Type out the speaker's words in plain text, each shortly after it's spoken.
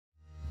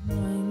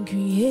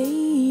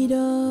Creator,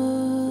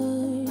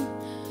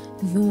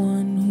 the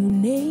one who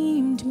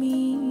named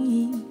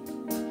me,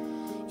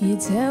 you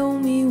tell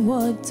me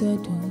what to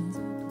do,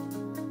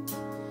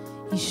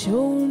 you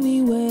show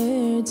me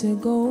where to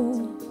go.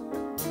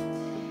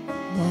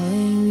 My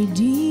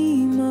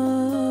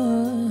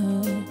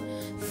Redeemer,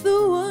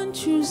 the one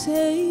true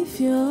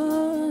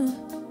Savior,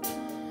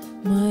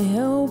 my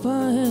helper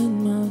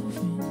and my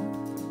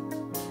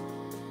friend,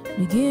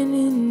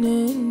 beginning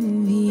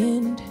and the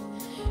end.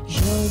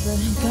 You're the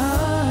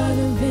God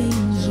of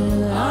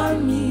angel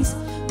armies.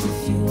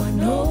 With you I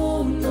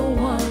know no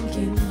one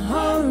can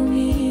harm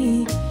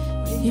me.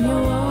 In your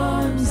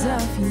arms I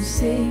feel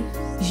safe,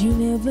 'cause you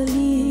never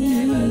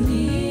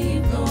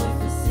leave nor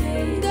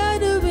forsake.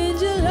 God of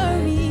angel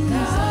armies,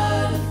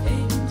 God of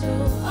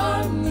angel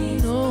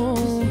armies.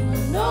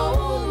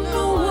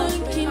 No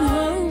one can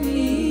harm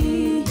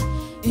me.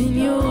 In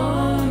your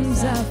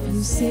arms I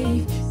feel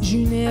safe, 'cause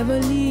you never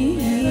leave.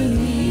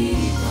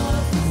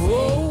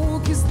 Oh,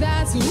 'cause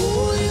that's who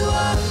you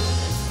are,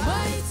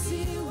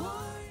 mighty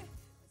warrior.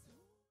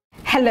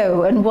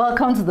 Hello and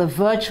welcome to the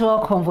virtual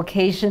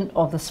convocation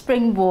of the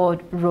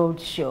Springboard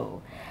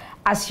Roadshow.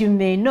 As you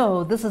may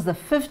know, this is the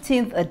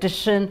 15th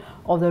edition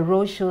of the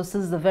Roadshow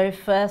since the very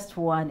first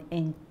one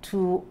in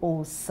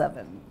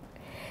 2007.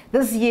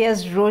 This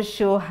year's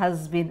Roadshow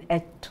has been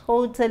a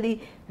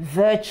totally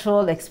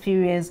virtual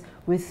experience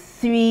with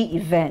 3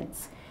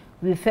 events.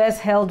 We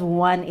first held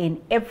one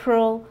in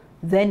April,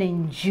 then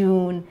in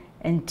June,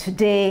 and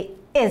today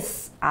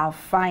is our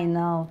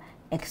final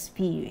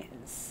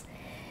experience.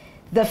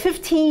 The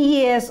 15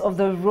 years of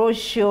the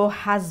Roadshow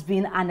has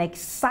been an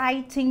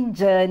exciting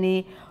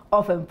journey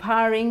of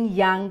empowering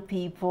young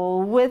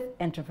people with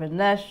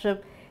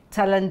entrepreneurship,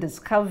 talent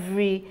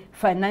discovery,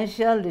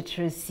 financial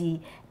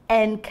literacy,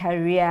 and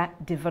career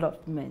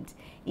development.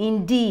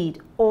 Indeed,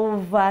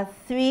 over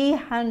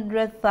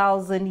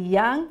 300,000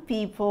 young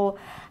people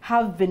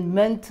have been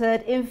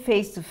mentored in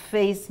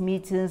face-to-face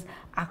meetings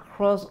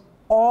across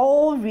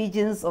all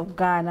regions of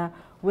Ghana,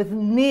 with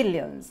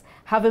millions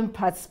having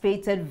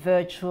participated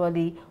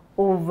virtually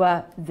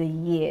over the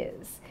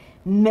years.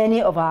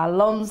 Many of our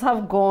alums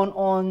have gone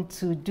on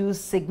to do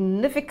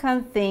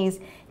significant things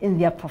in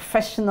their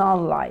professional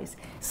lives.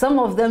 Some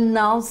of them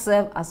now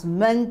serve as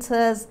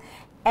mentors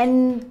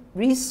and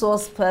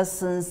resource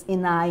persons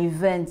in our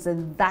events,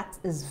 and that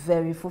is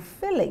very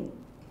fulfilling.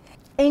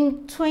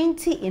 In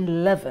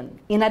 2011,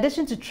 in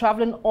addition to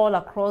traveling all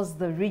across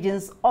the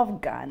regions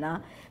of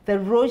Ghana, the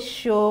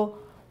Roadshow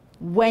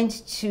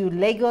went to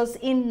Lagos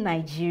in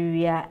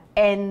Nigeria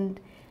and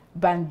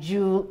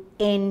Banjul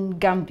in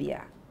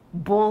Gambia.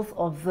 Both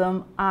of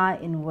them are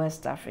in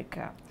West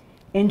Africa.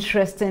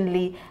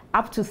 Interestingly,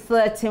 up to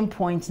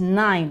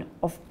 13.9%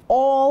 of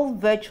all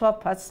virtual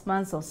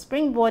participants of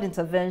Springboard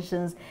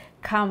interventions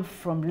come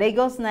from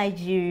Lagos,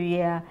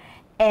 Nigeria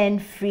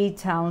and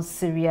Freetown,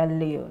 Sierra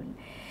Leone.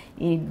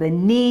 The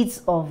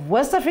needs of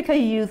West Africa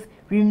youth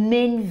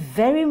remain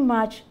very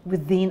much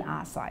within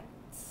our sights.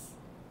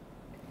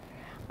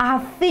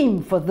 Our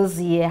theme for this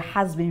year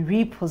has been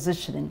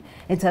repositioning.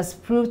 It has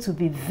proved to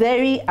be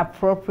very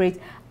appropriate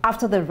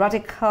after the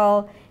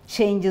radical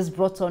changes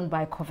brought on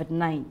by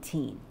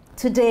COVID-19.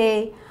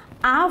 Today,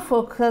 our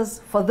focus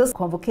for this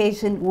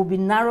convocation will be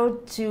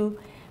narrowed to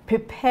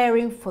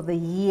preparing for the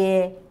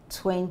year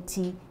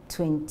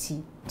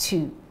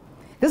 2022.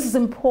 This is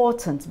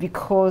important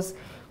because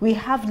we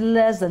have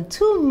less than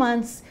 2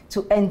 months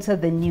to enter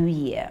the new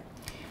year.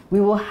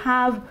 We will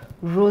have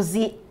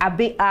Rosie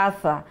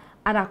Ebe-Arthur,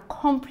 an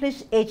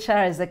accomplished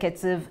HR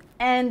executive,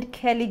 and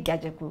Keli,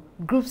 Gadzekpo,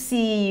 Group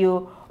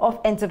CEO of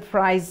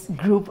Enterprise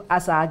Group,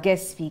 as our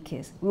guest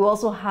speakers. We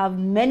also have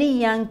many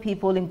young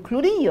people,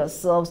 including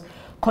yourselves,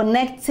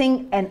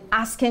 connecting and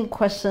asking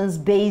questions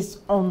based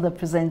on the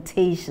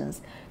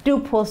presentations. Do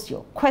post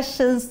your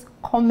questions,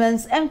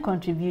 comments, and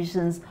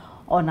contributions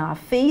on our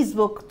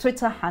Facebook,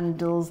 Twitter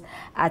handles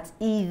at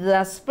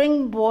either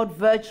Springboard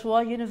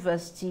Virtual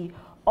University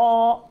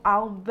or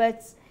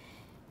Albert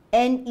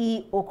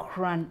N.E.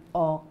 Okran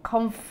or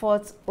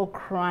Comfort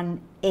Okran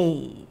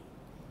A.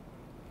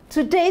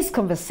 Today's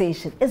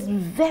conversation is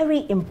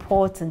very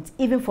important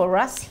even for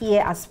us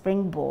here at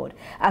Springboard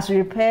as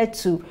we prepare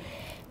to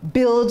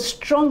build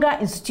stronger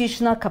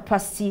institutional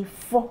capacity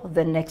for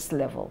the next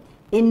level.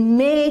 In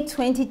May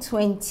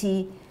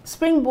 2020,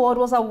 Springboard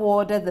was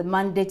awarded the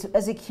mandate to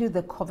execute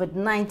the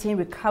COVID-19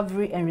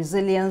 Recovery and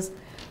Resilience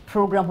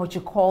Program, which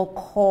we call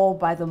CORE,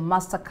 by the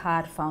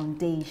MasterCard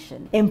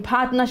Foundation. In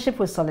partnership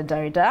with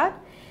Solidaridad,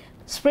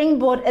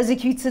 Springboard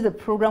executed the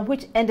program,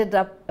 which ended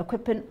up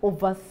equipping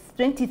over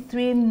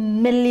 23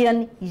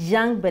 million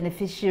young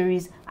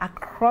beneficiaries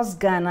across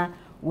Ghana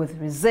with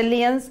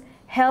resilience,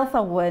 health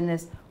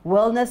awareness,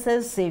 wellness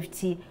and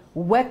safety,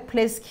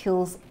 workplace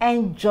skills,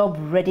 and job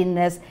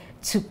readiness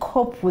to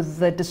cope with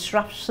the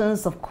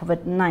disruptions of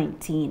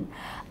COVID-19.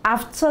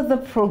 After the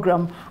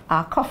program,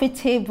 our coffee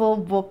table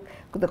book,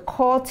 The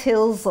Core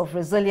Tales of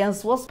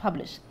Resilience, was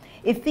published.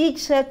 It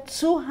featured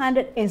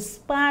 200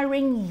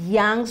 inspiring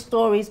young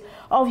stories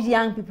of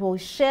young people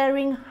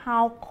sharing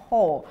how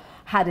CORE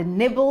had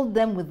enabled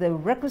them with the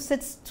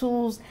requisite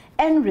tools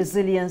and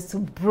resilience to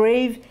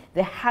brave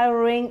the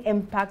harrowing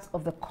impacts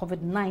of the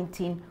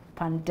COVID-19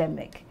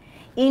 pandemic.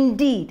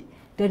 Indeed,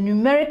 the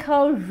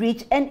numerical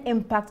reach and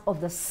impact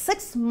of the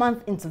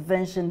 6-month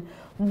intervention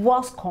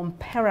was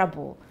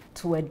comparable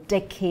to a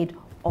decade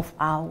of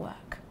our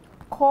work.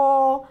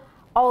 CORE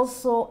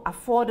also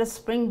afforded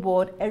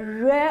Springboard a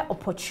rare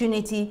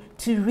opportunity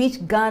to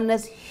reach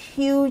Ghana's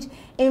huge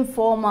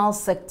informal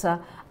sector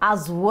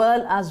as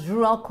well as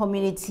rural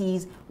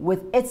communities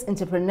with its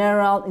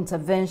entrepreneurial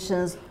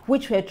interventions,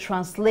 which were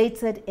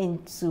translated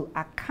into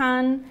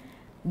Akan,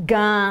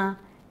 Ga,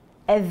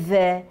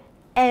 Ewe,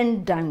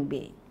 and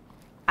Dangbe.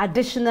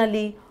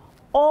 Additionally,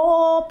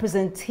 all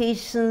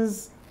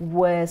presentations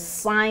were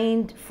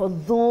signed for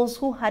those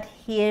who had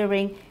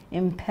hearing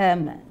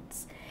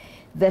impairments.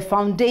 The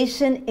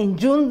foundation in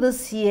June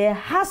this year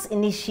has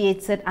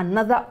initiated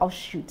another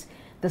offshoot,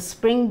 the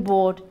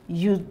Springboard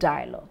Youth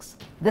Dialogues.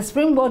 The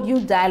Springboard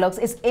Youth Dialogues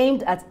is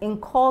aimed at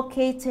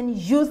inculcating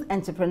youth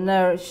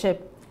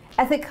entrepreneurship,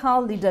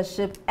 ethical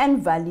leadership,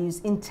 and values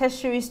in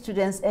tertiary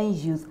students and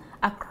youth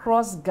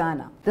across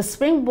Ghana. The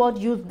Springboard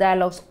Youth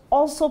Dialogues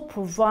also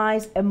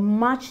provides a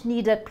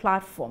much-needed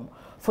platform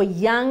for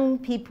young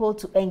people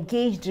to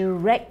engage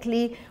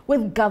directly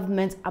with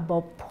government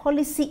about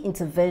policy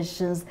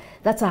interventions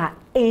that are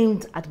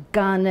aimed at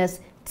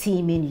Ghana's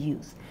teeming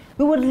youth.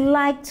 We would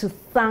like to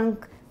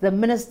thank the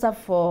Minister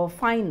for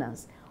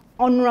Finance,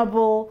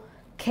 Honorable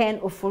Ken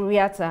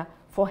Ofori-Atta,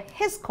 for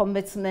his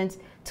commitment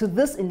to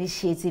this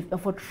initiative and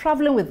for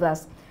traveling with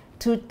us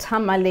to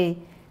Tamale,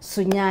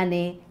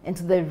 Sunyani, and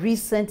to the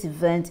recent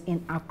event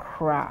in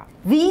Accra.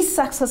 These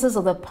successes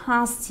of the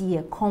past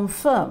year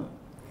confirm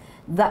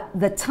that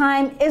the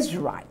time is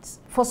right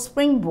for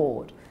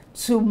Springboard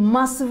to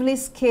massively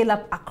scale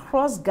up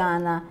across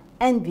Ghana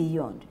and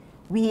beyond.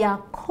 We are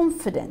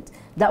confident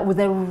that with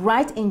the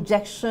right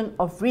injection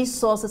of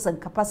resources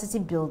and capacity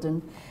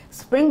building,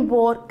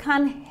 Springboard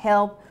can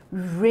help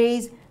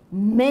raise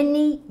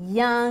many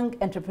young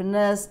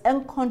entrepreneurs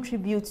and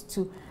contribute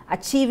to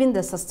achieving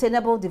the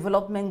Sustainable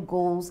Development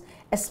Goals,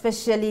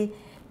 especially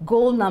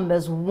goal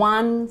numbers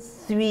 1,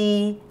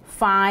 3,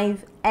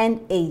 5,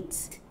 and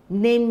 8,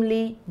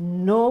 namely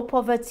no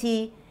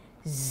poverty,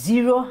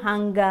 zero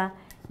hunger,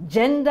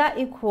 gender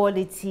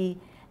equality,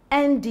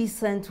 and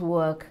decent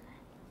work,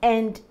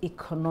 and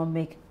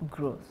economic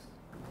growth.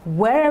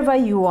 Wherever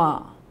you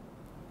are,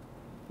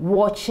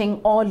 watching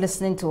or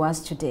listening to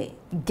us today,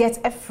 get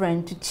a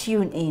friend to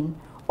tune in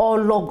or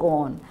log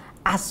on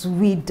as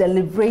we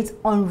deliberate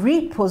on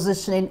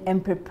repositioning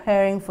and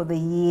preparing for the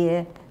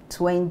year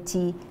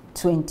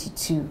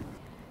 2022.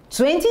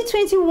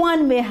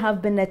 2021 may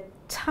have been a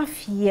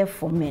tough year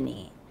for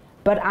many,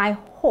 but I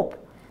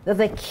hope that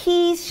the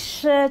keys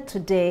shared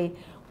today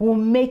will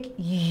make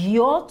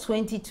your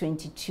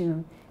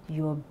 2022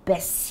 your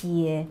best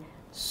year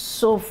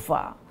so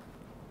far.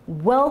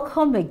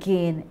 Welcome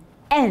again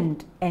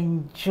and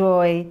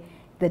enjoy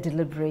the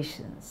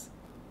deliberations.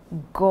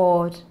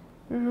 God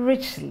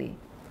richly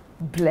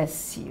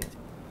bless you.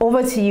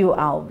 Over to you,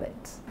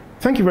 Albert.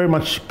 Thank you very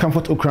much,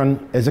 Comfort Okran,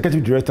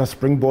 Executive Director,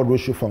 Springboard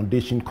Roadshow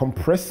Foundation,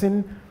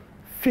 compressing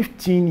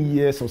 15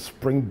 years of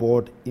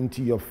Springboard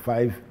into your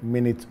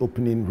 5-minute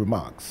opening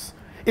remarks.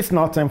 It's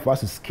now time for us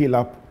to scale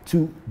up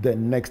to the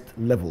next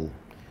level.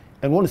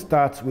 And we want to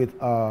start with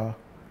our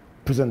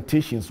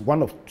presentations,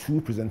 one of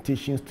 2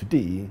 presentations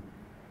today,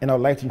 and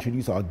I'd like to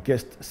introduce our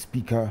guest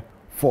speaker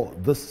for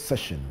this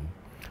session.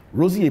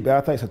 Rosie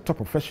Ebe-Arthur is a top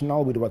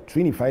professional with over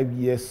 25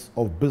 years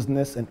of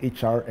business and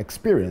HR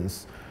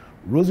experience.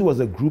 Rosie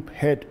was a group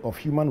head of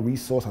human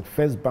resource at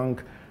First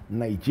Bank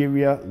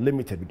Nigeria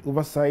Limited with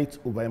oversight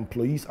over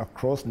employees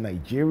across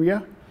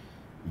Nigeria,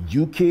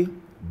 UK,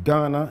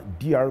 Ghana,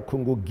 DR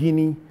Congo,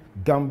 Guinea,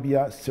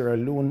 Gambia, Sierra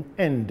Leone,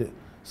 and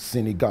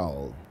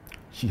Senegal.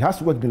 She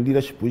has worked in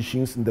leadership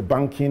positions in the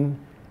banking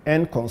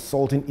and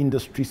consulting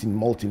industries in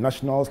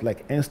multinationals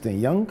like Ernst &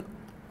 Young,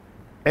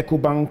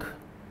 EcoBank,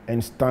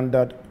 and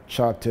Standard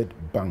Chartered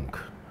Bank.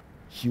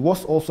 She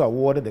was also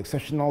awarded the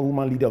Exceptional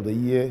Woman Leader of the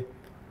Year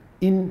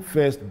in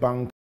First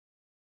Bank.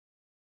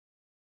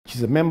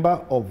 She's a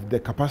member of the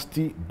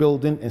Capacity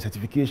Building and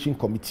Certification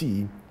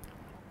Committee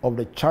of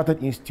the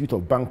Chartered Institute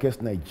of Bankers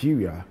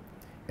Nigeria,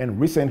 and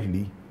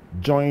recently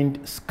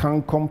joined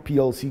Scancom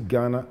PLC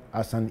Ghana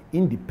as an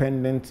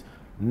independent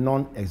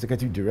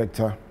non-executive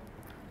director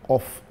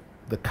of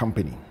the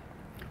company.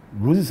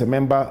 Rosie is a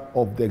member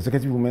of the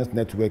Executive Women's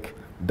Network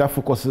that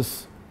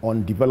focuses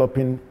on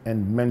developing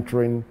and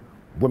mentoring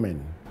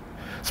women.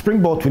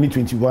 Springboard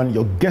 2021,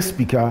 your guest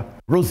speaker,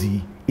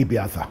 Rosie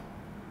Ebe-Arthur.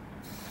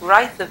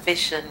 Write the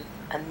vision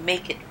and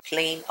make it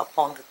plain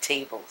upon the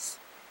tables,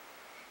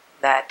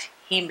 that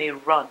he may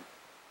run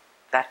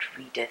that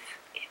readeth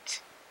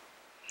it.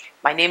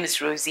 My name is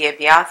Rosie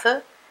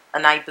Ebe-Arthur,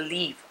 and I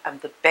believe I'm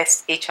the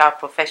best HR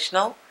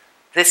professional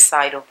this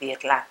side of the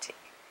Atlantic.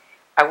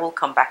 I will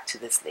come back to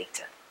this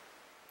later.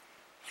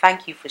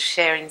 thank you for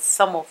sharing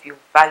some of your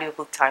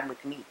valuable time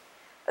with me,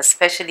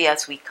 especially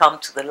as we come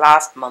to the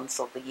last months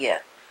of the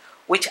year,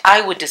 which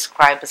I would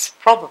describe as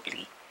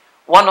probably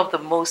one of the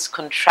most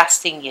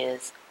contrasting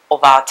years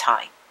of our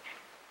time.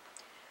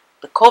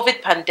 The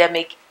COVID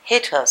pandemic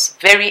hit us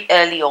very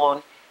early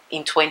on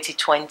in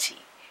 2020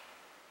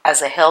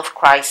 as a health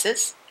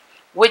crisis,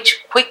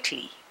 which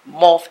quickly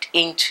morphed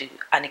into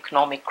an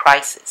economic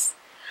crisis,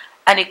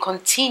 and it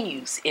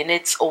continues in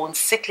its own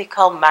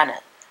cyclical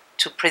manner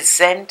to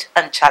present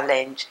and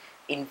challenge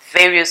in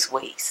various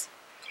ways.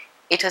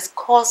 It has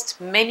caused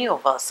many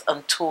of us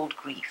untold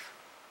grief,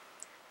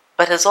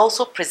 but has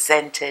also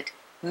presented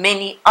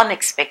many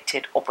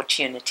unexpected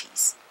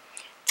opportunities.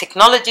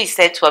 Technology is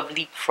said to have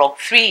leapfrogged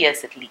 3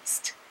 years at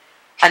least,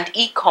 and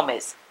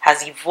e-commerce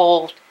has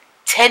evolved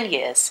 10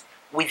 years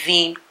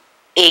within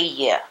a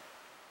year.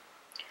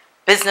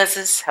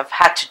 Businesses have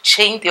had to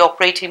change their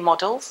operating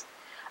models,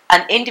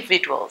 and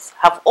individuals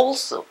have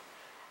also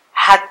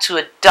had to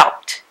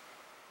adapt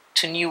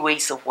to new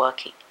ways of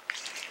working.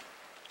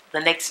 The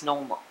next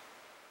normal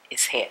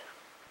is here.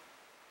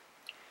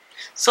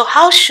 So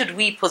how should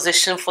we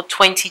position for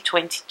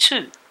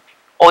 2022?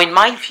 Or in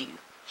my view,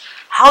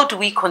 how do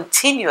we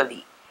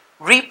continually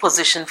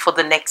reposition for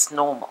the next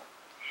normal?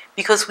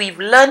 Because we've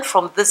learned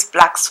from this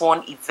black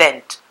swan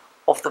event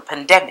of the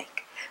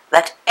pandemic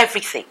that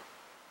everything,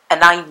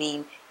 and I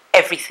mean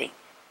everything,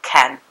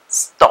 can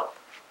stop.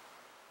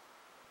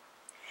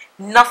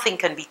 Nothing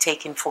can be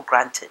taken for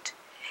granted,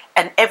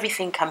 and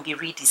everything can be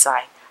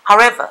redesigned.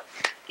 However,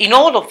 in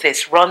all of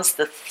this runs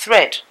the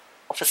thread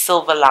of a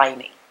silver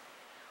lining.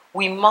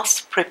 We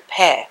must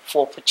prepare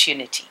for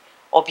opportunity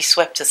or be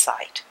swept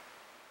aside.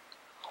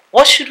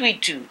 What should we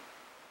do?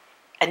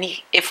 And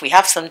if we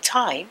have some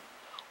time,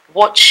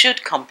 what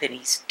should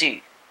companies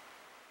do?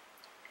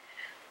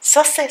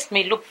 Success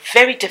may look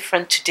very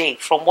different today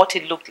from what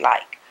it looked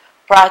like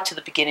prior to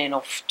the beginning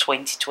of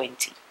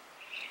 2020.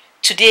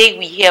 Today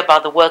we hear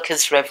about the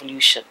workers'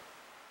 revolution.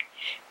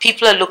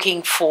 People are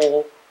looking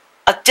for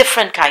a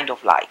different kind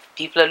of life.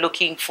 People are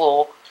looking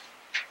for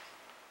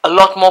a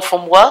lot more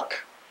from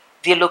work.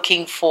 They're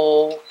looking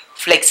for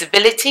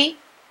flexibility,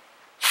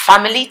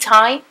 family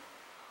time,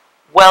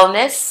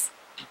 wellness,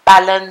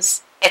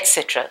 balance,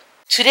 etc.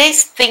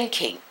 Today's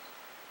thinking,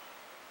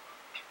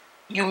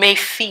 you may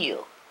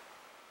feel,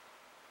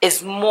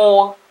 is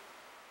more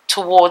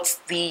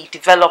towards the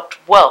developed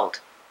world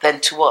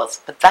than to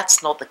us, but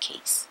that's not the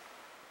case.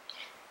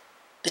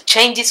 The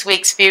changes we're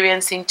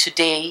experiencing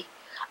today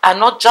are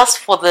not just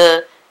for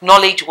the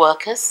knowledge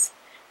workers,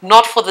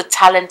 not for the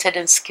talented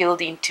and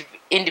skilled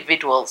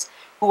individuals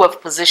who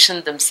have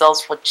positioned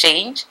themselves for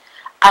change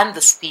and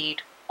the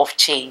speed of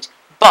change,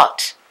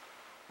 but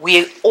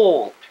we're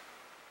all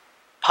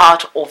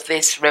part of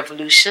this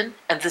revolution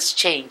and this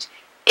change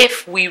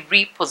if we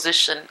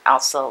reposition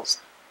ourselves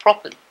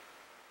properly.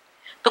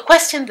 The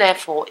question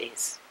therefore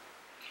is,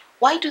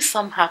 why do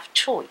some have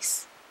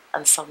choice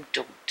and some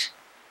don't?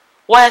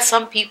 Why are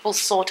some people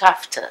sought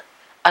after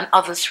and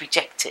others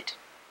rejected?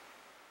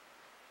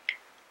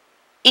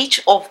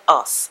 Each of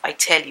us, I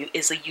tell you,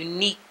 is a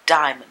unique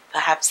diamond,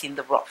 perhaps in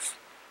the rough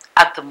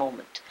at the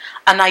moment.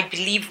 And I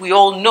believe we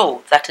all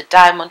know that a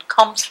diamond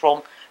comes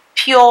from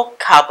pure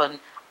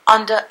carbon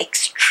under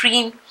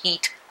extreme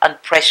heat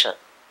and pressure.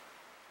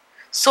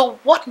 So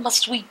what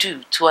must we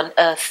do to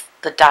unearth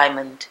the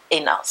diamond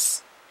in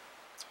us?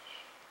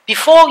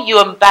 Before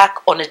you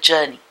embark on a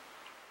journey,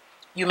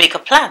 you make a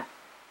plan.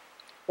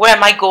 Where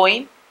am I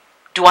going?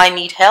 Do I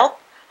need help?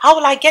 How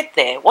will I get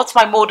there? What's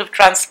my mode of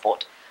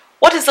transport?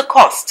 What is the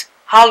cost?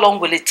 How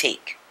long will it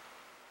take?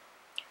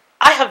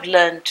 I have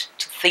learned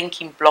to think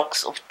in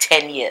blocks of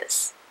 10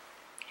 years.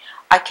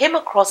 I came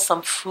across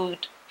some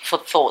food for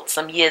thought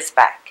some years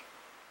back.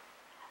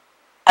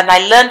 And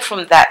I learned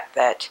from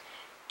that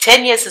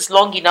 10 years is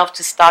long enough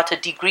to start a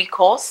degree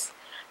course,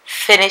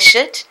 finish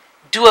it,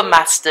 do a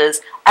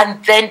master's,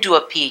 and then do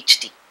a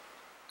PhD.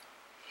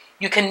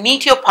 You can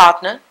meet your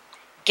partner,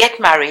 get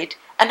married,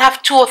 and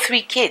have 2 or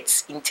 3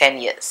 kids in 10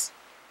 years.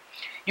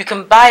 You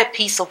can buy a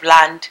piece of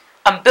land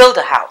and build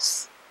a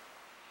house.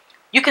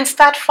 You can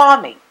start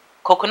farming,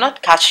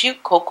 coconut, cashew,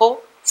 cocoa,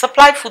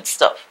 supply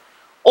foodstuff,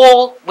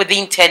 all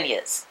within 10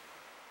 years.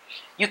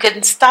 You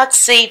can start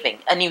saving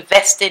and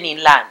investing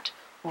in land,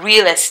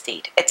 real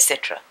estate,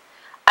 etc.,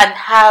 and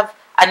have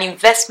an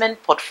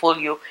investment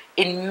portfolio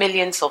in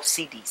millions of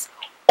cedis,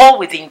 all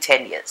within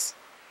 10 years.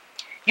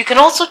 You can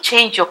also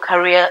change your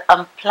career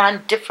and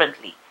plan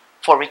differently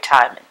for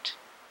retirement.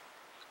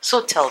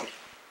 So tell me,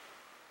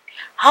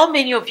 how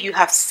many of you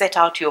have set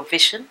out your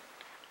vision,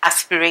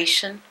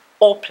 aspiration,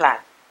 or plan?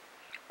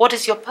 What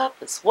is your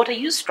purpose? What are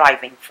you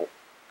striving for?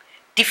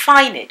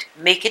 Define it,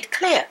 make it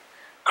clear.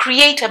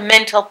 Create a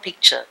mental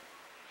picture.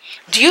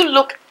 Do you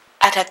look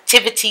at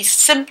activities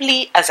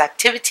simply as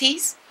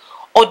activities,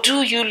 or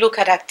do you look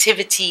at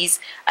activities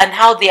and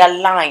how they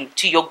align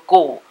to your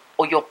goal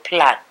or your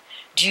plan?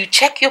 Do you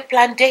check your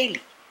plan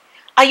daily?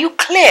 Are you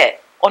clear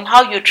on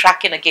how you're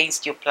tracking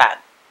against your plan?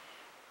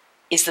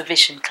 Is the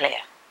vision clear?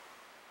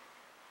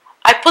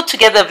 I put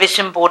together a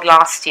vision board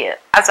last year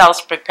as I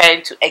was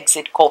preparing to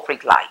exit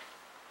corporate life.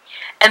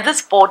 And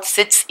this board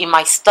sits in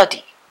my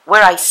study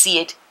where I see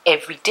it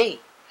every day.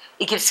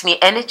 It gives me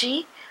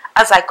energy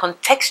as I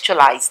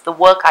contextualize the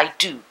work I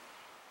do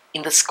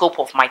in the scope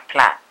of my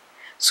plan.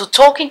 So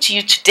talking to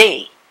you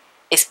today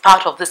is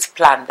part of this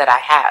plan that I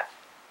have.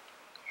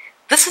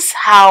 This is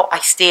how I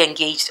stay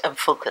engaged and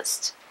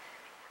focused.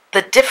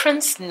 The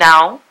difference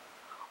now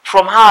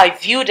from how I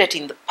viewed it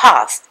in the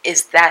past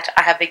is that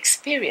I have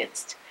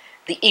experienced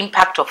the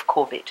impact of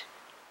COVID.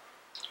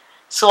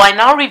 So I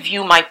now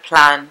review my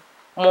plan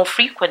more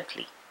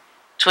frequently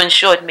to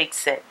ensure it makes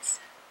sense.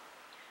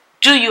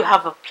 Do you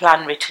have a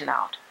plan written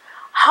out?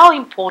 How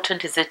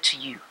important is it to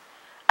you?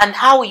 And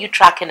how are you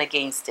tracking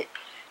against it?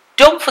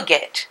 Don't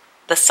forget,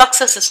 the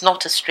success is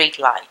not a straight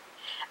line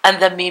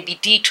and there may be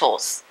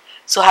detours.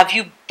 So have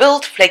you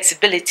built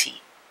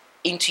flexibility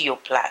into your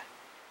plan?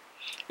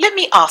 Let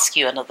me ask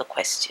you another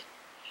question.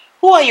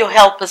 Who are your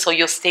helpers or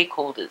your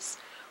stakeholders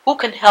who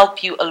can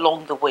help you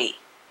along the way?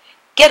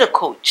 Get a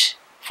coach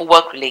for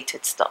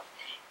work-related stuff.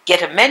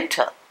 Get a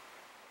mentor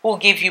who will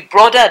give you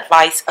broader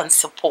advice and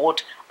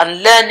support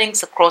and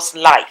learnings across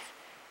life.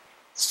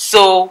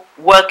 So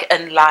work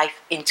and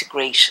life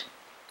integration.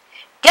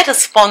 Get a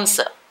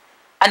sponsor,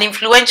 an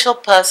influential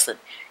person,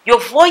 your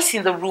voice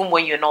in the room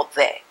when you're not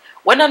there.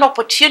 When an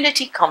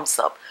opportunity comes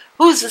up,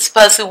 who's this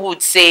person who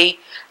would say,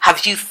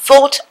 have you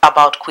thought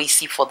about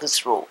Kwesi for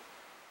this role?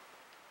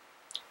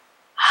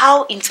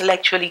 How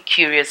intellectually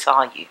curious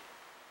are you?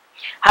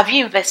 Have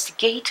you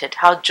investigated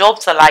how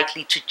jobs are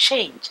likely to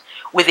change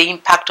with the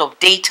impact of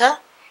data,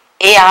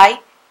 AI,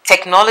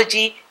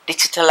 technology,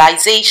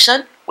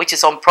 digitalization, which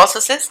is on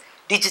processes,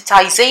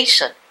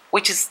 digitization,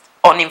 which is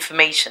on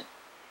information?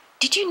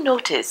 Did you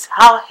notice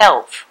how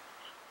health,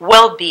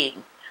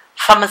 well-being,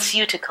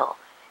 pharmaceutical,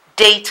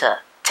 data,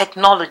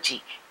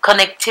 technology,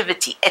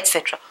 connectivity,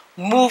 etc.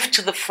 moved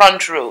to the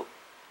front row?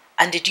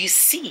 And did you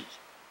see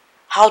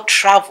how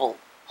travel,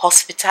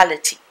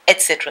 hospitality,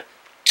 etc.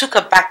 took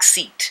a back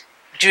seat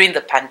during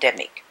the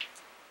pandemic?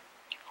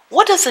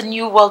 What does a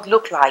new world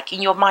look like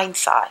in your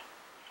mind's eye?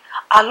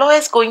 Are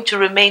lawyers going to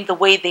remain the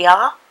way they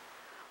are?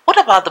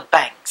 What about the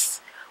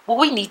banks? Will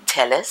we need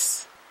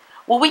tellers?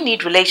 Will we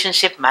need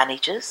relationship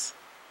managers?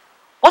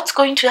 What's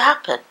going to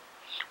happen?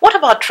 What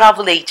about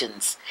travel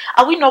agents?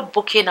 Are we not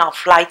booking our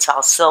flights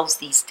ourselves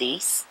these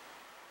days?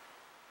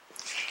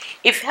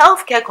 If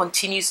healthcare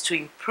continues to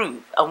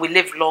improve and we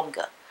live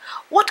longer,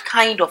 what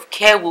kind of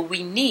care will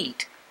we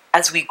need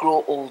as we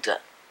grow older?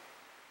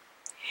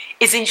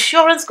 Is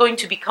insurance going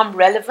to become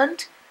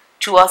relevant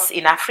to us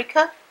in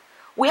Africa?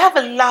 We have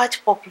a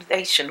large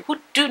population who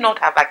do not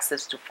have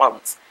access to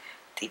funds.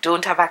 They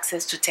don't have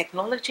access to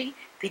technology.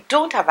 They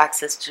don't have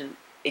access to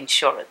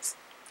insurance.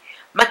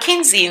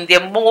 McKinsey, in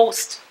their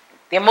most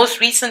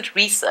recent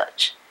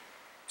research,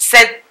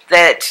 said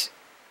that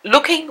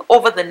looking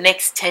over the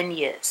next 10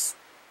 years,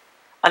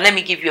 and let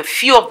me give you a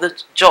few of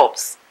the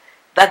jobs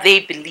that they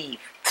believe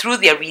through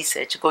their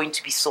research are going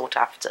to be sought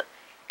after.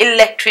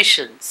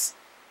 Electricians,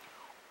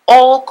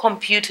 all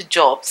computer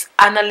jobs,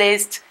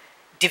 analysts,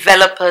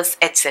 developers,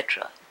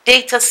 etc.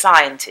 Data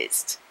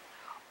scientists,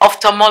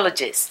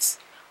 ophthalmologists,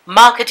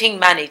 marketing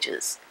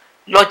managers,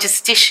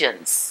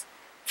 logisticians,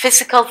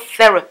 physical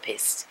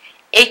therapists,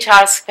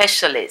 HR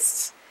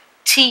specialists,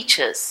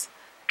 teachers,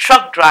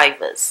 truck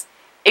drivers,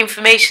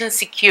 information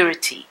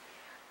security,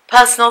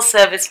 personal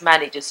service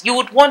managers. You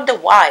would wonder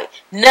why.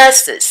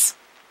 Nurses,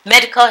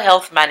 medical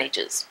health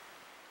managers.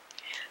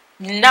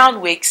 Now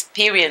we're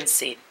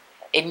experiencing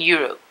in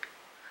Europe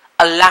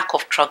a lack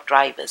of truck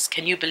drivers.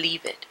 Can you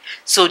believe it?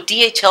 So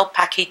DHL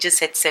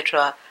packages,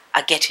 etc.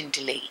 are getting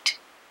delayed.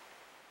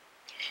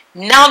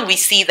 Now we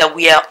see that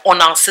we are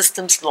on our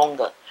systems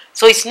longer.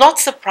 So it's not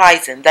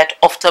surprising that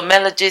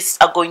ophthalmologists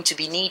are going to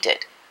be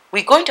needed.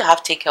 We're going to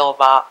have to take care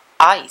of our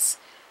eyes.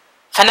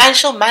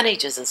 Financial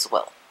managers as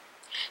well.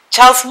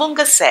 Charles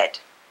Munger said,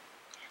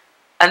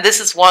 and this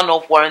is one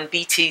of Warren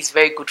Beatty's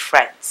very good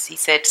friends, he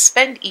said,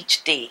 spend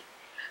each day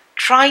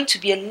trying to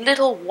be a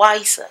little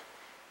wiser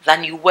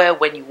than you were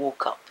when you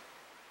woke up.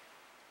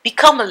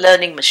 Become a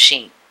learning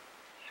machine.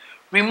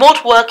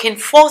 Remote working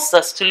forced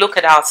us to look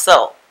at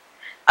ourselves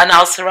and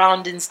our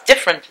surroundings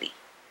differently.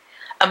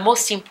 And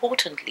most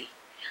importantly,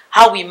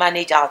 how we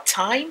manage our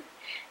time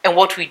and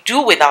what we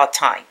do with our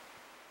time.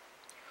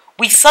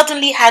 We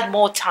suddenly had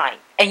more time,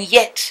 and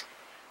yet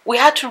we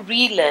had to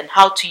relearn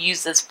how to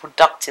use this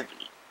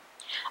productively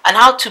and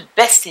how to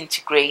best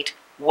integrate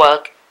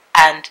work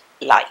and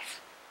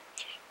life.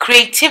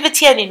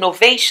 Creativity and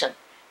innovation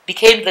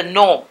became the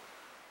norm,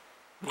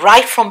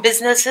 right from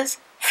businesses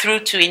through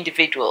to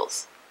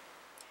individuals.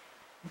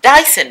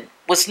 Dyson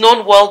was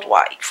known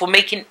worldwide for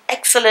making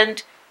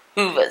excellent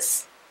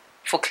hoovers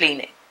for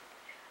cleaning.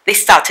 They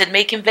started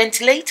making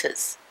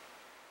ventilators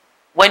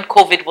when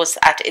COVID was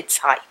at its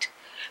height.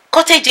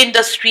 Cottage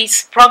industries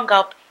sprung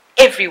up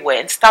everywhere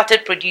and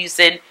started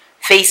producing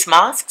face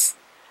masks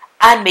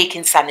and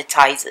making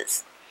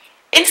sanitizers.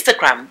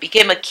 Instagram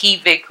became a key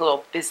vehicle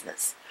of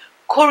business.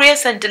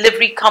 Couriers and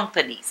delivery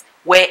companies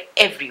were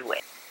everywhere.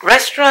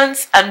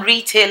 Restaurants and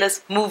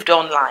retailers moved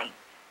online.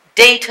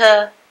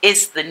 Data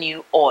is the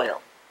new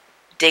oil.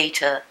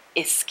 Data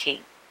is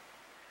king.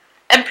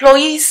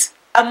 Employees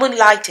are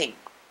moonlighting.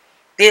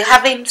 They're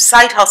having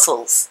side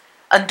hustles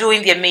and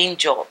doing their main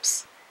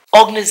jobs.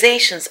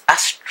 Organizations are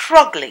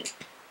struggling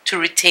to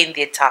retain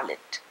their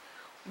talent.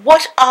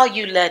 What are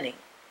you learning?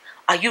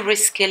 Are you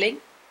reskilling?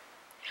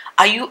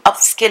 Are you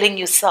upskilling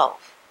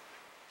yourself?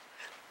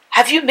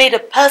 Have you made a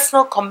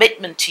personal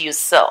commitment to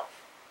yourself?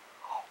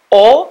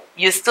 Or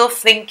you're still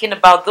thinking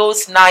about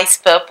those nice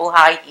purple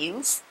high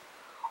heels,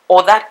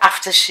 or that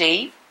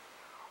aftershave,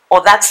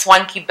 or that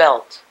swanky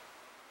belt?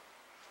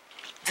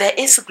 There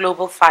is a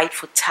global fight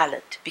for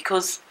talent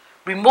because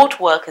remote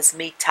work has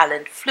made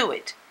talent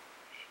fluid.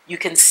 You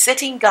can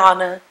sit in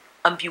Ghana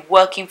and be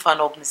working for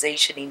an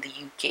organization in the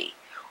UK,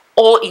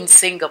 or in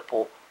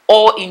Singapore,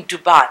 or in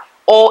Dubai,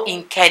 or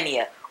in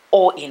Kenya,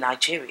 or in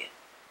Nigeria.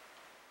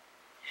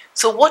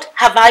 So what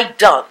have I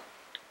done,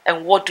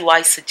 and what do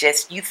I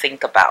suggest you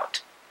think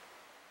about?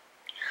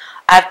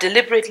 I've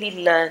deliberately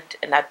learned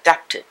and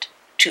adapted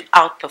to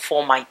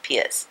outperform my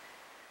peers.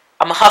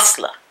 I'm a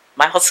hustler.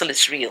 My hustle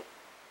is real.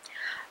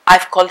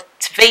 I've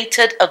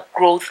cultivated a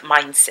growth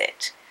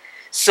mindset.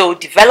 So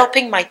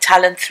developing my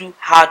talent through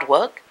hard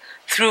work,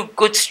 through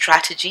good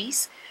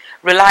strategies,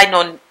 relying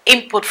on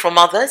input from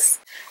others,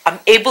 I'm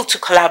able to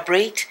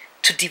collaborate,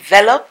 to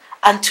develop,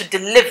 and to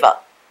deliver.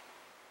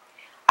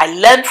 I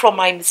learn from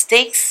my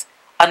mistakes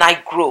and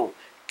I grow.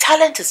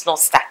 Talent is not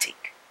static.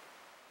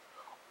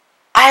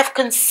 I have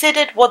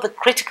considered what the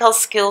critical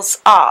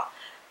skills are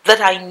that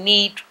I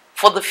need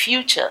for the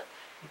future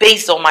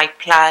based on my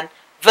plan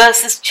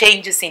versus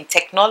changes in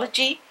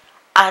technology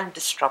and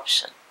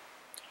disruption.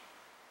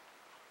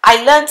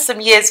 I learned some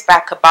years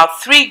back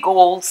about 3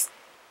 goals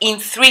in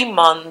 3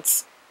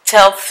 months.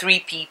 Tell 3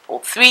 people,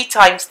 3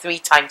 times 3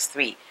 times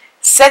 3.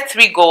 Set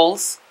 3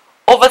 goals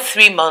over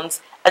 3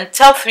 months and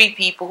tell 3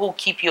 people who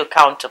keep you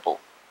accountable.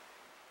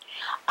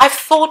 I've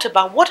thought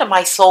about, what am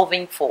I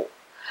solving for?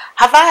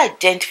 Have I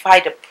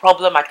identified a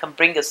problem I can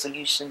bring a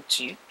solution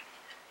to?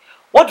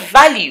 What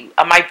value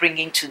am I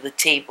bringing to the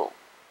table?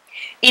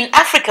 In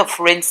Africa,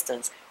 for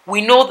instance,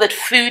 we know that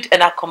food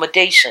and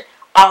accommodation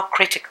are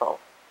critical.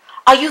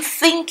 Are you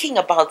thinking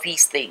about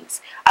these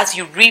things as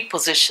you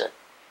reposition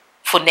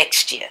for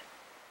next year?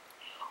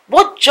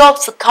 What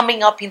jobs are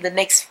coming up in the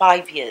next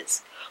 5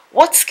 years?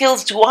 What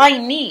skills do I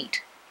need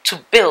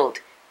to build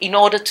in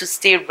order to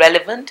stay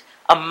relevant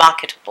and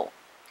marketable?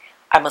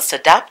 I must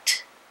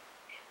adapt.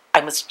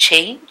 I must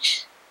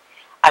change.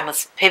 I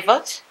must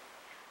pivot.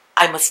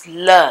 I must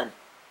learn.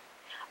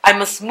 I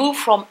must move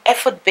from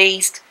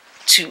effort-based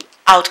to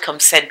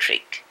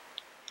outcome-centric.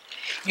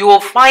 You will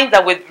find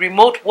that with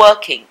remote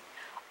working,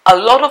 a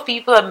lot of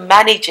people are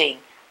managing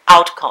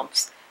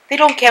outcomes. They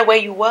don't care where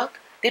you work.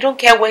 They don't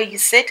care where you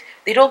sit.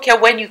 They don't care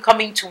when you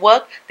come into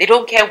work. They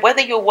don't care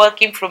whether you're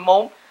working from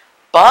home,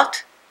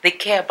 but they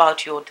care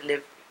about your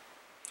delivery.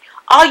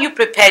 Are you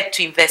prepared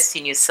to invest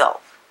in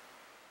yourself?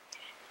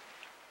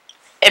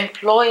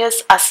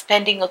 Employers are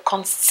spending a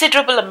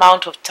considerable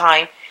amount of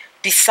time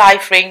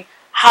deciphering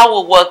how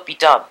will work be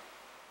done.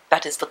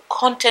 That is the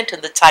content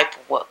and the type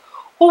of work.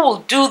 Who will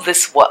do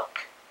this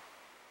work?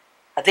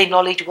 Are they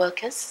knowledge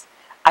workers?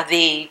 Are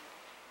they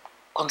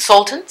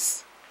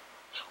consultants?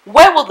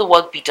 Where will the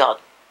work be done?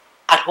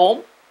 At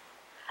home?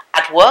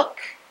 At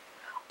work?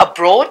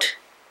 Abroad?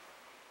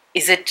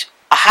 Is it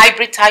a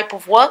hybrid type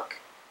of work?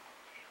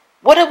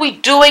 What are we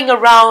doing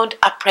around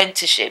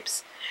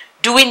apprenticeships?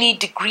 Do we need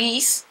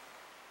degrees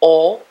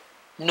or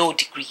no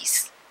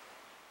degrees?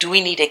 Do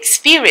we need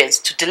experience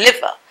to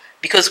deliver?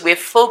 Because we're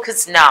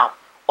focused now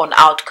on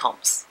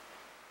outcomes.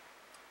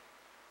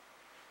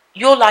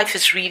 Your life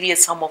is really a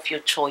sum of your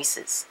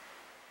choices.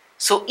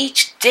 So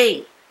each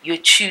day you're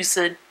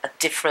choosing a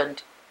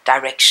different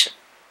direction.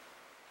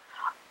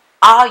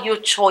 Are your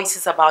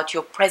choices about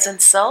your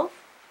present self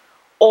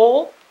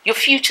or your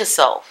future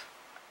self?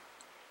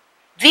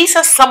 These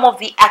are some of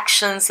the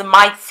actions and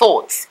my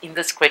thoughts in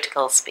this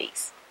critical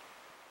space.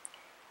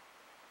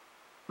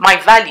 My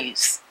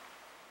values,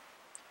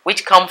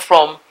 which come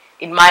from,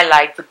 in my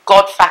life, the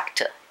God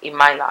factor in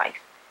my life,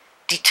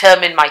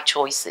 determine my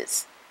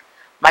choices.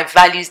 My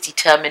values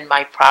determine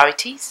my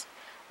priorities,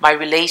 my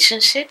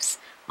relationships,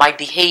 my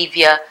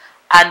behavior,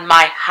 and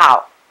my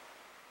how.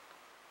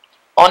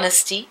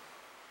 Honesty,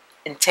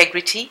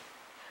 integrity,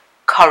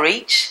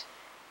 courage,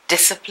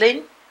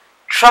 discipline,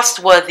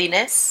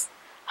 trustworthiness,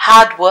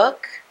 hard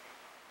work,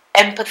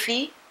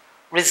 empathy,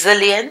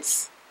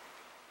 resilience,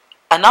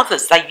 and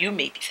others that you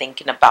may be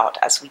thinking about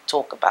as we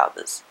talk about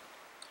this.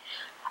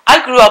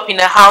 I grew up in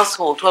a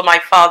household where my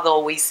father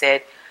always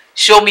said,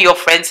 "Show me your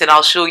friends and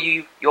I'll show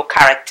you your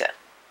character."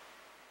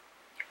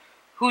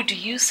 Who do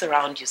you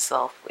surround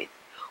yourself with?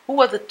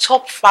 Who are the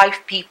top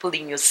 5 people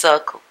in your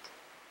circle?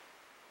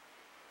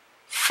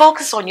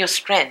 Focus on your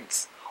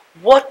strengths.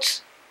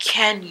 What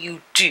can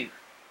you do?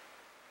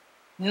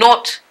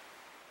 Not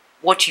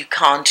what you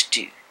can't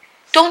do.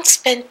 Don't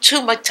spend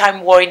too much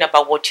time worrying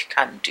about what you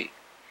can't do.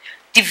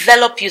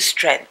 Develop your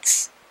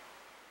strengths.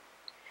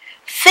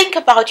 Think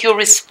about your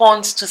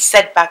response to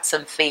setbacks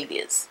and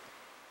failures,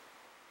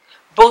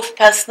 both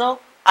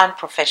personal and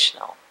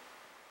professional.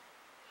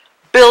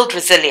 Build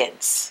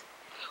resilience.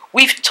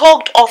 We've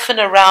talked often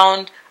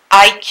around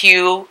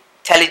IQ,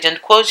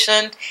 intelligent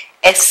quotient,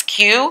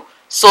 SQ,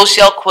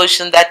 social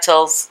quotient that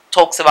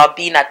talks about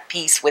being at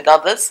peace with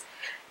others,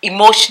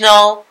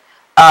 emotional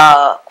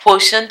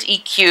quotient,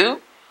 EQ,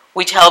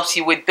 which helps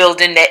you with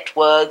building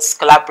networks,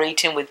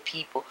 collaborating with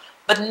people.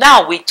 But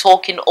now we're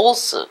talking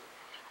also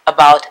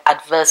about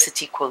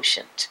adversity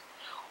quotient,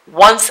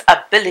 one's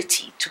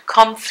ability to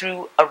come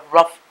through a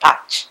rough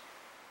patch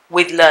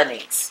with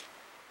learnings.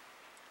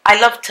 I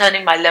love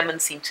turning my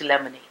lemons into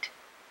lemonade.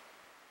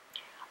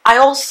 I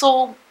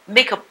also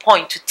make a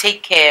point to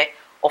take care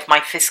of my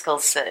physical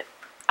self.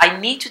 I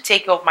need to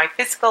take care of my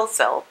physical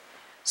self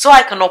so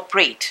I can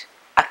operate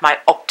at my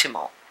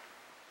optimal.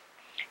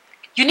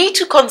 You need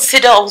to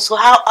consider also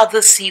how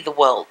others see the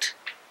world,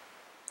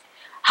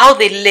 how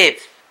they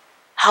live,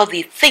 how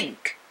they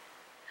think,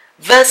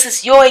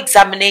 versus your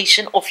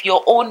examination of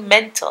your own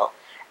mental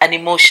and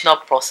emotional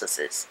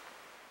processes.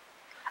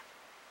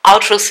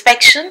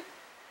 Outrospection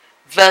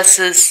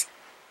versus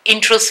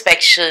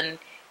introspection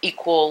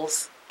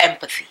equals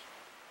empathy.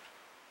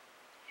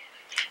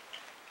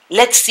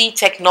 Let's see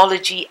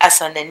technology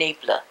as an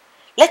enabler.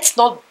 Let's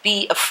not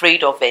be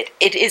afraid of it.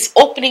 It is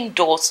opening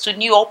doors to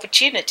new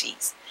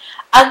opportunities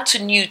and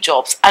to new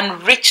jobs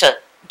and richer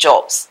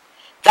jobs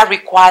that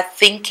require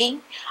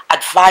thinking,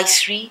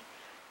 advisory.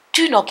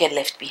 Do not get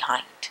left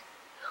behind.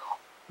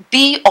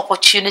 Be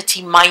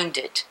opportunity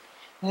minded,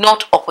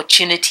 not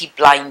opportunity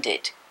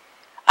blinded.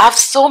 I have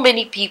so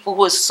many people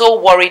who are so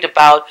worried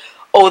about,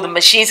 oh, the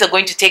machines are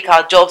going to take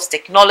our jobs,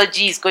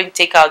 technology is going to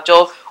take our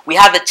job, we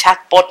have a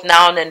chatbot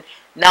now and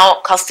now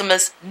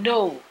customers.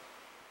 No,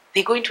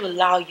 they're going to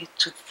allow you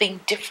to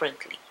think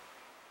differently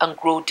and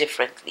grow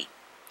differently.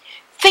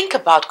 Think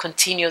about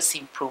continuous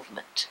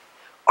improvement.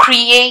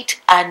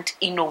 Create and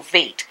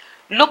innovate.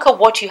 Look at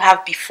what you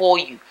have before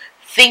you.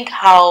 Think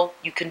how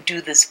you can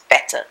do this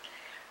better.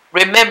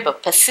 Remember,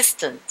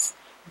 persistence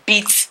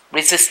beats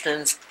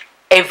resistance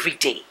every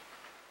day.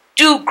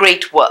 Do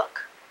great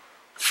work.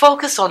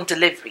 Focus on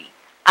delivery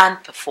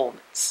and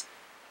performance.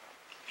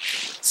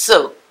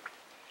 So,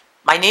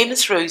 my name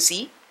is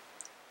Rosie,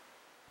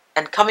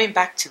 and coming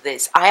back to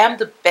this, I am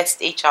the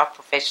best HR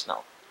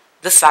professional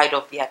this side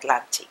of the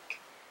Atlantic.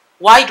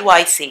 Why do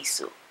I say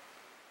so?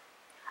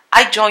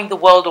 I joined the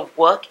world of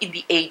work in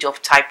the age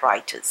of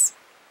typewriters.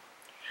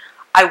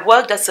 I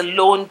worked as a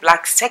lone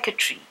black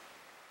secretary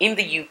in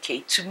the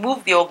UK to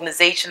move the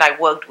organization I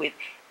worked with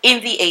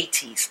in the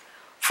 80s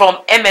from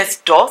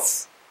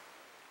MS-DOS,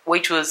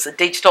 which was a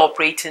digital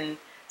operating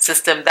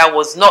system that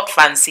was not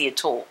fancy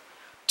at all,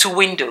 to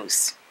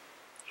Windows.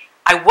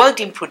 I worked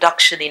in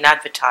production in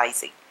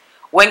advertising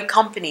when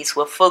companies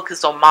were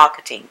focused on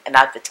marketing and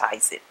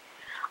advertising.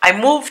 I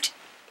moved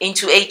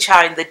into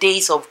HR in the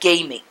days of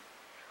gaming,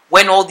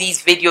 when all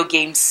these video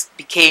games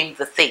became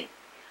the thing,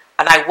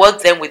 and I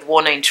worked then with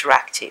Warner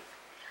Interactive.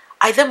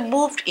 I then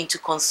moved into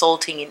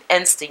consulting in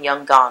Ernst &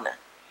 Young Ghana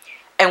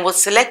and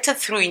was selected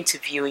through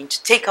interviewing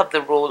to take up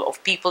the role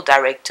of People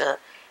Director,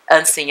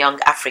 Ernst & Young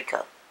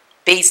Africa,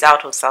 based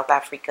out of South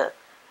Africa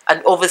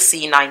and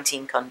overseeing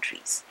 19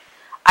 countries.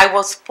 I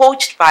was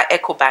poached by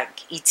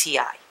EcoBank,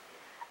 ETI,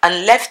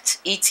 and left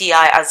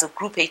ETI as a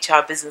group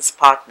HR business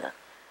partner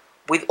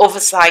with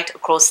oversight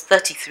across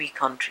 33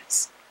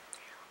 countries.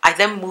 I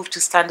then moved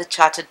to Standard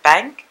Chartered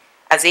Bank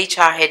as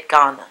HR head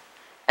Ghana,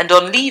 and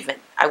on leaving,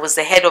 I was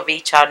the head of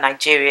HR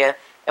Nigeria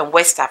and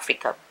West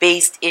Africa,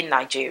 based in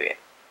Nigeria.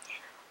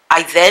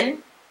 I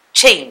then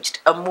changed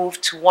and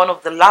moved to one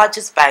of the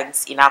largest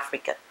banks in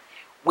Africa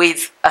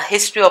with a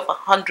history of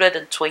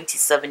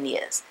 127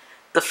 years,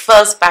 the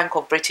first Bank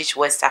of British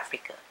West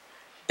Africa,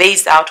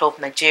 based out of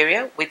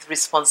Nigeria with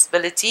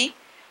responsibility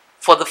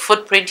for the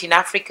footprint in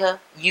Africa,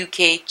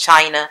 UK,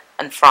 China,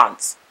 and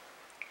France.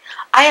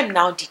 I am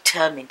now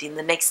determined in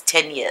the next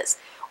 10 years,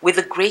 with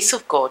the grace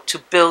of God, to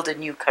build a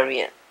new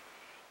career.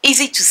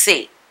 Easy to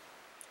say,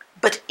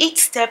 but each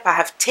step I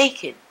have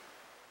taken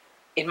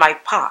in my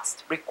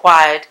past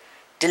required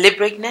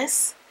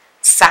deliberateness,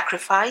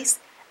 sacrifice,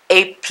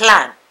 a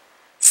plan,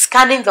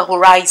 scanning the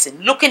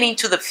horizon, looking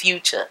into the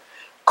future,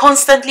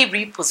 constantly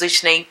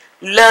repositioning,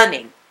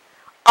 learning,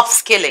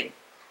 upskilling,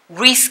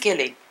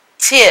 reskilling,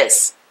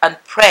 tears and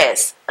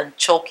prayers, and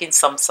chalking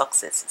some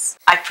successes.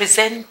 I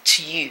present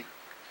to you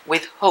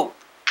with hope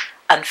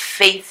and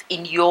faith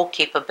in your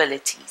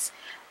capabilities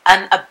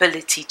and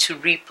ability to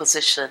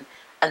reposition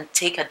and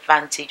take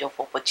advantage of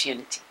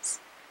opportunities.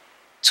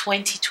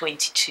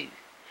 2022,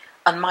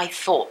 and my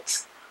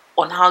thoughts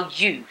on how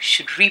you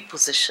should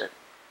reposition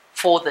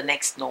for the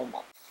next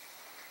normal.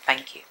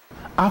 Thank you.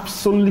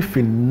 Absolutely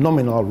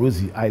phenomenal,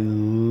 Rosie. I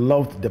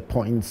loved the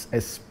points,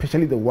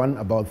 especially the one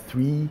about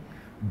 3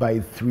 by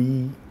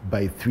 3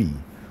 by 3.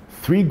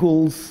 3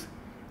 goals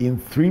in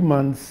 3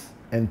 months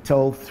and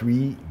tell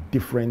 3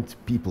 different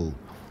people.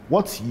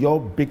 What's your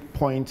big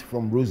point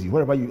from Rosie?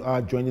 Wherever you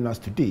are joining us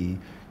today,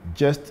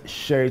 just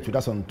share it with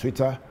us on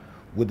Twitter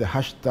with the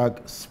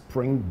hashtag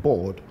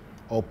Springboard,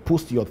 or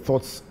post your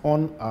thoughts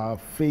on our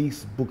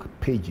Facebook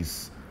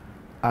pages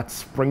at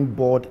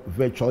Springboard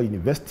Virtual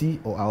University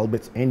or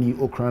Albert N.U.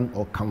 Okran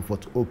or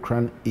Comfort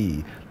Okran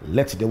A.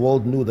 Let the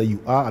world know that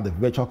you are at the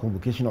virtual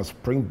convocation of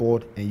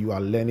Springboard and you are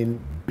learning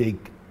big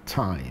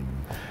time.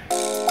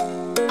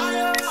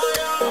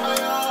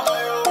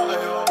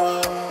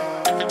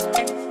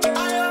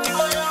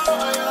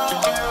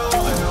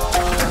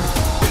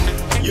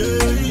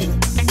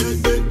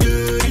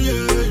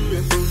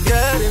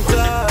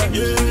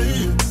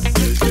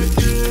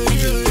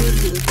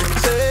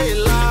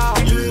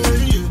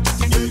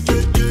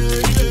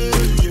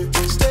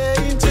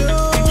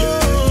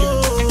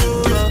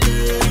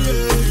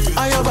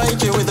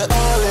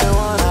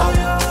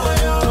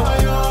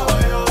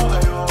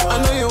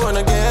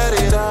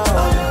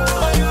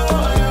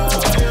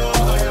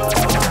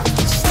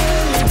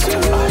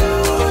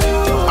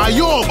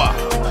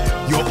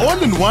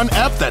 One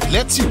app that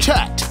lets you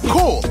chat,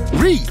 call,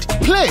 read,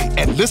 play,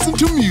 and listen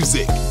to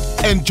music.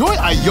 Enjoy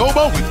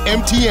Ayoba with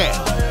MTN.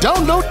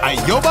 Download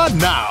Ayoba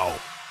now.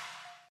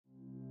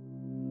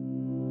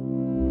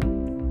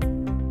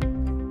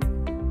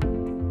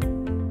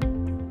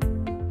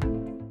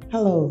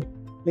 Hello,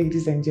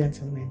 ladies and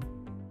gentlemen.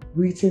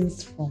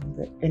 Greetings from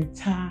the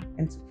entire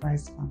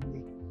Enterprise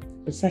family.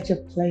 It's such a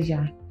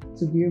pleasure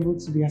to be able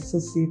to be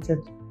associated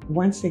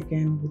once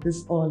again with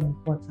this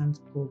all-important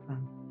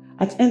program.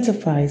 At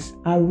Enterprise,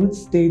 our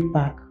roots date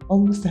back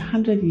almost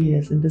 100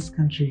 years in this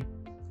country.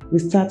 We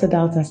started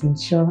out as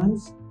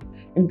insurance,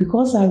 and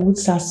because our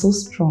roots are so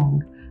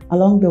strong,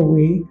 along the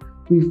way,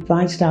 we've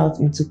branched out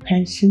into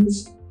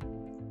pensions,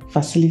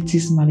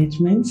 facilities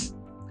management,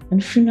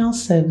 and funeral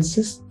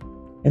services,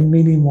 and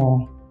many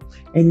more.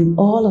 And in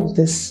all of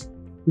this,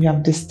 we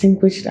have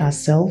distinguished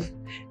ourselves,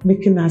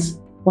 making us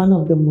one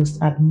of the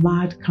most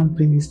admired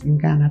companies in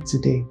Ghana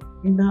today.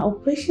 In our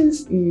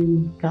operations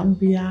in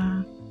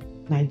Gambia,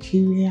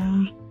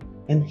 Nigeria,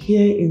 and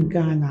here in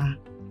Ghana,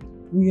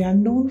 we are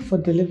known for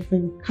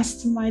delivering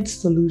customized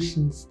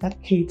solutions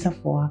that cater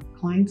for our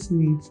clients'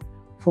 needs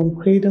from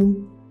cradle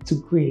to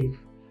grave.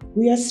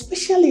 We are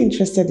especially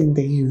interested in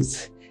the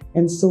youth,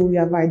 and so we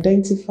have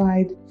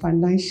identified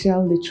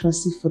financial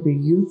literacy for the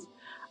youth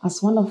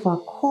as one of our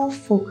core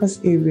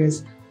focus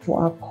areas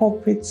for our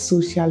corporate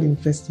social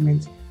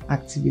investment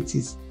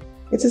activities.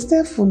 It is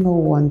therefore no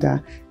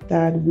wonder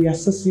that we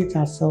associate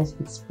ourselves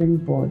with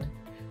Springboard.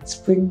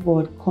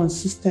 Springboard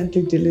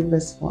consistently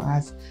delivers for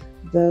us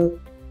the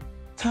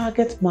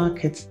target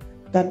market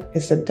that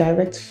is a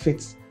direct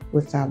fit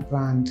with our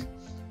brand.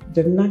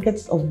 The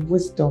nuggets of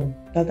wisdom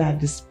that are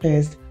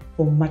dispersed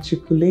from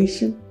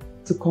matriculation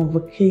to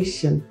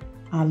convocation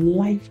are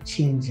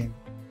life-changing.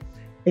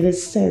 It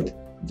is said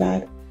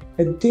that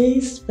a day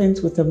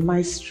spent with a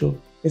maestro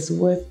is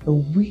worth a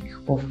week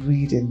of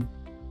reading.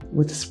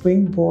 With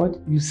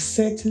Springboard, you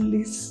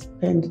certainly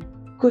spend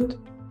good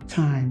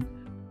time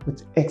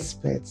with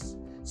experts.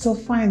 So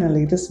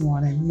finally, this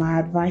morning, my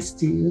advice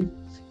to you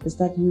is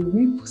that you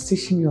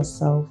reposition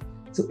yourself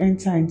to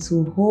enter into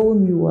a whole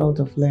new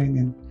world of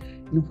learning.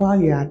 And while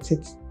you're at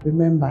it,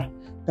 remember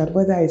that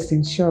whether it's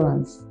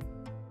insurance,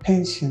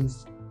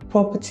 pensions,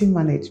 property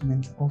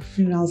management, or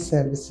funeral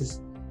services,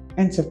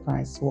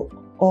 Enterprise will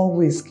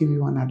always give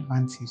you an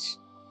advantage.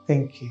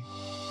 Thank you.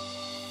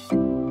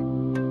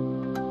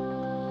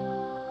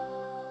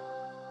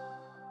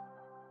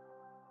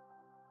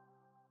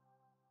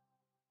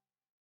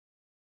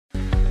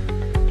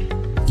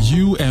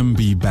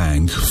 UMB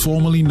Bank,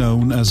 formerly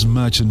known as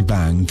Merchant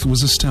Bank,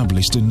 was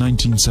established in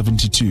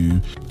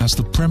 1972 as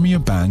the premier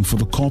bank for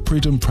the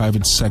corporate and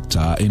private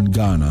sector in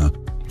Ghana.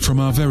 From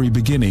our very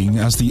beginning,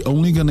 as the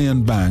only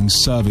Ghanaian bank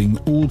serving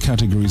all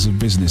categories of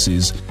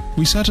businesses,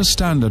 we set a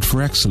standard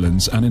for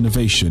excellence and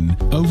innovation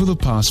over the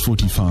past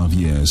 45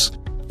 years.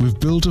 We've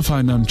built a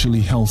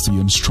financially healthy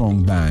and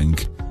strong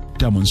bank,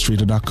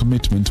 demonstrated our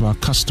commitment to our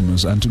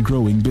customers and to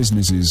growing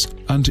businesses,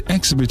 and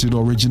exhibited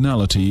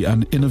originality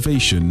and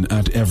innovation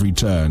at every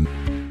turn.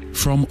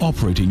 From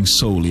operating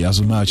solely as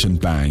a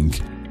merchant bank,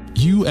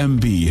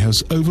 UMB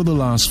has over the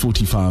last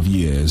 45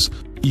 years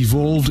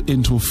evolved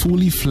into a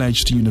fully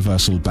fledged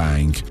universal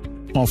bank,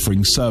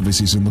 offering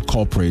services in the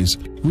corporate,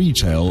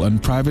 retail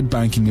and private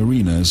banking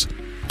arenas,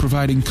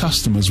 providing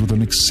customers with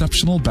an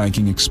exceptional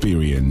banking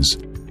experience.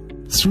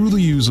 Through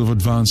the use of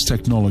advanced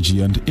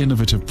technology and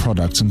innovative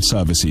products and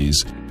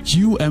services,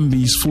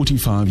 UMB's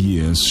 45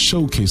 years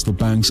showcase the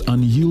bank's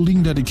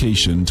unyielding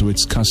dedication to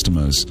its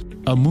customers,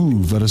 a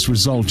move that has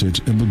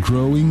resulted in the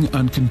growing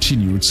and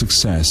continued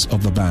success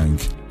of the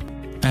bank.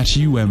 At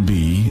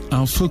UMB,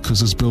 our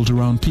focus is built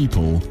around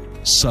people,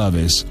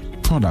 service,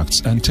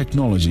 products and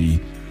technology.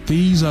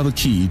 These are the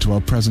key to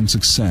our present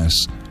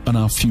success and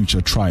our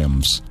future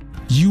triumphs.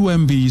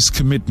 UMB's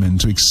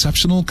commitment to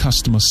exceptional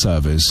customer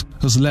service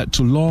has led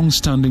to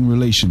long-standing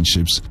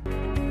relationships.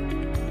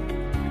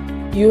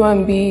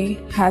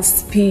 UMB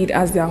has speed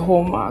as their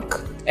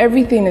hallmark.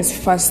 Everything is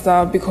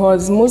faster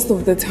because most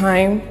of the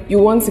time you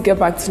want to get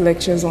back to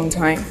lectures on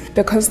time.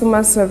 The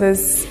customer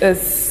service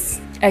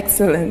is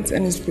excellent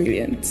and is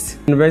brilliant.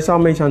 Universal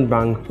Merchant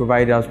Bank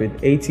provides us with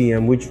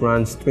ATM which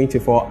runs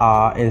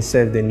 24-hour and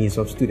serves the needs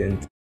of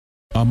students.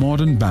 A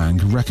modern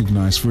bank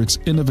recognized for its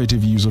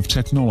innovative use of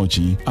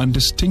technology and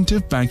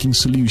distinctive banking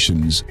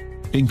solutions,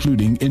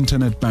 including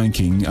internet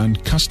banking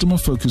and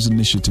customer-focused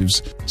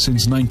initiatives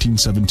since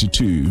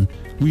 1972,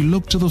 we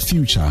look to the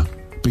future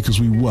because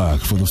we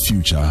work for the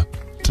future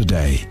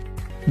today.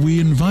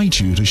 We invite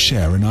you to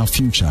share in our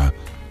future.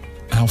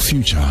 Our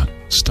future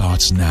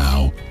starts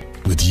now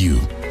with you.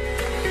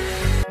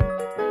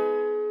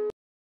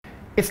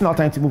 It's now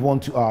time to move on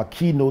to our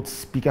keynote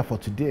speaker for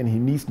today, and he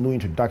needs no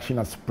introduction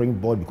at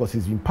Springboard because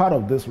he's been part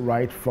of this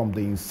right from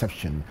the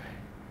inception.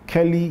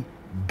 Keli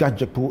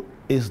Gadzekpo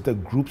is the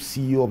Group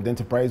CEO of the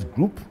Enterprise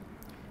Group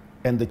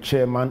and the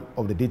Chairman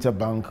of the Data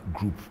Bank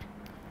Group.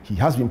 He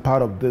has been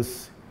part of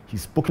this,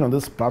 he's spoken on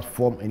this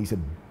platform, and he's a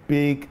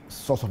big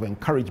source of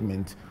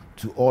encouragement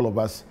to all of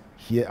us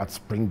here at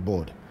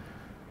Springboard.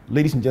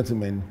 Ladies and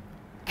gentlemen,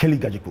 Keli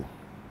Gadzekpo.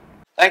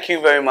 Thank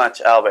you very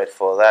much, Albert,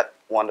 for that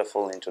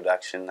wonderful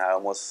introduction. I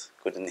almost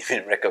couldn't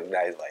even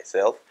recognize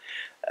myself,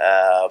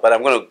 but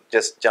I'm going to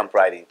just jump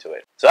right into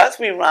it. So as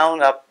we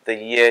round up the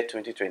year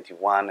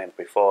 2021 and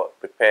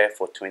prepare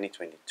for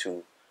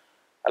 2022,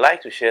 I'd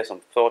like to share some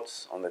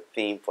thoughts on the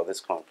theme for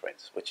this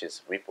conference, which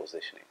is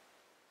repositioning.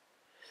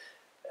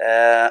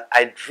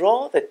 I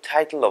draw the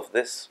title of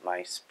this,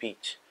 my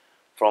speech,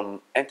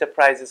 from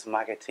Enterprise's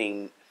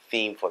marketing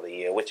theme for the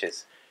year, which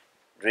is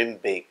Dream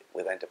Big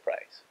with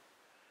Enterprise.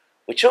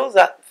 We chose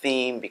that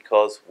theme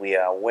because we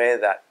are aware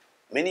that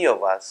many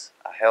of us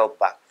are held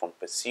back from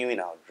pursuing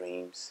our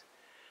dreams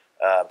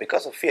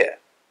because of fear.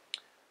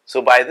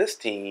 So by this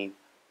theme,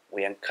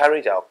 we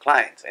encourage our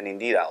clients and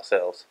indeed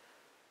ourselves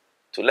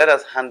to let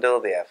us handle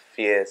their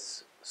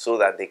fears so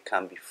that they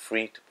can be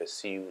free to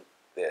pursue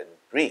their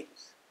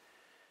dreams.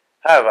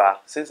 However,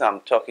 since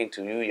I'm talking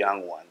to you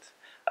young ones,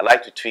 I'd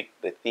like to tweak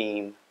the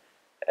theme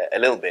a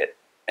little bit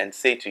and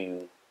say to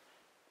you,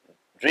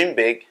 dream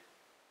big,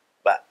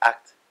 but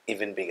act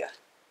even bigger.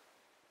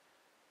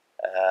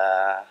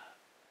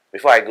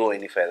 Before I go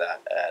any further,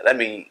 let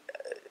me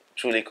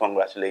truly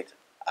congratulate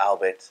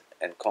Albert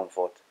and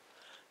Comfort,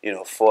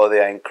 for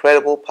their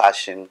incredible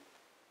passion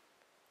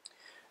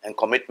and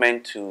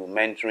commitment to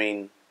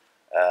mentoring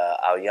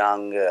our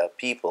young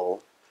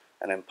people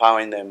and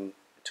empowering them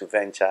to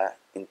venture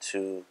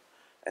into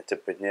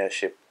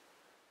entrepreneurship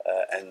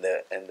and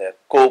the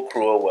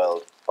co-crew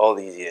world all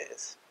these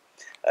years.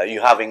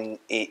 You have an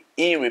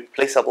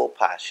irreplaceable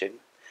passion,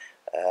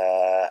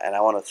 and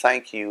I want to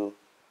thank you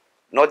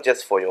not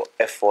just for your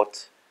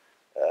effort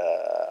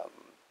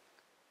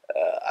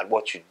at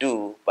what you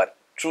do, but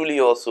truly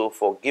also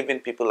for giving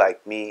people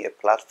like me a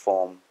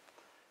platform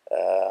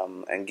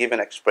and giving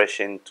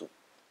expression to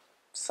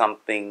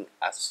something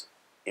as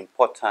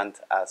important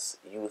as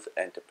youth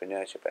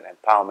entrepreneurship and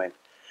empowerment,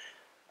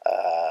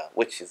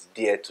 which is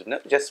dear to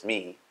not just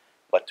me,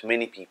 but to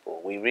many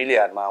people. We really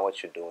admire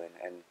what you're doing,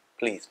 and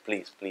please,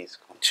 please, please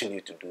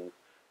continue to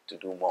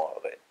do more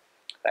of it.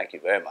 Thank you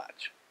very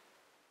much.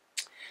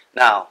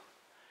 Now,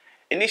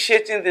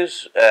 initiating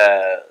this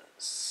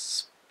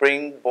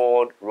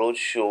Springboard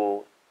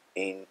Roadshow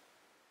in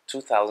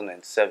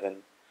 2007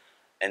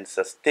 and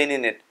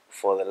sustaining it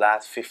for the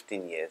last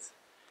 15 years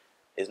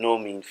is no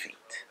mean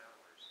feat.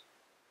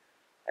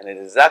 And it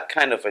is that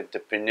kind of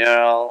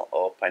entrepreneurial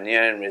or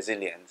pioneering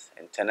resilience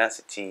and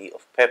tenacity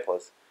of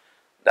purpose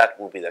that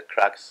will be the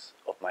crux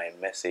of my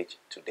message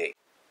today.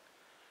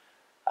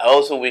 I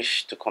also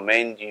wish to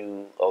commend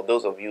you, or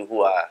those of you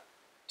who are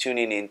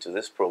tuning in to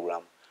this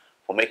program,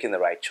 for making the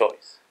right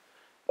choice.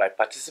 By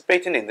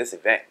participating in this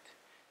event,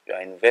 you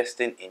are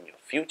investing in your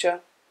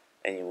future,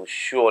 and you will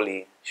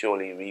surely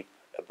reap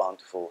a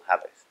bountiful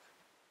harvest.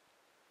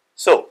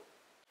 So,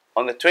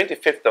 on the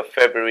 25th of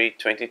February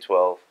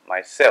 2012,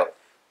 myself,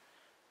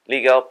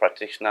 legal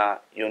practitioner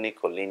Yoni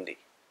Kolindi,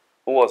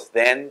 who was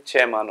then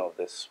chairman of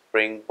the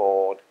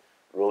Springboard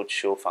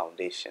Roadshow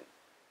Foundation,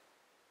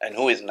 and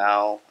who is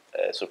now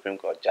Supreme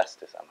Court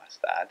Justice, I must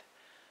add,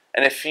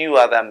 and a few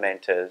other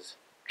mentors,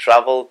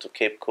 traveled to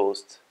Cape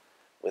Coast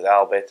with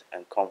Albert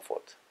and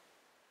Comfort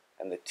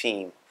and the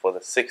team for the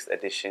 6th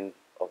edition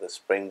of the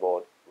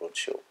Springboard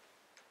Roadshow.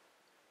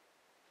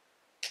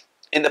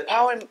 In the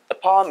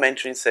power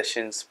mentoring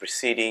sessions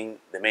preceding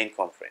the main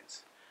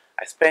conference,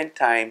 I spent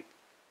time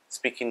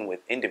speaking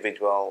with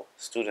individual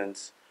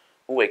students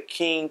who were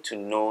keen to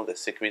know the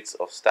secrets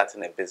of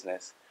starting a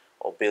business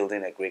or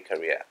building a great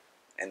career,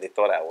 and they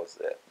thought I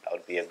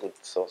would be a good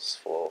source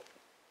for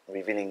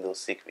revealing those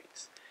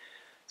secrets.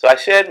 So I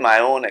shared my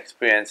own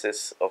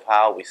experiences of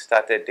how we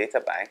started Data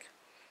Bank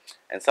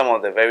and some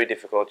of the very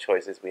difficult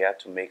choices we had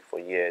to make for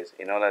years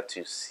in order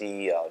to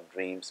see our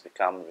dreams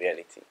become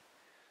reality.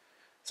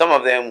 Some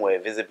of them were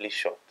visibly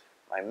short.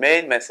 My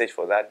main message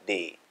for that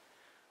day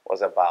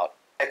was about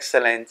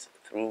excellence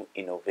through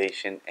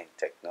innovation and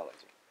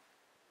technology.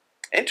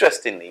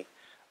 Interestingly,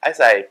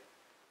 as I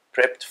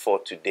prepped for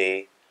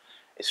today,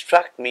 it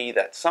struck me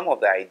that some of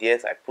the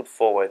ideas I put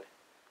forward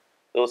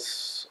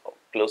those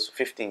close to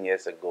 15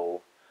 years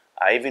ago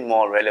are even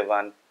more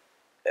relevant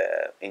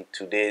in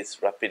today's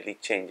rapidly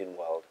changing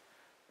world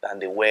than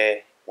they were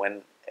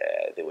when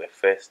they were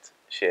first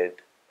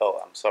shared,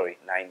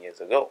 9 years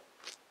ago.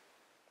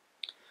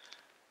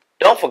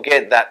 Don't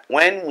forget that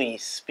when we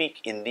speak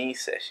in these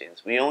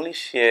sessions, we only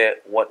share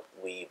what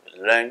we've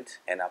learned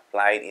and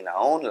applied in our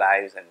own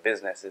lives and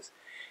businesses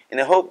in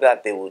the hope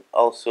that they would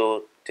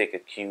also take a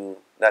cue,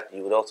 that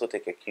you would also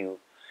take a cue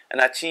and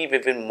achieve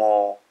even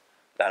more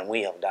than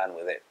we have done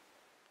with it.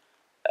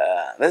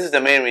 This is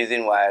the main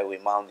reason why we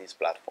mount these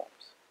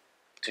platforms,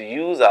 to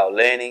use our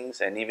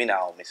learnings and even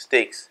our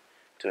mistakes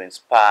to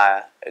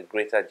inspire a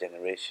greater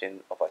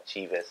generation of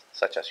achievers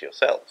such as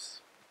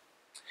yourselves.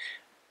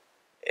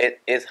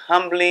 It is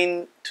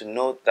humbling to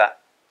note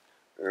that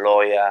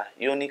lawyer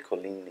Yoni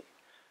Kolini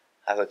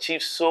has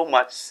achieved so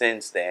much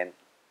since then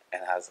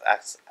and has,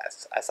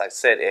 as I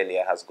said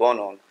earlier, has gone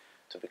on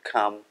to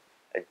become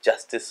a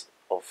justice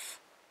of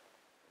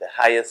the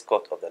highest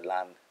court of the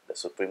land, the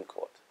Supreme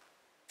Court.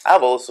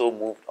 I've also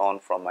moved on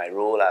from my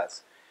role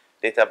as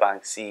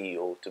Databank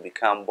CEO to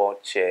become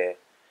board chair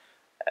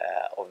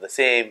of the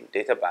same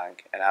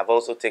Databank, and I've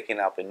also taken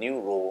up a new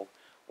role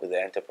with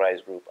the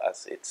enterprise group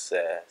as its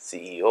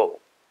CEO.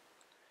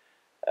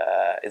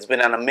 It's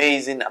been an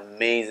amazing,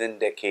 amazing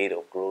decade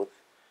of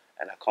growth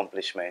and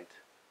accomplishment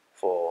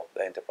for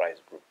the enterprise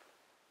group.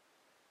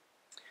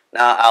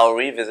 Now, I'll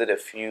revisit a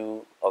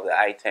few of the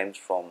items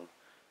from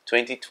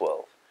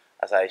 2012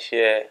 as I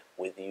share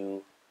with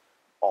you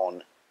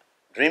on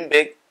Dream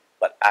Big,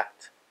 but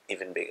Act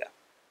Even Bigger.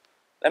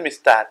 Let me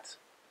start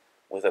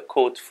with a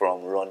quote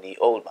from Ronnie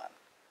Oldman,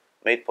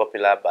 made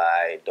popular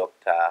by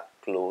Dr.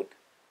 Claude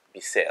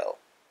Bissell.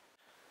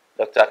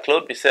 Dr.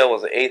 Claude Bissell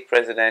was the 8th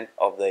president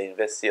of the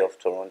University of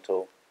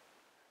Toronto,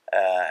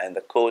 and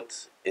the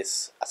quote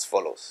is as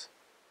follows: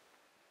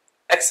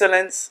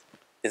 "Excellence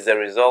is the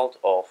result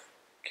of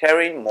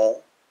caring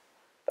more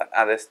than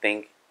others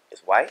think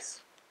is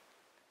wise,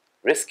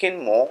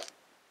 risking more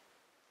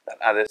than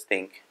others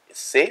think is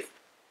safe,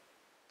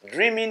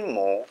 dreaming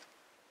more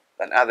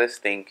than others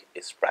think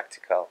is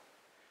practical,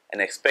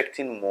 and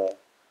expecting more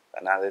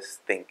than others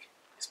think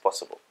is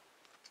possible."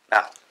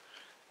 Now,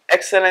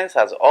 excellence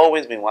has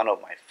always been one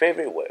of my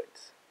favorite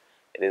words.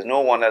 It is no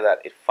wonder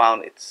that it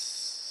found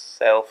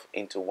itself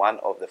into one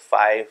of the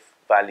 5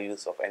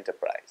 values of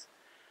enterprise.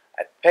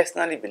 I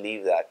personally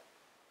believe that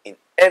in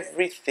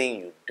everything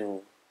you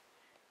do,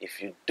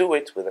 if you do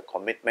it with a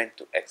commitment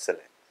to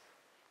excellence,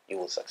 you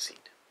will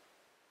succeed.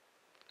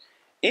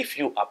 If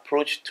you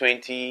approach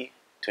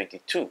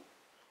 2022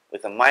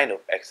 with a mind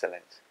of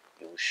excellence,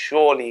 you will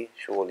surely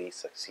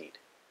succeed.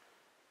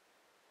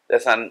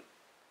 There's an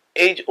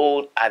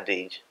age-old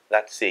adage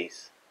that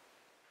says,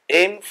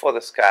 aim for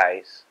the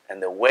skies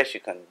and the worst you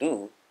can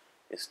do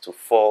is to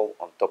fall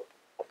on top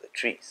of the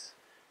trees.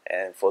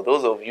 And for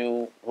those of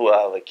you who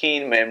have a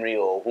keen memory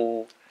or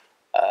who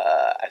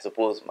I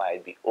suppose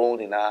might be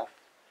old enough,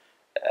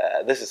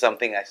 this is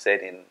something I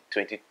said in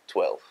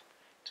 2012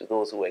 to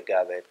those who were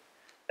gathered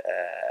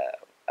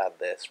at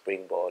the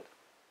Springboard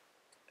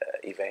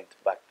event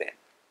back then.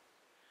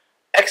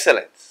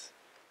 Excellence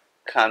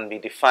can be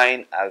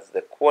defined as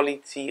the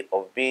quality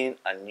of being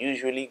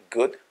unusually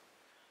good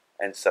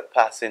and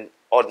surpassing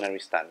ordinary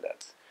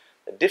standards.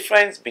 The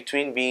difference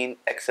between being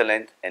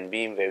excellent and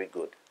being very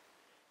good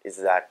is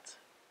that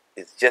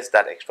it's just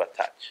that extra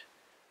touch.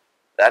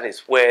 That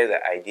is where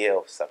the idea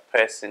of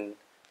surpassing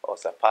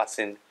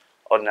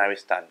ordinary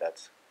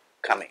standards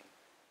come in.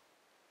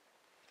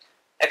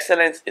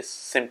 Excellence is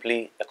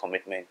simply a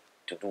commitment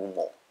to do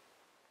more.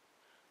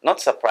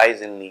 Not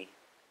surprisingly,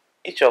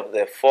 each of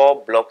the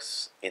 4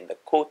 blocks in the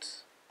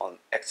quote on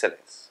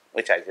excellence,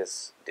 which I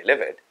just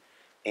delivered,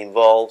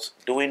 involves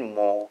doing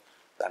more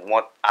than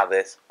what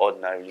others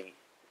ordinarily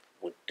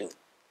would do.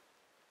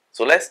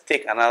 So let's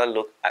take another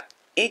look at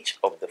each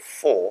of the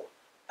 4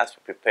 as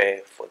we prepare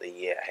for the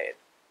year ahead.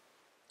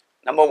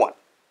 Number 1,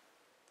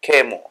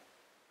 care more.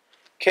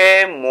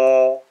 Care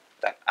more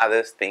than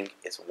others think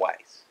is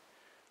wise.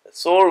 The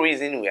sole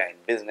reason we are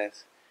in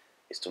business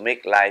is to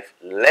make life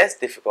less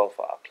difficult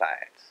for our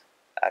clients.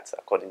 That's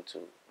according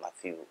to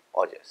Matthew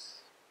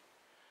Odges.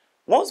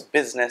 Most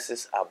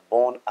businesses are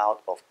born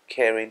out of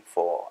caring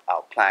for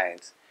our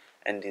clients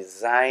and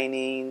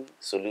designing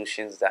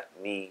solutions that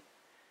meet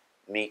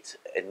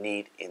a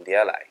need in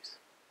their lives.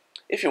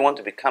 If you want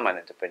to become an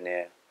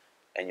entrepreneur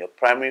and your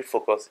primary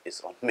focus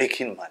is on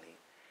making money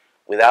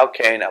without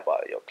caring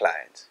about your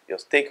clients, your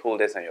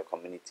stakeholders, and your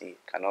community,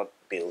 cannot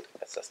build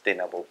a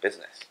sustainable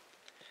business.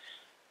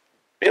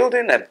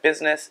 Building a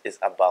business is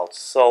about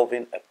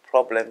solving a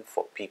problem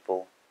for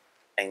people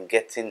and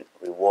getting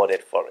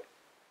rewarded for it.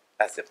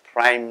 That's the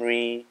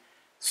primary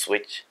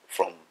switch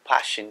from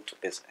passion to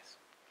business.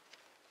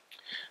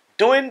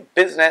 Doing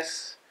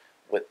business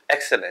with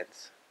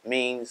excellence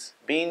means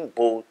being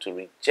bold to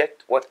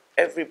reject what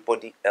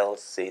everybody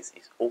else says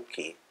is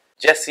okay.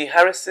 Jesse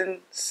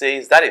Harrison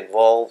says that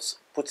involves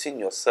putting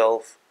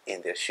yourself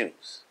in their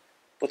shoes,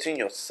 putting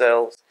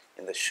yourself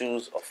in the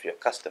shoes of your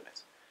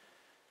customers.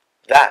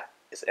 That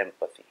is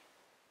empathy.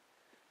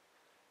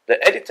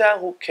 The editor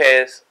who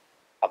cares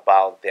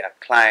about their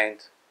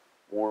client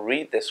will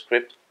read the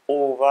script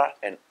over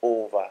and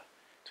over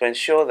to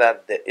ensure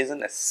that there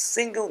isn't a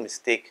single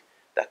mistake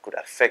that could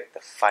affect the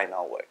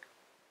final work.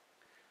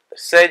 The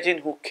surgeon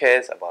who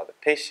cares about the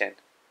patient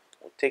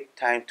will take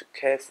time to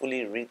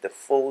carefully read the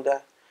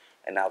folder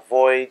and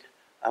avoid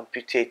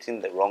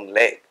amputating the wrong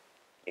leg.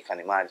 You can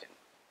imagine.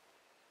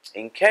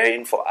 In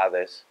caring for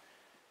others,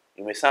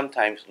 you may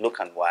sometimes look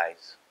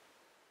unwise,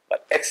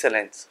 but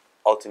excellence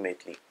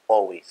ultimately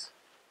always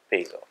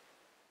pays off.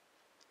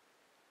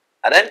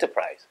 At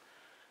Enterprise,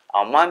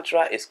 our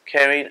mantra is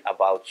caring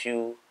about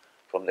you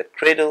from the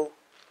cradle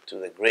to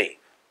the grave.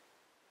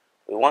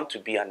 We want to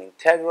be an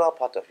integral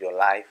part of your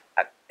life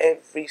at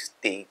every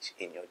stage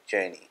in your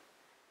journey.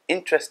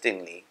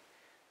 Interestingly,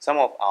 some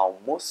of our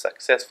most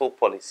successful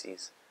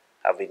policies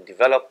have been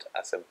developed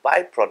as a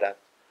byproduct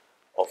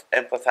of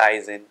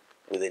empathizing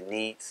with the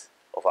needs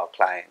of our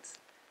clients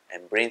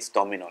and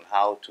brainstorming on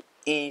how to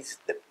ease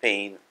the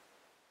pain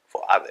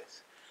for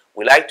others.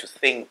 We like to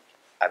think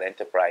at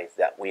Enterprise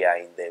that we are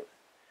in the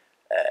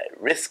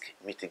risk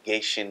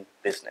mitigation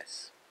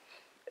business.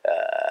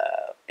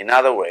 In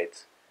other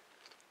words,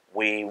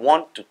 we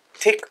want to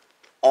take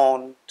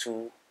on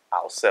to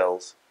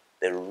ourselves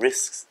the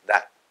risks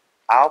that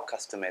our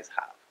customers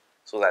have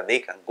so that they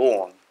can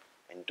go on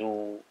and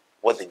do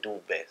what they do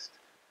best,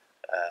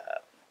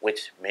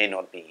 which may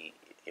not be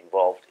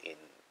involved in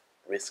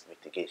risk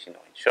mitigation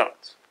or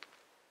insurance.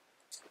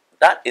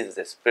 That is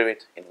the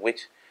spirit in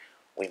which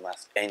we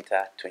must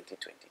enter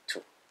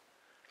 2022.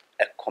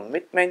 A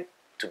commitment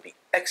to be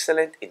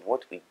excellent in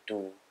what we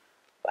do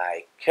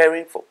by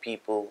caring for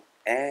people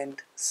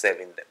and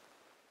serving them.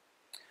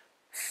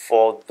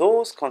 For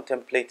those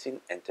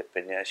contemplating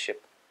entrepreneurship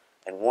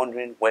and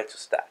wondering where to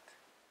start,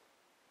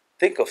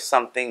 think of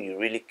something you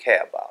really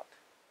care about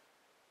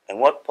and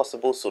what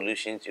possible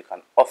solutions you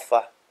can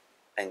offer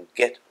and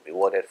get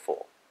rewarded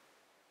for.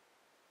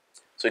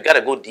 So you got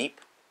to go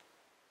deep.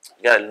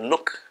 You got to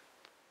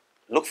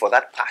look for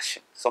that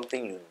passion,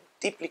 something you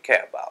deeply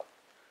care about.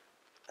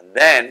 And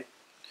then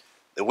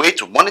the way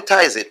to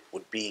monetize it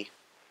would be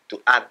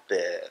to add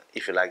the,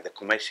 if you like, the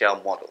commercial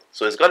model.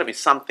 So it's got to be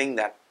something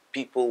that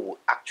people will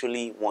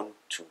actually want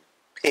to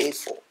pay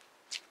for,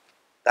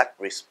 that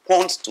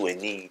responds to a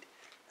need.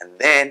 And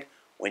then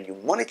when you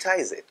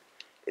monetize it,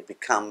 it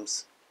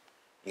becomes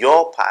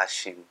your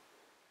passion,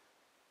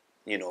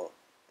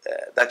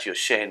 that you're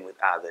sharing with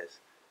others,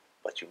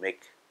 but you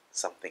make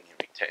something in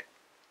return.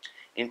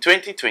 In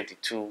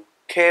 2022,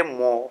 care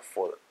more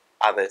for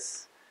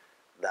others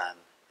than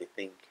they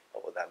think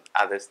or than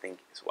others think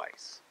is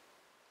wise.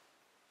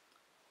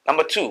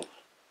 Number 2,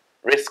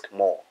 risk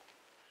more.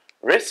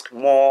 Risk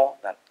more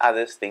than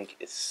others think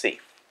is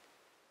safe.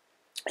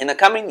 In the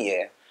coming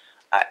year,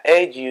 I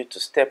urge you to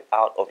step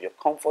out of your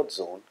comfort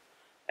zone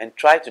and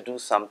try to do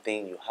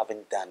something you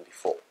haven't done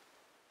before.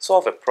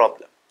 Solve a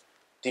problem.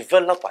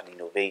 Develop an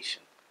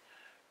innovation.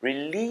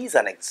 Release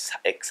an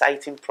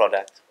exciting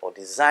product or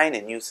design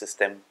a new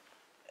system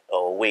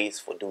or ways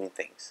for doing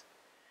things.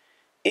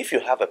 If you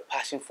have a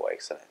passion for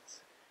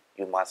excellence,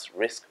 you must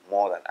risk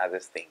more than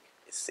others think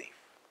is safe.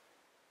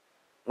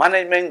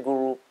 Management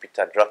guru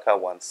Peter Drucker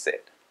once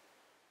said,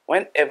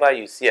 "Whenever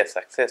you see a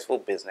successful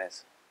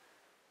business,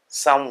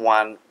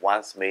 someone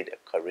once made a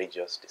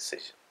courageous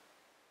decision."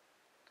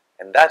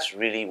 And that's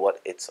really what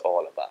it's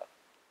all about.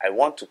 I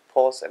want to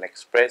pause and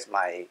express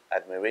my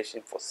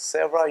admiration for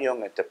several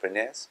young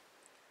entrepreneurs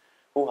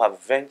who have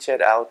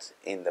ventured out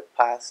in the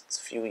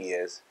past few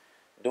years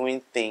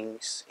doing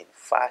things in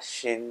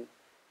fashion,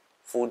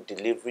 food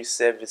delivery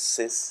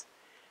services,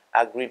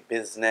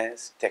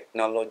 agribusiness,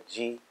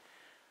 technology,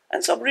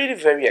 and some really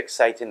very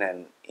exciting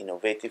and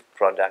innovative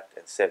product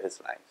and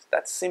service lines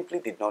that simply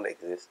did not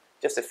exist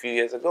just a few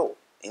years ago.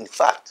 In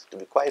fact, to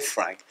be quite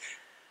frank,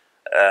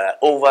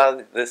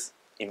 over this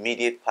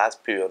immediate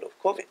past period of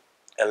COVID,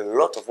 a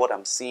lot of what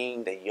I'm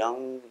seeing the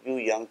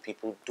young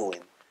people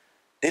doing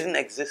didn't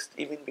exist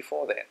even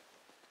before then.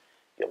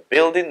 You're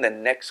building the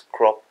next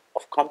crop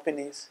of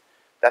companies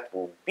that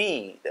will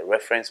be the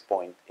reference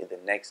point in the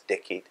next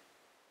decade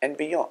and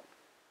beyond.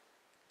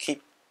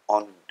 Keep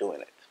on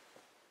doing it.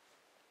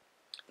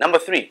 Number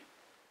 3,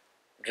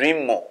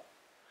 dream more.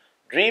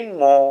 Dream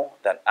more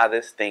than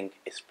others think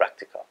is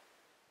practical.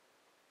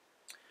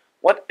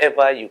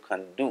 Whatever you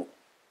can do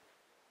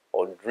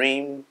or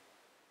dream,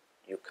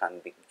 you can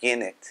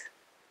begin it.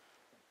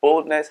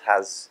 Boldness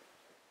has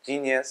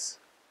genius,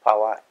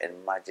 power,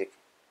 and magic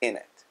in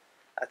it.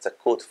 That's a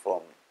quote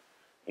from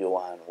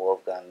Johann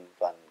Wolfgang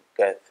von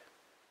Goethe.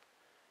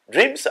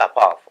 Dreams are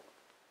powerful.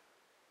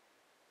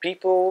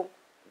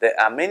 There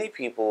are many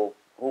people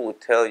who will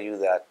tell you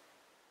that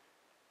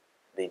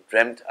they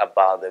dreamt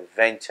about the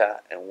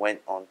venture and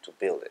went on to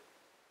build it.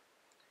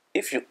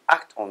 If you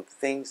act on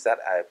things that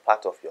are a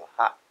part of your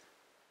heart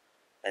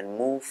and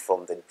move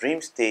from the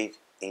dream stage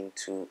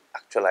into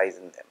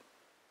actualizing them,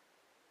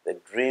 the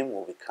dream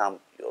will become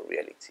your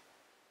reality.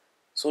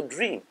 So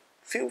dream.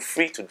 Feel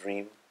free to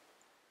dream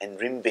and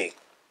dream big.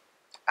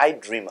 I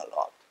dream a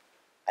lot.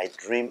 I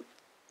dream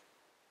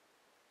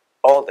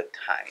all the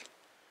time.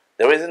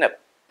 There isn't a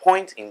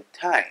point in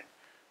time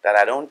that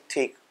I don't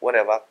take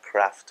whatever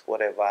craft,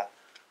 whatever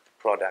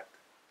product,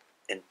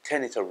 and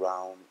turn it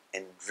around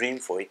and dream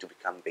for it to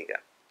become bigger.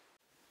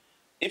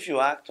 If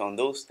you act on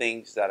those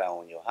things that are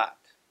on your heart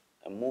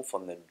and move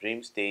from the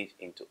dream stage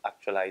into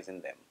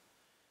actualizing them,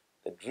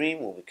 the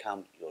dream will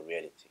become your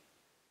reality.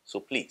 So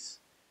please,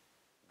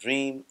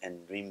 dream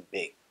and dream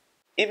big.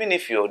 Even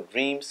if your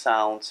dream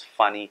sounds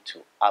funny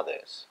to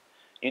others,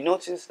 you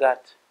notice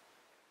that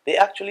they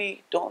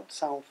actually don't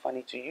sound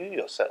funny to you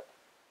yourself.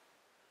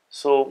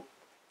 So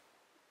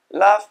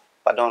laugh,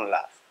 but don't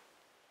laugh.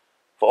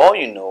 For all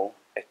you know,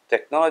 a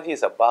technology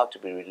is about to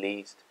be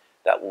released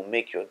that will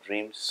make your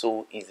dreams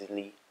so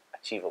easily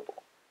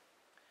achievable.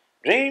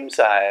 Dreams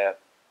are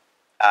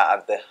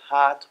at the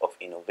heart of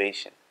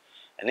innovation,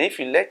 and if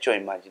you let your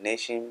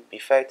imagination be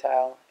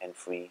fertile and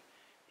free,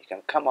 you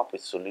can come up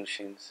with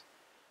solutions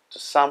to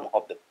some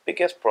of the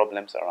biggest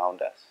problems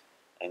around us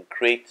and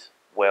create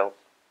wealth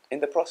in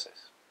the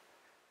process.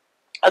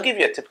 I'll give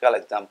you a typical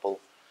example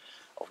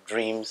of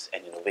dreams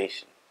and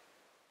innovation.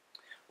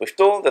 We've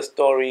told the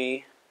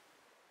story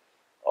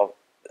of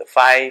the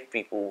 5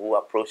 people who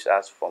approached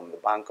us from the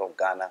Bank of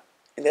Ghana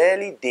in the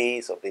early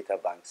days of Data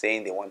Bank,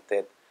 saying they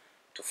wanted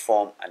to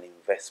form an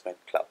investment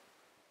club.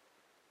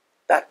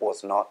 That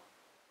was not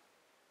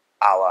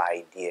our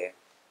idea.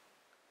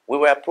 We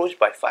were approached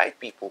by 5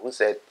 people who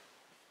said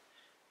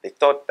they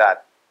thought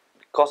that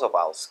because of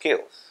our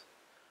skills,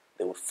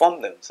 they would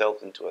form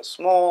themselves into a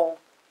small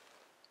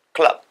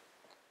club.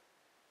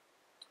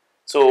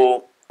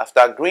 So after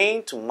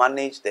agreeing to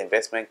manage the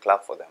investment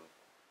club for them,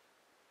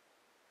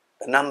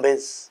 the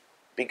numbers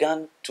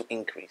began to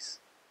increase.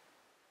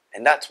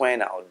 And that's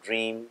when our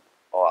dream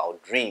or our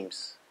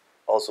dreams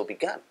also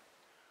began.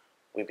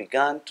 We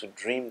began to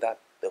dream that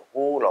the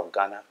whole of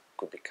Ghana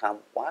could become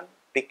one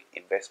big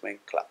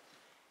investment club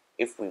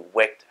if we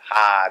worked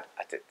hard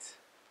at it.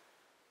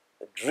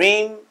 The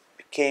dream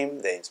became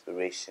the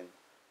inspiration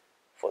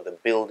for the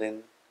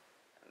building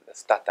and the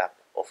startup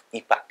of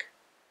EPAC,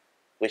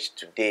 which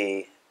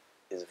today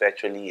is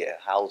virtually a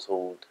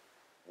household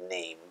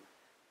name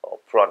or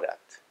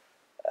product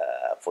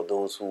for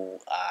those who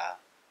are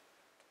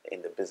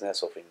in the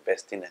business of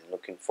investing and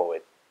looking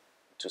forward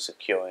to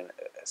securing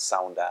a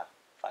sounder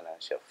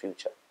financial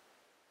future.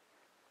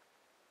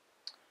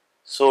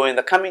 So in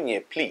the coming year,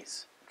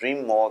 please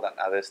dream more than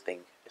others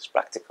think is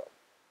practical.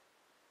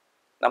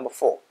 Number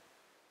 4,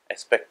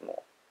 expect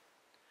more.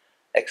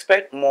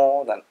 Expect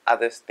more than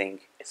others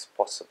think is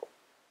possible.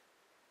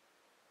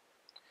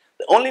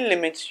 The only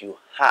limits you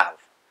have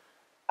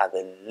are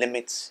the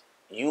limits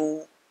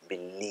you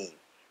believe.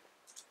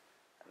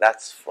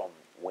 That's from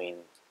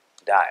Wayne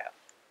Dyer.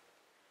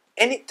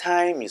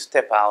 Anytime you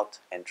step out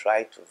and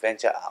try to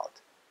venture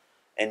out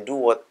and do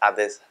what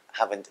others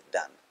haven't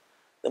done,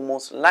 the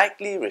most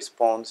likely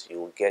response you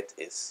will get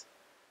is,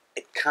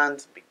 it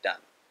can't be done.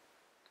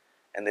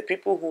 And the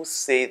people who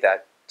say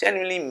that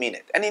genuinely mean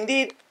it. And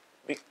indeed,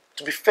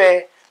 to be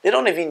fair, they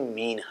don't even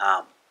mean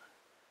harm.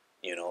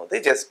 You know,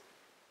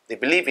 they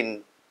believe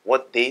in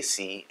what they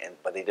see,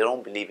 but they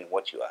don't believe in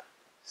what you are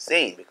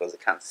saying because they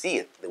can't see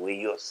it the way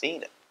you are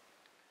seeing it.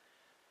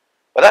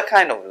 But that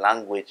kind of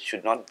language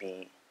should not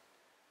be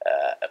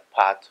a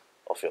part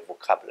of your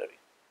vocabulary.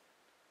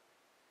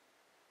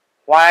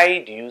 Why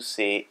do you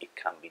say it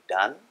can be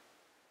done?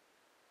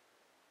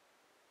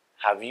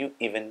 Have you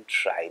even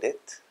tried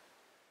it?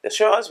 The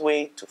surest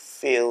way to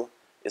fail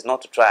is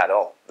not to try at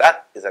all.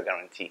 That is a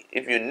guarantee.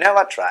 If you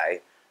never try,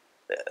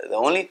 the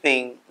only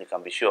thing you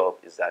can be sure of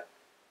is that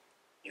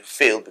you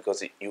fail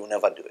because you will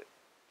never do it.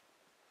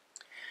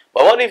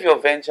 But what if your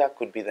venture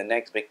could be the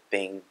next big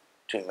thing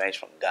to emerge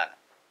from Ghana?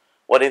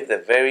 What if the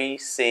very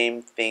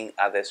same thing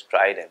others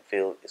tried and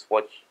failed is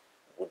what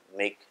would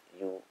make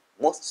you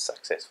most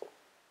successful?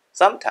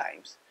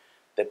 Sometimes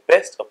the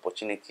best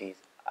opportunities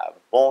are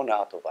born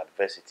out of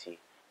adversity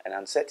and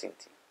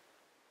uncertainty.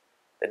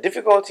 The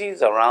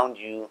difficulties around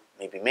you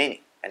may be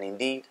many, and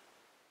indeed,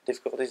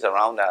 difficulties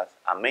around us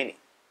are many.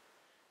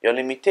 Your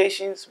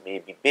limitations may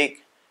be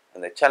big,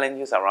 and the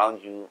challenges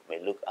around you may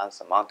look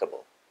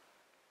unsurmountable.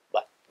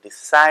 But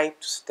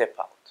decide to step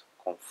out,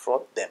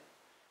 confront them,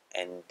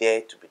 and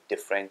dare to be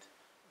different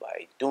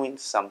by doing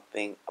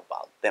something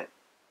about them.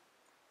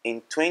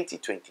 In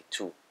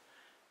 2022,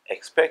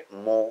 expect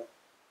more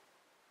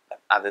than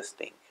others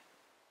think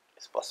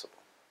is possible.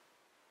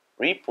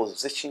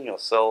 Reposition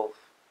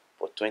yourself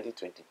for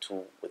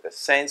 2022 with a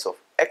sense of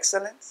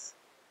excellence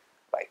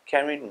by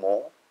caring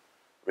more,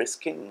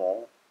 risking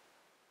more,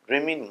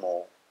 dreaming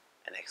more,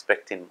 and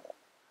expecting more.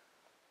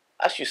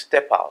 As you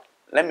step out,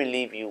 let me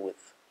leave you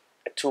with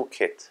a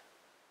toolkit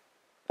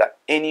that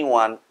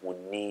anyone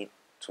would need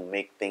to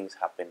make things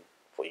happen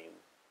for you,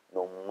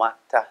 no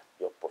matter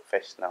your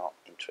professional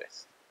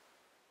interest.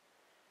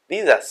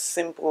 These are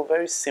simple,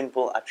 very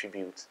simple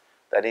attributes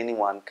that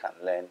anyone can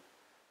learn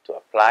to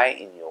apply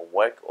in your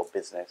work or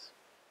business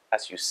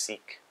as you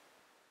seek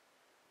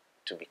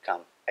to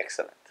become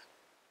excellent.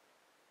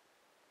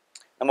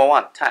 Number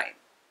 1, time.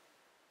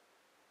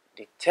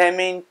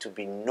 Determined to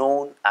be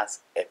known as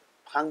a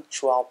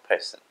punctual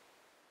person.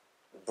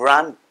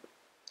 Brand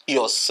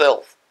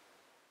yourself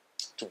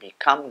to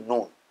become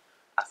known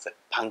as a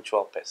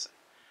punctual person.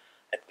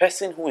 A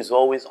person who is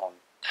always on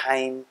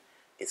time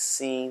is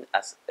seen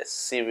as a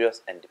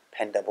serious and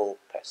dependable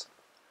person.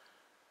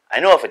 I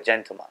know of a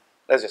gentleman,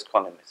 let's just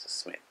call him Mr.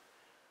 Smith,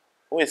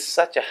 who is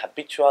such a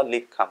habitual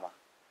latecomer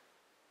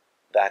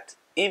that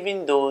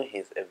even though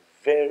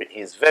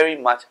he's very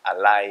much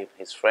alive,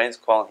 his friends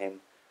call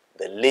him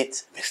the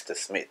late Mr.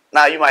 Smith.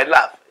 Now you might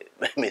laugh,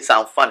 it may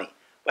sound funny,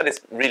 but it's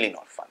really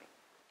not funny.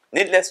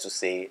 Needless to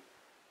say,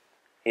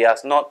 he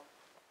has not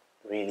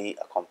really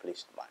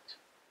accomplished much.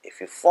 If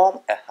you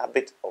form a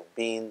habit of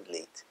being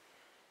late,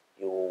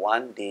 you will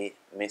one day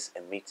miss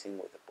a meeting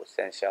with a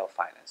potential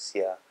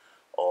financier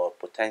or a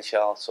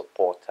potential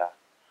supporter,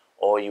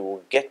 or you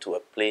will get to a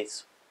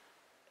place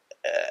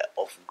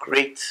of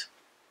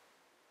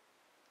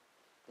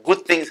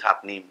good things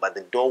happening, but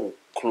the door will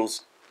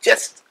close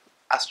just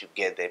as you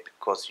get there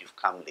because you've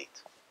come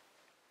late.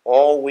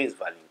 Always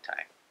value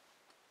time.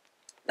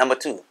 Number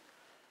 2,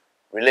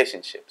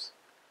 relationships.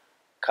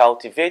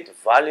 Cultivate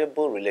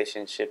valuable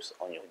relationships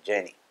on your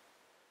journey.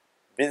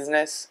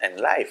 Business and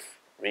life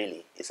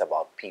really is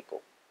about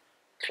people.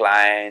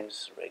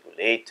 Clients,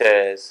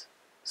 regulators,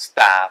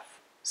 staff,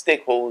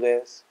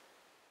 stakeholders,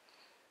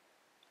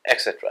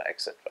 etc.,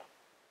 etc.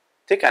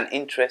 Take an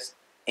interest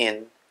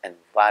in and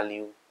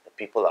value the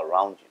people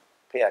around you.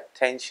 Pay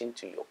attention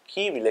to your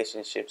key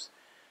relationships,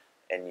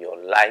 and your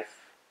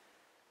life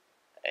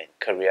and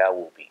career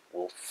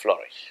will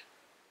flourish.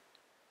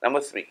 Number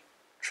 3,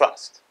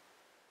 trust.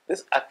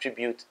 This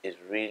attribute is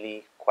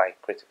really quite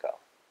critical.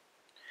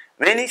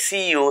 Many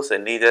CEOs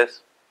and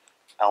leaders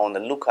are on the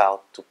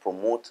lookout to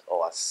promote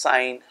or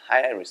assign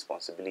higher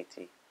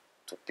responsibility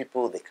to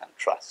people they can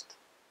trust.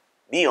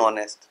 Be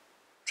honest,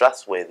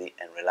 trustworthy,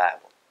 and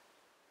reliable.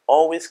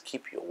 Always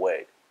keep your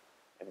word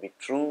and be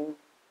true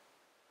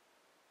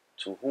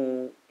to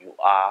who you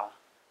are,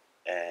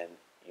 and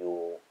you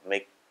will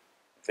make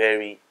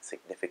very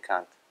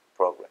significant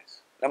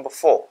progress. Number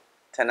 4,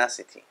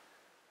 tenacity.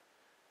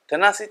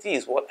 Tenacity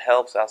is what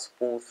helps us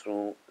pull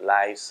through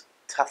life's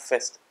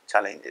toughest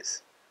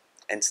challenges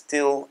and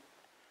still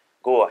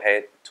go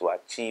ahead to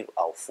achieve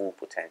our full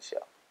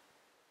potential.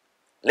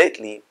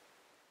 Lately,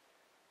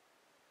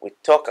 we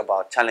talk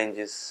about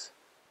challenges,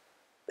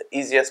 the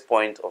easiest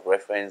point of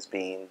reference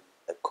being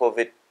the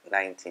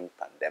COVID-19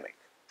 pandemic.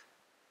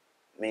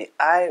 May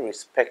I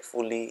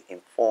respectfully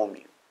inform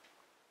you,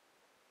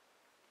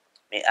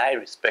 may I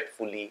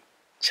respectfully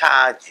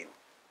charge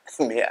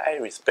you, may I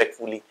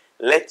respectfully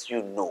let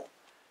you know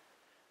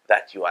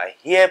that you are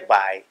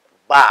hereby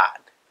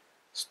barred,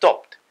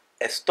 stopped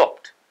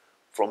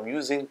from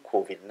using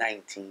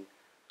COVID-19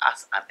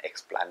 as an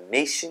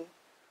explanation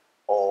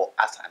or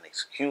as an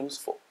excuse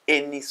for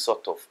any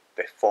sort of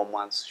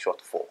performance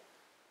shortfall.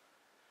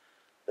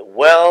 The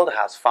world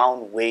has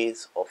found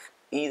ways of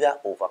either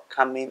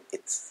overcoming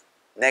its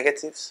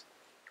negatives,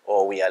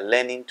 or we are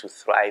learning to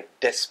thrive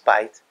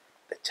despite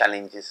the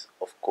challenges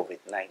of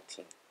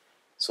COVID-19.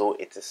 So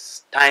it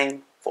is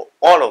time for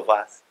all of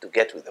us to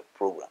get with the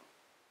program.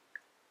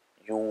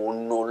 You will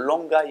no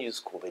longer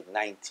use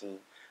COVID-19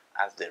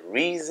 as the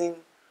reason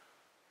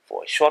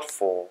for a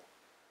shortfall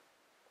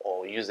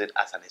or use it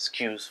as an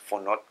excuse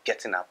for not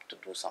getting up to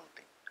do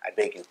something. I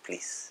beg you,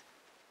 please.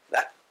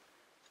 That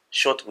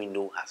short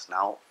window has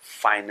now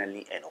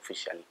finally and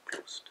officially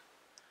closed.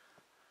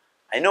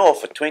 I know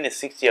of a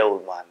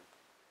 26-year-old man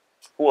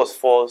who was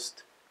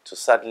forced to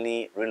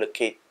suddenly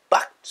relocate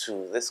back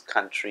to this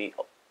country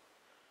of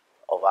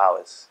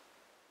ours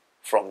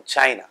from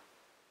China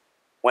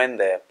when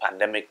the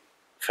pandemic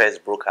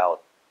first broke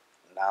out,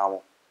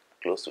 now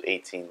close to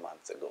 18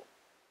 months ago.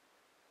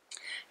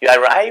 He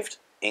arrived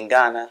in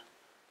Ghana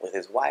with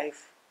his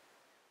wife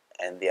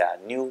and their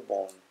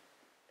newborn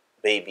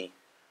baby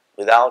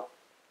without,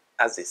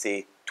 as they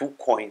say, 2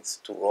 coins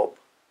to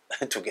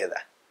rub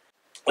together.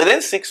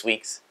 Within 6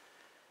 weeks,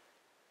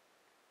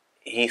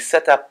 he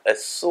set up a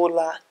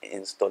solar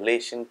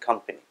installation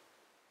company.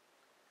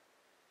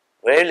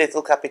 Very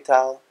little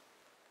capital,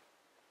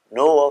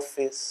 no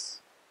office,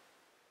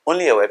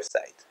 only a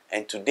website.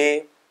 And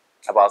today,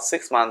 about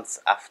 6 months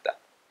after,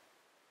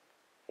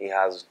 he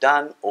has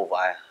done over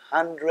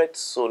 100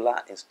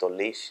 solar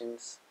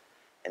installations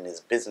and his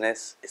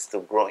business is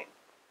still growing.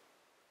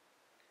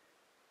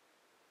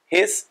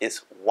 His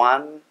is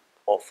one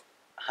of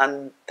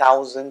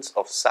thousands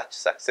of such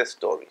success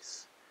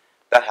stories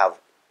that have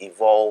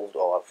evolved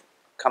or have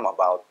come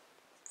about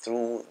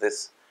through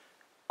this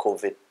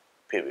COVID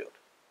period.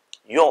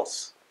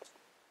 Yours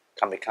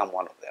can become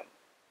one of them.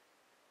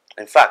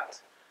 In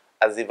fact,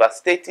 as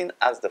devastating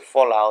as the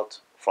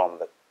fallout from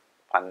the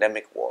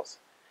pandemic was,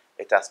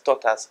 it has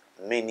taught us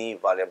many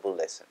valuable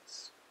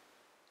lessons.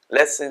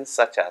 Lessons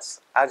such as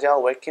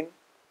agile working,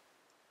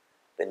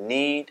 the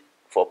need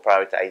for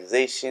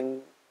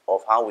prioritization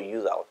of how we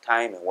use our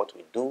time and what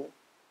we do,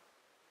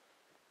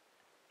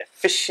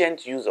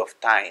 efficient use of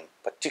time,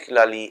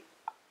 particularly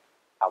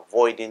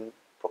avoiding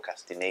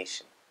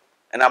procrastination,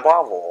 And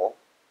above all,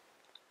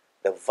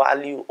 the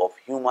value of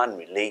human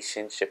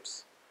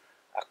relationships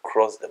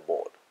across the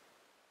board,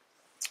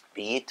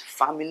 be it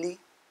family,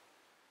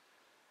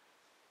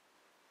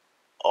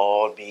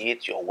 or be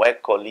it your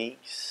work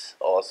colleagues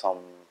or some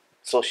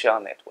social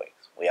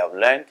networks. We have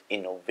learned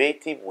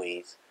innovative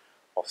ways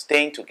of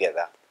staying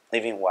together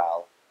even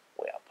while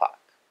we are apart.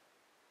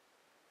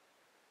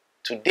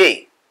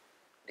 Today,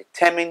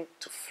 determined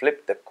to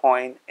flip the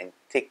coin and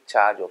take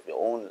charge of your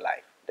own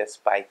life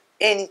despite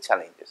any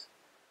challenges.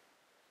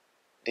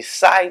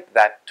 Decide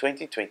that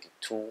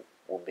 2022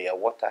 will be a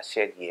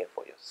watershed year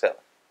for yourself.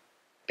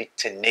 Be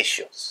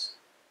tenacious.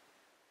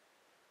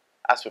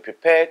 As we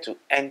prepare to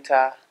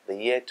enter the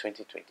year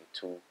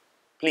 2022,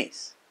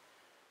 please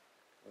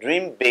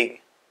dream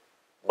big,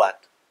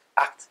 but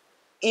act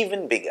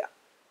even bigger.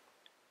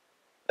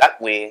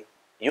 That way,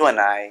 you and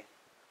I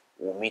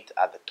will meet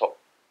at the top.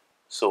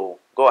 So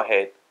go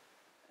ahead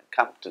and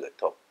come to the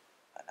top,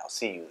 and I'll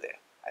see you there.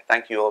 I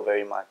thank you all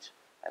very much,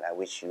 and I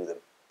wish you the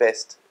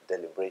best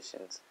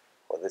deliberations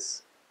for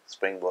this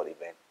Springboard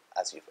event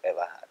as you've ever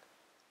had.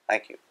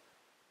 Thank you.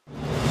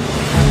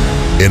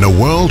 In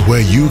a world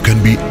where you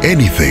can be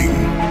anything,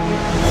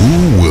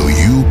 who will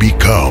you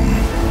become?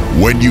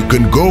 When you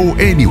can go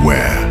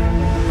anywhere,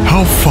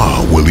 how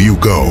far will you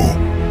go?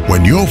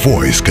 When your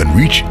voice can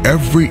reach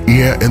every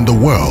ear in the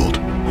world,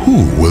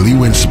 who will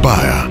you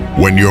inspire?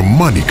 When your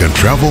money can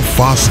travel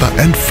faster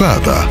and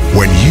further,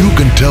 when you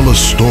can tell a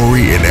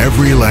story in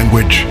every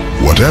language,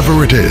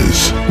 whatever it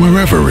is,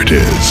 wherever it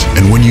is,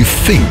 and when you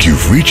think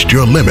you've reached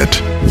your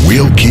limit,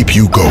 we'll keep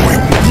you going.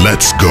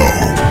 Let's go.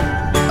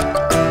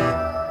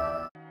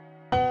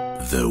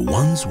 There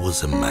once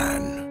was a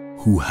man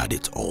who had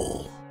it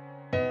all.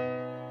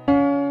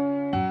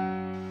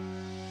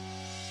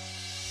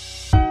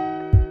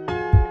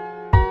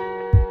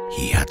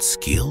 He had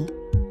skill,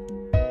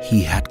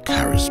 he had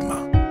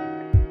charisma.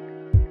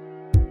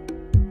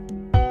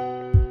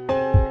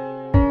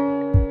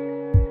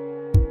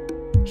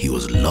 He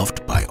was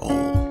loved by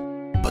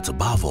all, but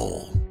above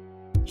all,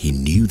 he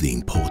knew the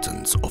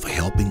importance of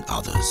helping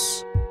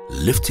others,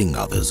 lifting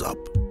others up.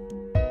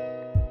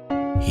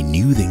 He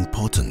knew the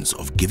importance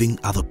of giving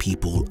other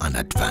people an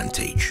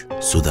advantage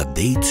so that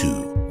they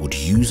too would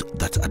use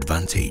that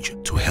advantage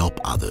to help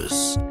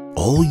others.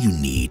 All you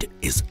need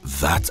is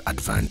that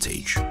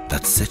advantage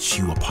that sets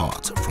you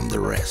apart from the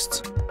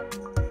rest.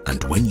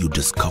 And when you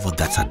discover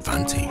that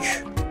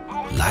advantage,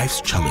 life's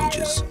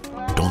challenges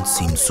don't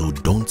seem so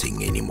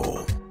daunting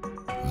anymore.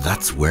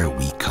 That's where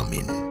we come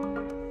in.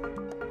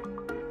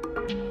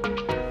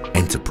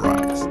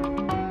 Enterprise,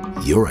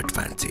 your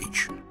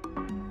advantage.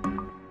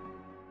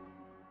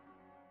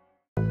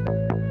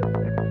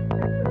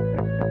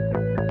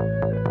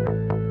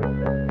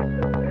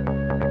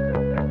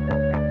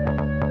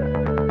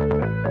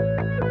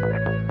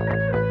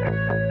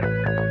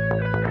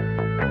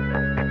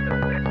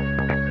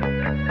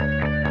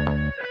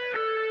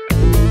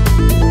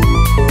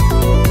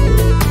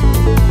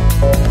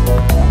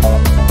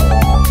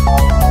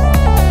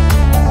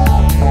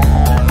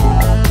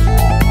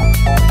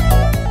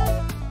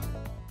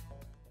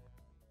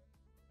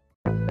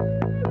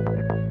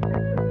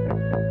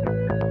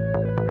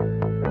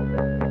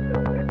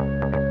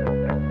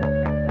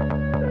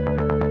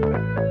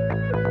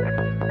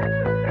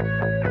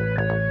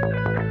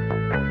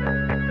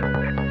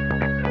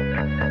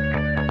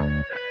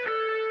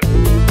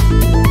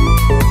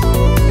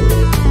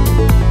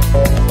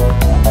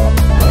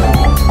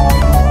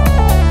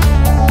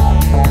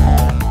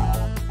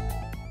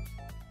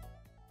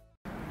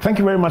 Thank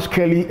you very much,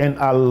 Keli, and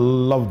I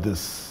love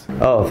this.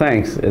 Oh,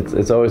 thanks.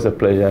 It's always a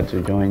pleasure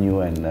to join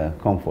you,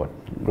 and Comfort.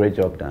 Great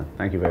job done.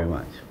 Thank you very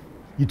much.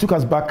 You took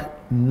us back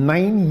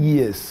 9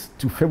 years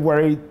to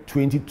February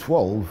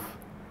 2012,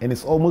 and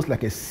it's almost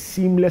like a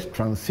seamless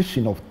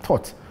transition of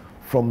thought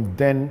from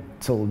then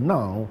till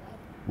now,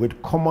 with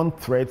common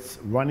threads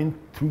running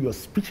through your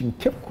speech in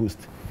Cape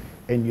Coast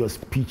and your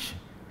speech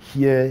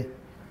here,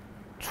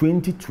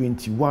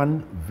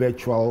 2021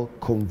 virtual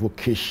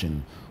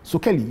convocation. So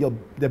Keli,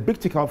 the big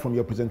takeout from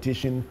your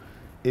presentation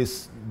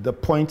is the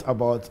point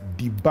about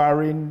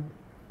debarring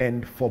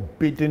and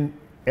forbidding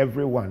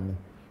everyone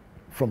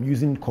from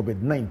using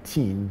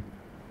COVID-19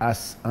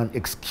 as an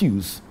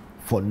excuse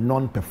for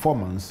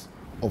non-performance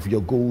of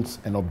your goals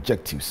and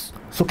objectives.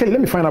 So Keli,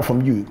 let me find out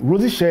from you.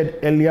 Rosie shared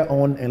earlier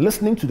on, and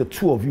listening to the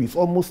two of you, it's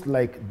almost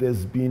like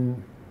there's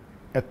been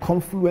a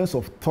confluence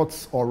of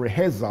thoughts or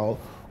rehearsal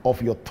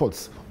of your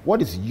thoughts.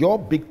 What is your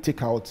big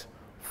takeout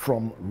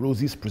from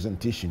Rosie's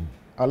presentation?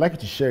 I'd like you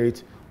to share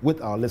it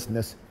with our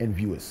listeners and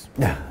viewers.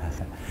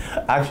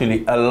 Actually,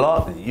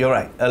 you're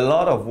right. A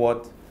lot of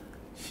what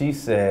she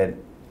said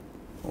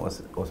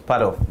was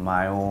part of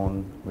my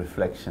own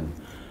reflection.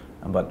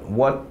 But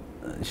what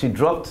she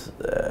dropped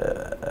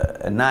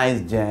a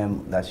nice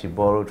gem that she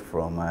borrowed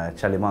from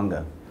Charlie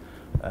Munger,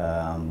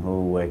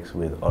 who works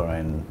with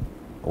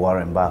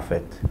Warren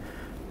Buffett.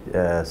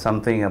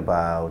 Something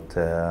about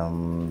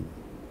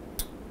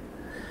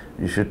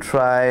you should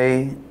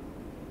try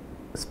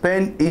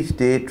spend each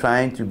day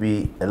trying to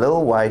be a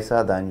little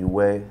wiser than you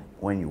were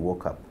when you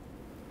woke up.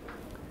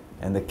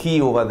 And the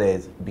key over there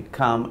is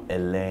become a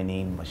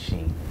learning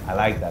machine. I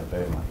like that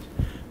very much.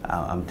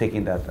 I'm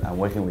taking that, I'm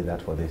working with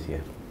that for this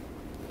year.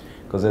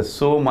 Because there's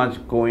so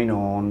much going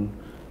on,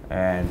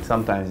 and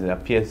sometimes it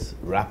appears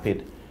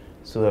rapid.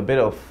 So a bit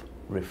of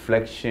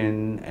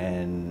reflection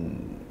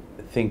and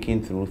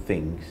thinking through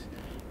things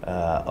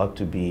ought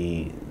to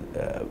be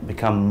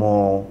become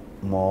more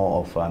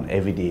of an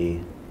everyday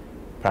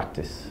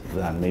practice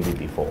than maybe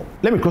before.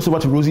 Let me cross over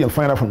to Rosie and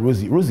find out from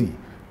Rosie. Rosie,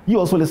 you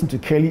also listened to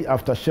Keli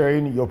after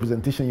sharing your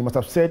presentation. You must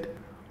have said,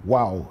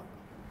 wow,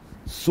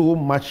 so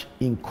much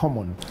in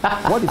common.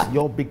 What is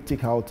your big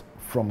takeout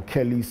from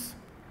Keli's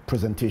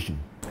presentation?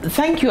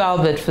 Thank you,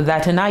 Albert, for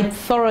that. And I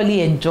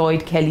thoroughly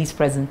enjoyed Keli's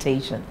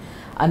presentation.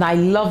 And I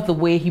love the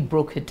way he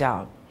broke it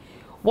down.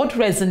 What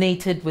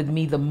resonated with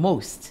me the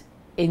most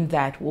in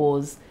that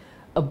was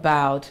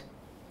about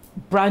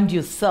brand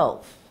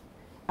yourself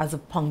as a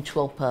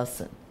punctual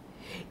person.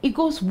 It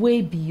goes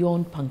way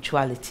beyond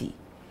punctuality.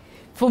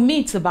 For me,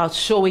 it's about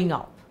showing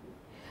up.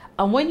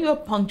 And when you're a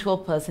punctual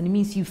person, it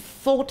means you've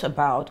thought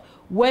about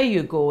where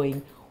you're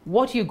going,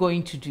 what you're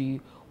going to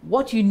do,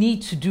 what you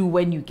need to do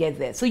when you get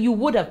there. So you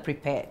would have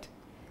prepared.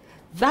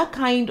 That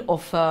kind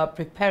of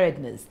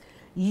preparedness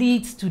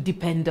leads to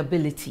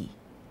dependability.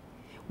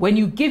 When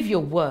you give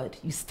your word,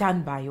 you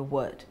stand by your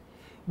word.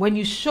 When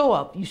you show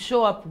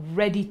up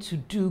ready to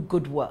do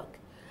good work.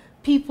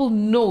 People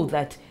know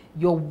that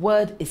your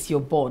word is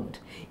your bond.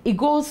 It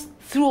goes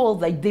through all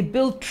that. They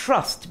build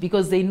trust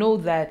because they know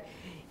that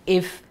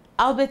if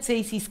Albert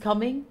says he's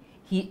coming,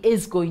 he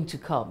is going to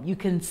come. You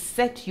can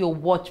set your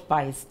watch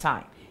by his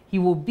time. He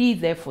will be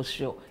there for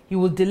sure. He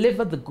will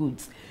deliver the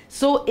goods.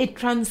 So it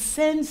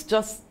transcends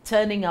just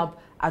turning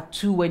up at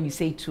 2 when you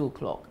say 2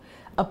 o'clock.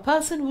 A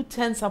person who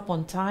turns up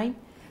on time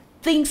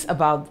thinks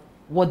about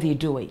what they're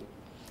doing.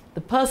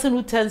 The person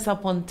who turns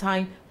up on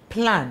time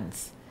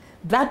plans.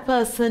 That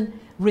person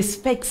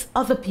respects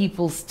other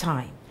people's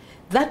time.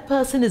 That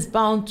person is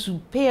bound to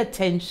pay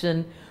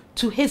attention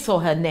to his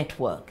or her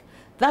network.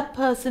 That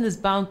person is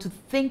bound to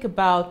think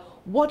about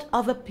what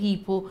other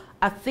people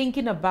are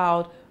thinking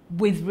about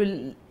with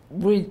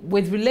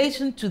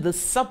relation to the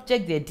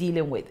subject they're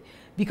dealing with,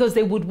 because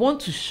they would want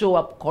to show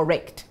up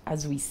correct,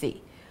 as we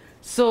say.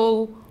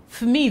 So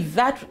for me,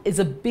 that is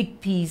a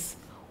big piece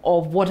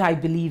of what I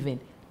believe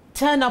in.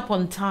 Turn up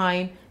on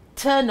time,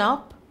 turn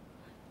up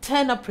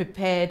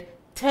prepared,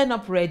 turn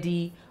up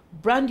ready,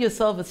 brand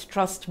yourself as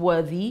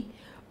trustworthy,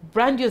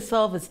 brand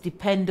yourself as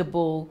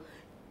dependable,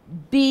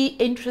 be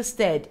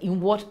interested in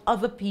what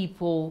other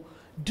people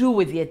do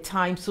with their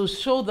time, so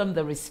show them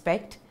the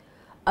respect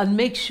and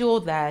make sure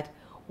that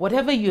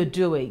whatever you're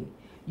doing,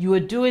 you are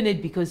doing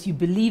it because you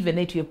believe in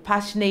it, you're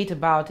passionate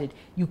about it,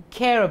 you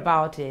care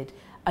about it,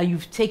 and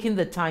you've taken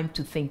the time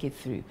to think it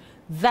through.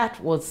 That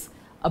was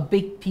a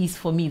big piece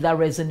for me that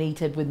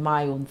resonated with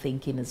my own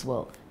thinking as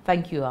well.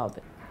 Thank you,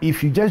 Albert.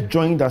 If you just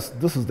joined us,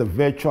 this is the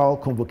virtual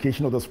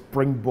convocation of the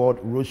Springboard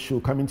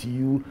Roadshow coming to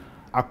you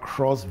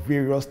across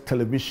various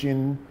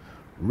television,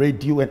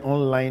 radio, and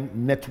online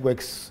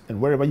networks. And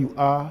wherever you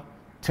are,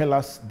 tell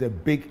us the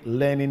big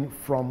learning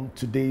from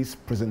today's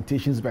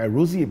presentations by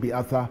Rosie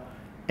Ebe-Arthur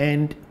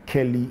and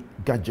Keli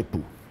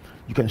Gadzekpo.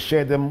 You can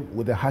share them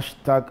with the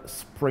hashtag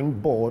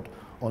Springboard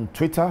on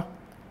Twitter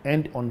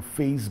and on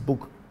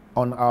Facebook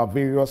on our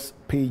various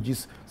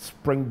pages,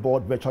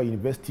 Springboard Virtual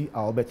University,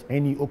 Albert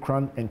Eni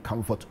Okran, and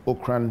Comfort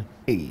Okran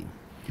A.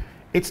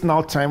 It's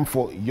now time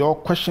for your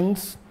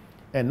questions.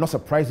 And not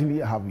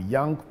surprisingly, I have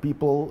young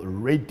people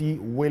ready,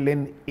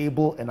 willing,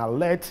 able, and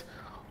alert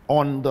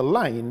on the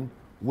line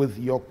with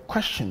your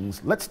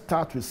questions. Let's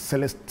start with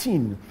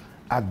Celestine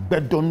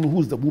Agbedon,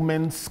 who's the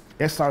Women's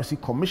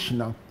SRC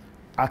Commissioner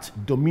at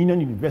Dominion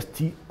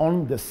University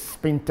on the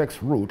Spintex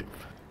Road.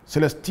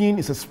 Celestine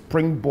is a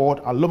Springboard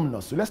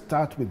alumnus. So let's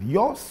start with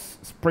your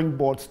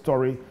Springboard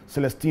story.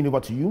 Celestine, over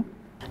to you.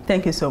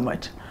 Thank you so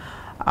much.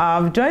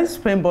 I've joined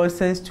Springboard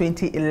since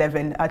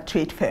 2011 at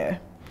Trade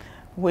Fair,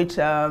 which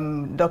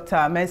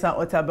Dr. Mensa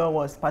Otabel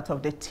was part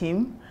of the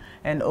team,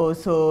 and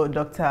also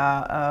Dr.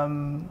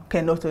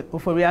 Ken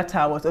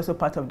Oforiata was also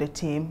part of the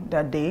team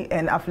that day.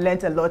 And I've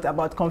learned a lot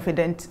about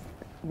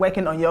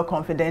working on your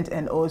confidence,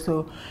 and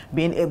also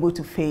being able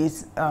to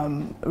face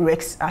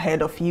risks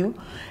ahead of you.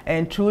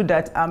 And through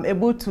that, I'm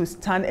able to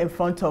stand in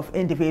front of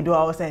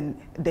individuals and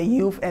the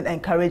youth and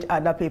encourage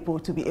other people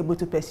to be able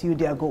to pursue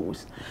their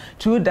goals.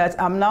 Through that,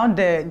 I'm now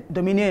the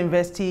Dominion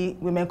University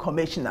Women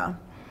Commissioner.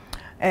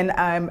 And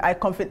I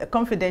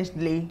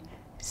confidently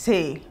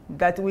say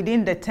that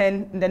within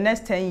the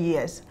next 10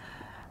 years,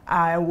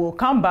 I will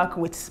come back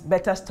with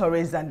better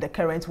stories than the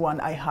current one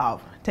I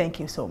have. Thank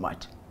you so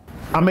much.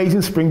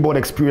 Amazing Springboard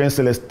experience,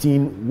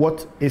 Celestine.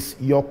 What is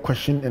your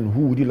question and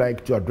who would you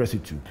like to address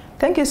it to?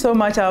 Thank you so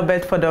much,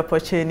 Albert, for the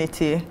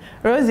opportunity.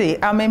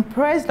 Rosie, I'm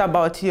impressed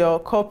about your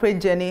corporate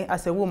journey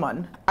as a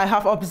woman. I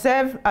have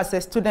observed as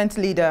a student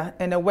leader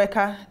and a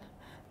worker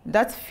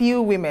that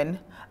few women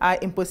are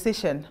in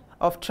position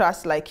of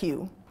trust like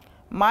you.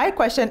 My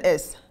question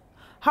is,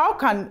 how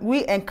can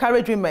we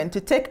encourage women to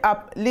take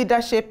up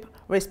leadership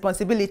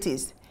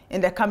responsibilities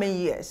in the coming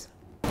years?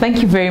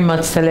 Thank you very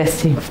much,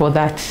 Celestine, for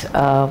that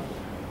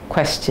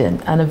question,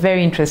 and a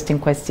very interesting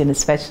question,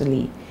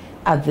 especially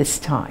at this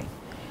time.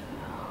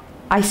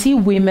 I see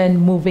women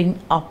moving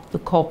up the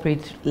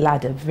corporate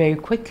ladder very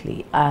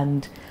quickly,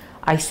 and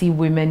I see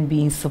women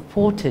being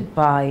supported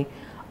by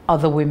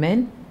other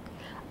women.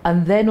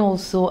 And then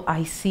also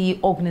I see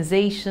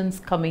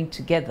organizations coming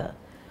together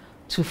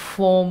to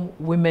form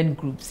women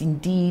groups.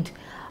 Indeed,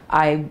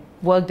 I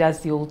worked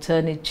as the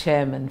alternate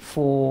chairman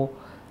for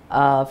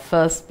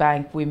First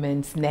Bank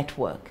Women's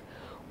Network,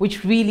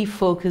 which really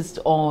focused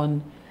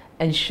on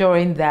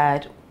ensuring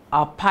that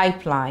our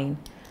pipeline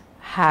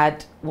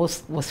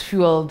was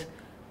fueled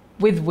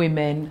with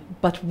women,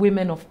 but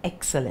women of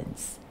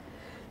excellence.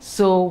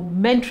 So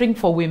mentoring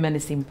for women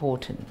is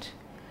important.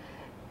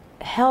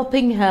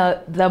 Helping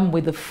them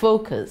with a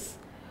focus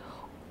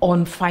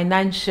on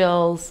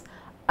financials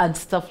and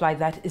stuff like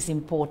that is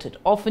important.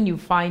 Often you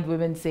find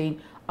women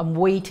saying, I'm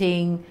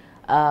waiting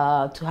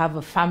to have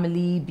a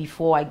family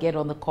before I get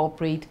on the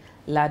corporate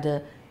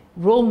ladder.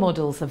 Role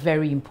models are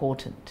very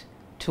important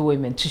to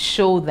women to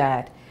show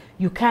that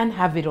you can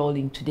have it all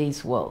in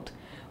today's world.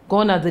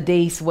 Gone are the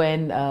days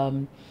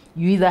when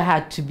you either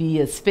had to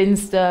be a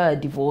spinster, a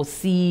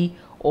divorcee,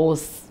 or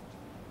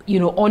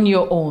on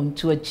your own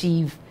to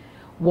achieve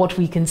what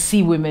we can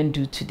see women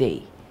do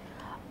today.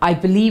 I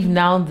believe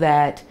now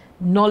that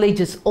knowledge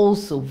is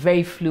also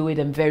very fluid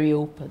and very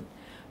open.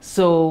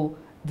 So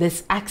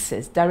there's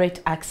access,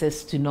 direct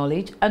access to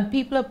knowledge, and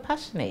people are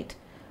passionate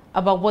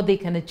about what they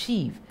can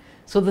achieve.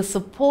 So the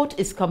support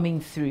is coming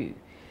through.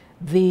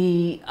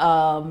 The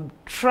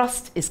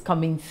trust is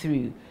coming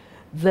through.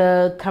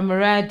 The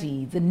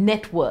camaraderie, the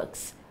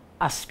networks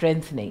are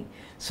strengthening.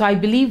 So I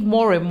believe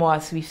more and more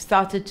as we've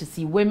started to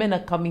see women are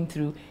coming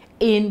through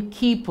in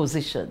key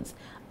positions,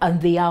 and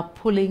they are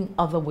pulling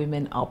other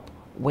women up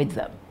with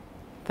them.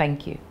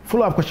 Thank you.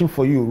 Follow-up question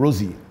for you,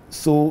 Rosie.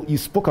 So you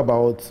spoke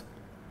about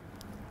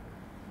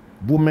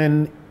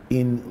women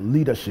in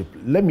leadership.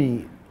 Let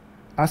me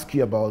ask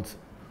you about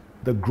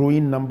the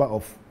growing number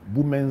of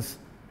women's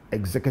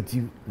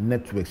executive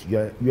networks. You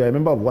are a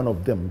member of one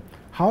of them.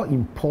 How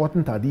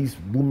important are these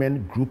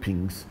women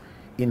groupings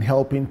in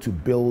helping to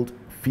build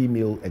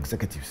female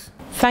executives?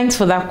 Thanks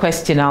for that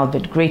question,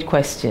 Albert. Great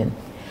question.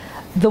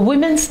 The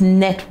women's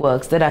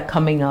networks that are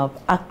coming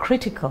up are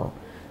critical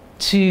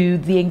to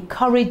the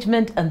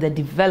encouragement and the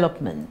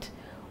development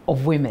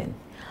of women.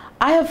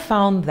 I have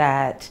found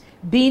that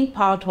being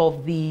part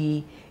of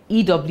the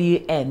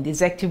EWN, the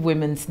Executive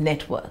Women's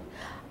Network,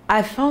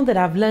 I found that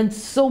I've learned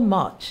so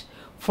much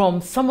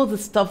from some of the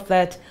stuff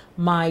that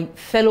my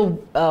fellow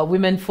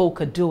women folk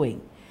are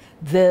doing,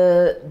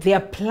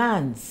 their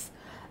plans,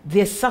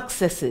 their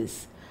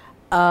successes,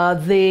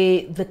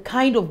 the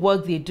kind of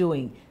work they're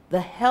doing,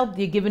 the help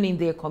they're giving in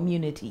their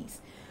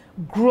communities,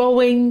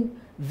 growing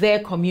their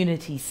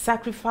communities,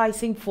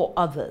 sacrificing for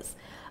others.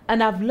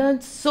 And I've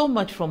learned so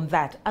much from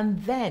that.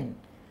 And then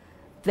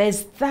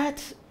there's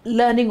that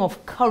learning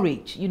of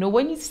courage. You know,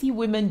 when you see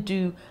women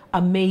do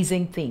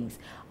amazing things,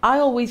 I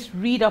always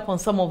read up on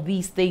some of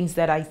these things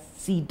that I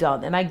see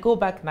done, and I go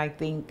back and I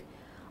think,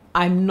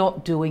 I'm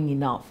not doing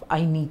enough.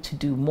 I need to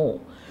do more.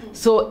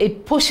 So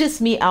it pushes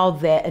me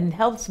out there and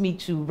helps me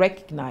to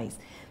recognize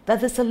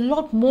that there's a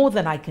lot more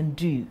than I can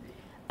do,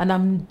 and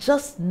I'm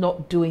just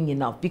not doing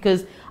enough,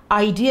 because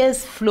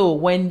ideas flow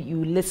when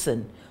you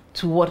listen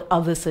to what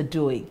others are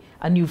doing,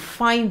 and you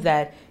find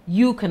that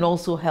you can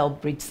also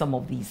help bridge some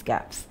of these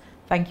gaps.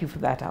 Thank you for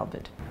that,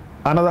 Albert.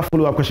 Another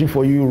follow-up question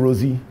for you,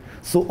 Rosie.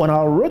 So on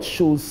our road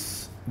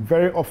shows,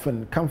 very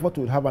often Comfort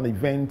will have an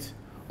event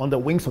on the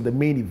wings of the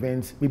main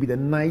event, maybe the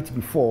night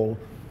before,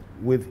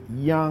 with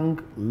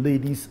young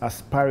ladies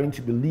aspiring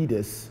to be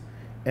leaders,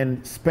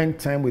 and spend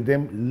time with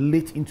them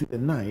late into the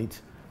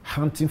night,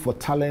 hunting for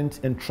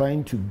talent and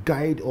trying to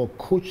guide or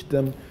coach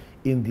them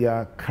in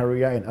their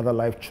career and other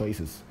life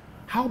choices.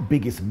 How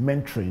big is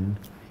mentoring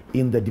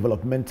in the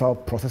developmental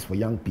process for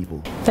young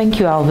people? Thank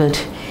you,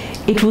 Albert.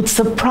 It would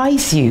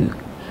surprise you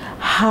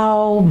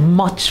how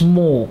much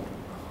more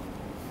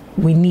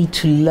we need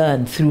to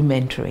learn through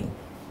mentoring.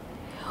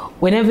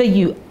 Whenever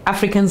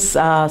Africans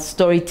are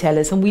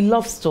storytellers, and we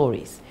love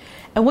stories,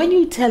 and when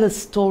you tell a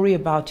story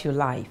about your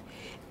life,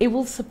 it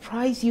will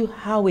surprise you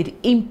how it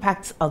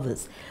impacts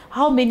others,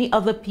 how many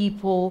other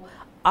people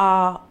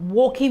are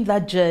walking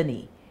that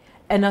journey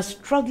and are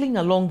struggling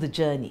along the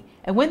journey.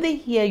 And when they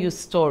hear your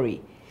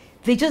story,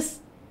 they just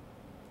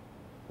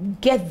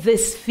get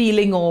this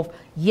feeling of,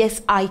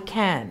 yes, I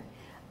can.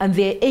 And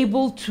they're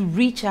able to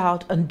reach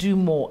out and do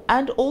more.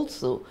 And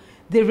also,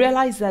 they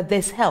realize that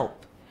there's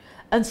help.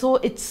 And so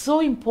it's so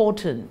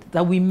important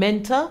that we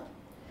mentor,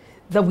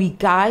 that we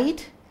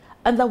guide,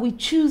 and that we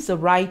choose the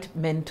right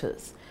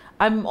mentors.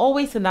 I'm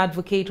always an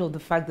advocate of the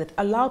fact that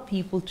allow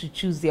people to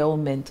choose their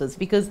own mentors,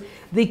 because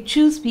they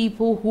choose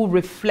people who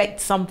reflect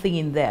something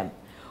in them,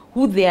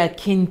 who they are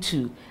akin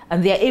to,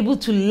 and they are able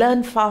to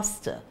learn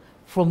faster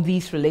from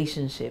these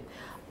relationships.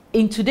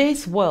 In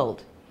today's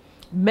world,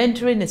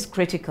 mentoring is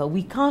critical.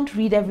 We can't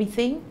read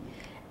everything.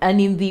 And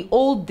in the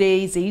old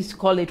days, they used to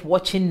call it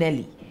watching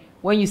Nelly,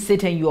 when you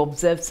sit and you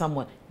observe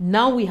someone.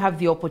 Now we have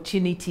the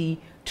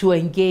opportunity to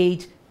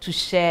engage, to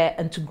share,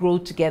 and to grow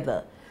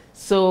together.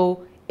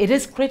 So it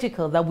is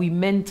critical that we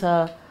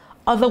mentor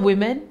other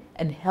women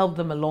and help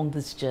them along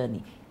this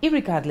journey,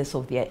 irregardless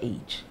of their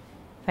age.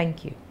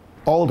 Thank you.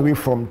 All the way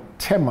from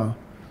Tema,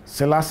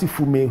 Selassie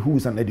Fume, who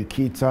is an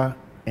educator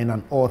and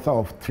an author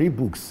of 3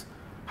 books,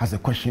 has a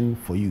question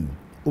for you.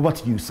 Over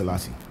to you,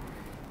 Selassie.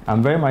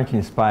 I'm very much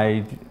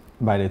inspired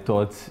by the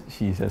thoughts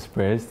she's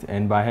expressed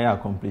and by her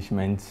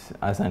accomplishments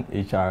as an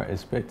HR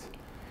expert.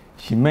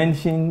 She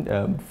mentioned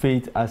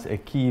faith as a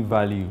key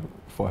value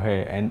for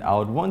her, and I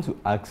would want to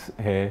ask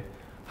her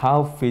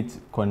how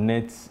faith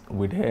connects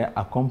with her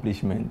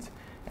accomplishments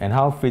and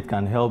how faith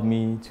can help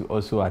me to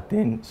also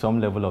attain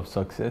some level of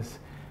success.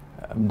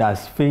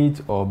 Does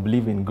faith or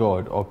believe in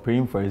God or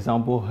praying, for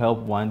example, help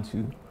one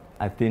to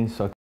attain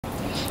success?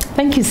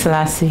 Thank you,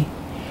 Selassie.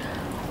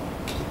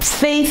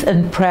 Faith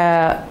and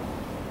prayer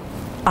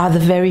are the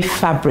very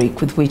fabric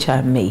with which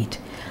I'm made.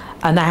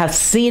 And I have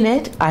seen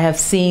it. I have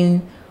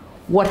seen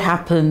what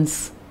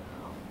happens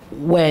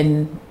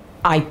when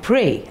I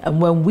pray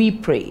and when we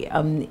pray.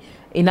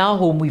 In our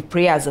home, we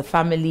pray as a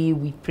family.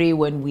 We pray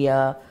when we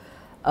are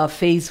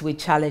faced with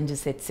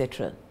challenges,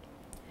 etc.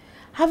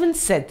 Having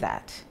said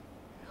that,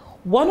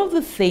 one of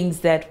the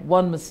things that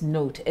one must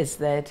note is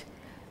that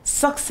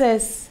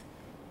success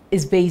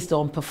is based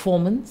on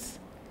performance,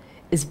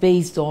 is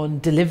based on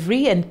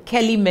delivery, and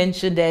Keli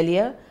mentioned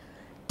earlier,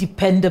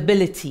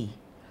 dependability,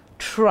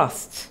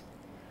 trust,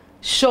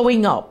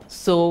 showing up,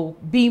 so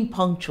being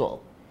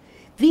punctual.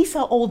 These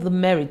are all the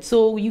merits.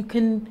 So you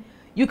can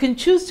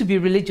choose to be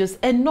religious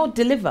and not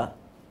deliver.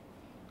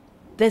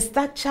 There's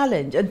that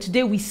challenge, and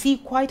today we see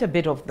quite a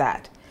bit of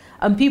that.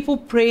 And people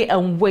pray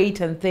and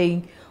wait and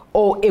think,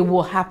 oh, it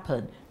will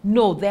happen.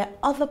 No, there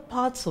are other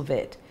parts of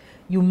it.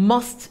 You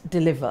must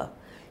deliver.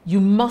 You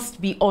must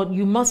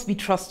be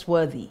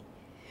trustworthy.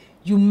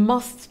 You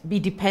must be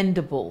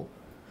dependable.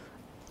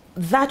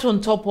 That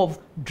on top of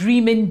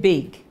dreaming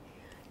big,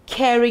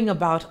 caring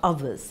about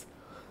others.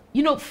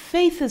 You know,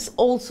 faith is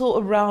also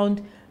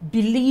around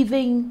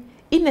believing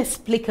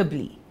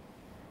inexplicably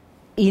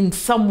in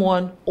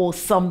someone or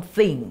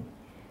something.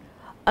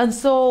 And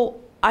so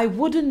I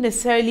wouldn't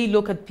necessarily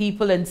look at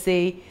people and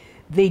say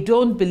they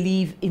don't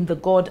believe in the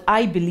God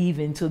I believe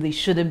in, so they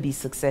shouldn't be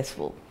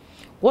successful.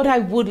 What I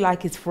would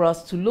like is for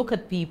us to look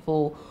at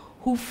people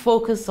who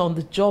focus on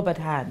the job at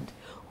hand,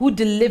 who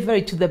deliver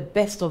it to the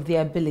best of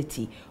their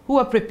ability, who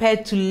are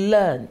prepared to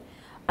learn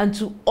and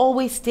to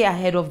always stay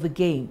ahead of the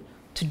game,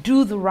 to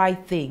do the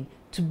right thing,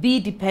 to be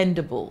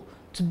dependable,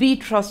 to be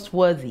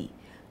trustworthy,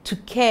 to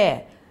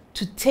care,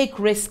 to take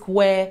risk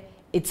where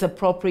it's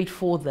appropriate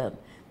for them.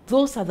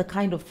 Those are the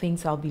kind of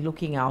things I'll be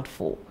looking out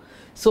for.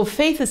 So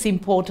faith is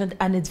important,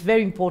 and it's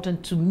very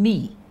important to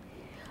me.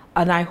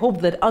 And I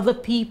hope that other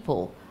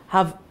people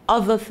have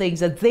other things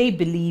that they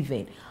believe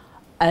in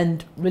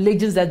and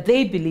religions that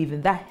they believe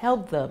in that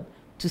help them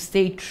to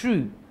stay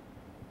true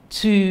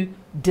to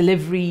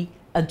delivery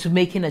and to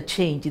making a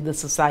change in the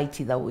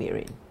society that we're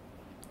in.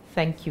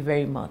 Thank you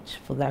very much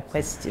for that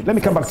question. Let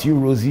me come back to you,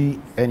 Rosie.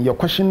 And your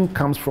question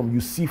comes from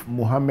Yusuf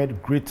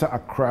Mohammed, Greater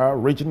Accra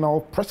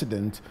Regional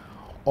President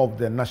of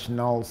the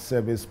National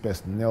Service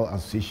Personnel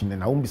Association.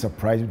 And I won't be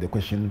surprised if the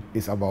question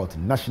is about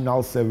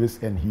national service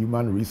and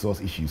human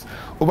resource issues.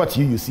 Over to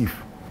you,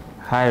 Yusuf.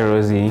 Hi,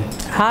 Rosie.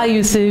 Hi,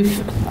 Yusuf.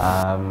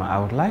 I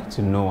would like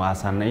to know,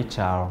 as an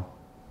HR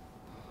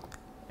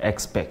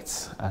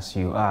expert, as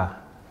you are,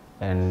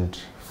 and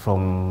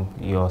from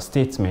your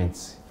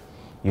statements,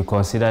 you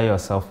consider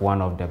yourself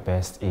one of the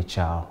best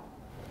HR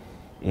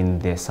in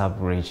the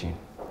sub-region.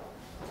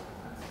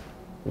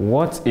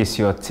 What is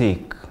your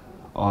take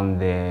on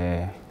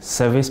the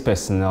service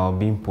personnel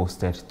being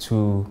posted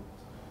to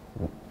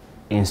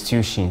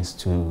institutions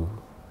to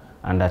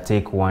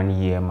undertake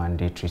 1 year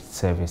mandatory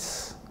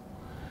service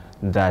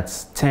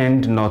that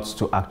tend not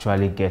to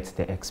actually get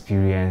the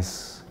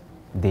experience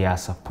they are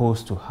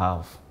supposed to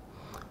have,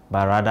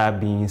 but rather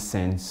being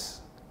sent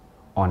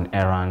on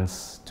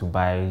errands to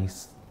buy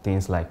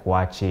things like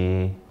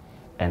wache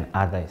and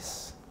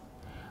others?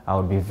 I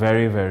would be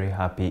very, very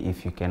happy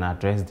if you can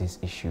address this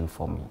issue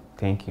for me.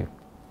 Thank you.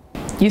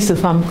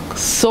 Yusuf, I'm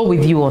so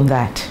with you on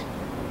that.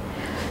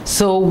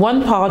 So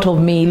one part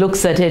of me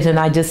looks at it and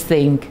I just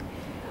think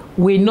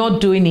we're not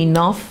doing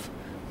enough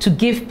to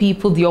give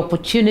people the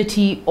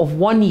opportunity of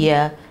 1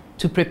 year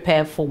to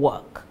prepare for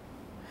work.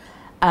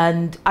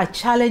 And I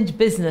challenge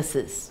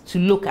businesses to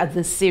look at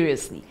this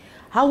seriously.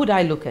 How would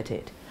I look at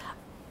it?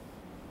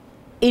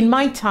 In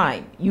my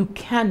time, you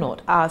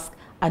cannot ask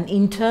an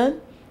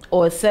intern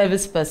or a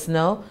service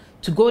personnel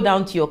to go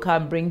down to your car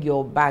and bring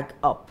your bag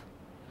up,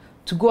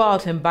 to go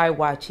out and buy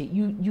wache.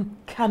 You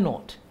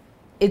cannot.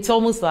 It's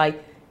almost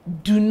like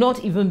do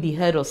not even be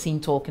heard or seen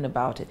talking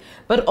about it.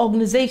 But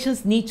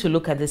organizations need to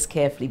look at this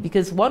carefully,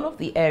 because one of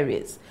the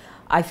areas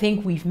I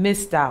think we've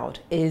missed out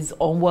is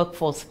on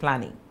workforce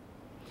planning.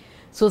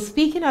 So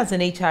speaking as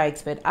an HR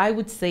expert, I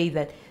would say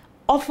that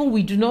often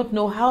we do not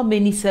know how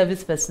many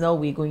service personnel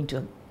we're going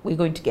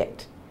to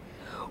get.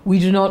 We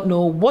do not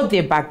know what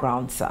their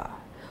backgrounds are.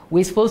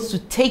 We're supposed to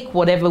take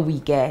whatever we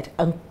get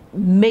and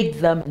make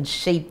them and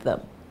shape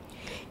them.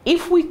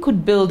 If we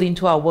could build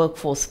into our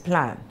workforce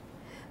plan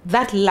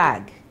that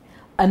lag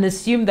and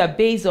assume that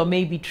based on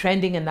maybe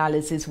trending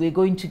analysis, we're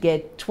going to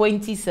get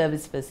 20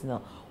 service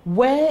personnel,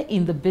 where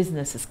in the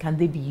businesses can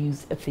they be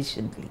used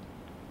efficiently?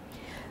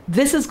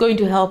 This is going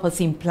to help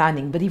us in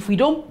planning, but if we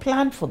don't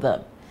plan for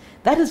them,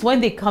 that is when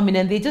they come in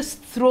and they're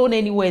just thrown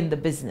anywhere in the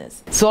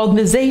business. So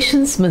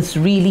organizations must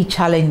really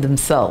challenge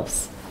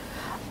themselves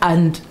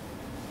and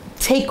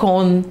take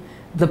on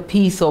the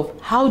piece of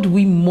how do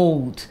we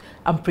mold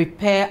and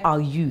prepare our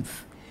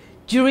youth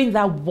during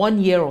that 1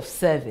 year of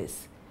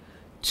service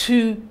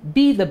to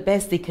be the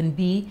best they can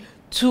be,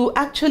 to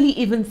actually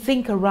even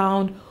think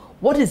around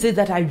what is it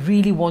that I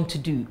really want to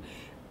do?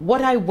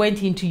 What I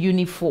went into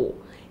uni for,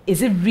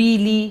 is it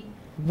really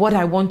what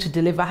I want to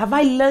deliver? Have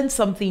I learned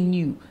something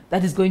new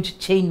that is going to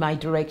change my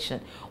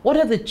direction? What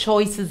are the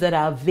choices that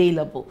are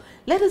available?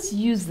 Let us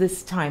use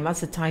this time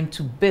as a time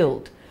to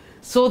build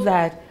so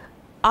that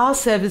our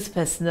service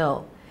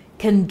personnel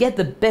can get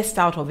the best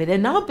out of it,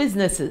 and our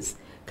businesses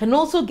can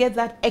also get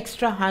that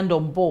extra hand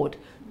on board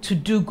to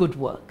do good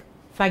work.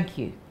 Thank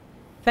you.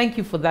 Thank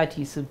you for that,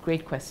 Yusuf.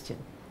 Great question.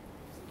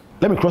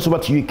 Let me cross over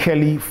to you,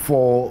 Keli,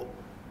 for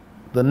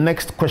the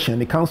next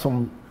question. It comes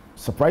from,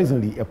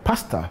 surprisingly, a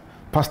pastor.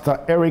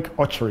 Pastor Eric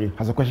Ochre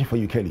has a question for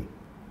you, Keli.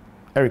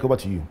 Eric, over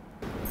to you.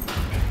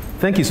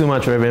 Thank you so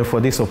much, Reverend,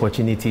 for this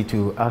opportunity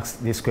to ask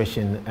this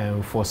question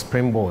for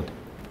Springboard.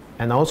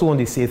 And I also want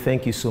to say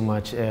thank you so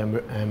much,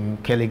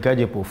 Keli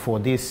Gadzekpo, for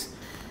this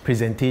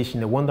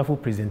presentation, a wonderful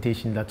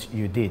presentation that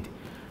you did.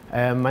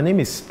 My name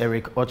is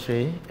Eric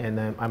Ochre, and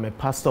I'm a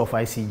pastor of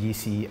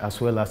ICGC as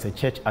well as a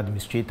church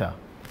administrator.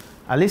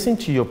 I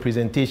listened to your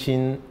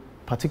presentation,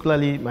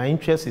 particularly my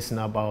interest is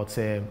about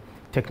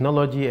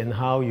technology and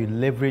how you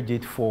leverage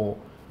it for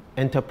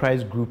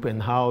enterprise group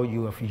and how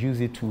you have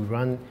used it to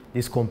run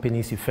these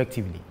companies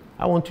effectively.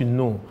 I want to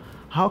know,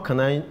 how can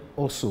I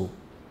also,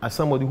 as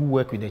somebody who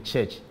works with the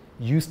church,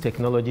 use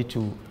technology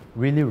to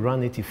really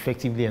run it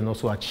effectively and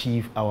also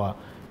achieve our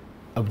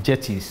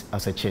objectives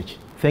as a church?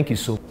 Thank you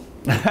so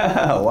much.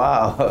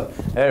 Wow,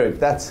 Eric,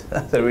 that's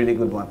a really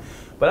good one.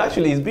 But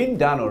actually, it's been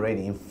done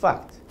already. In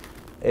fact,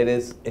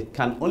 it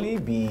can only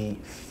be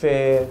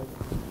fair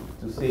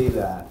to say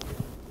that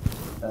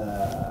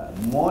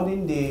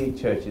modern day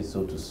churches,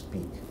 so to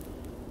speak,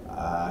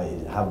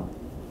 have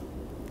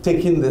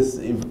taken this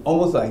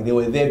almost like they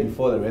were there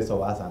before the rest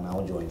of us are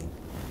now joining.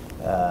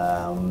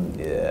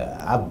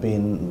 I've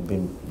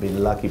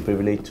been lucky,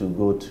 privileged to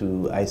go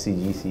to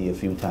ICGC a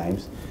few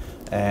times,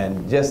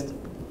 and just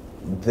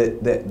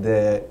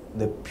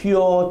the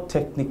pure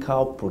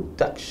technical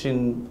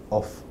production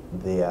of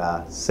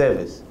their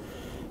service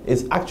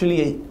is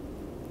actually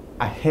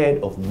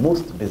ahead of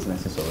most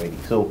businesses already.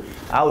 So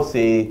I would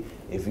say,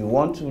 if you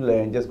want to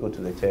learn, just go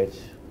to the church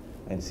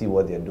and see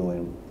what they're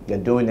doing. They're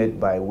doing it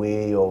by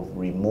way of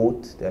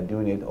remote. They're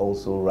doing it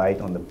also right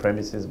on the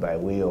premises by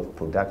way of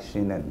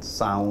production and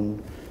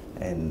sound.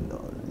 And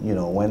you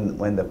know,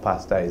 when the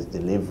pastor is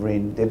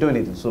delivering, they're doing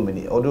it in so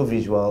many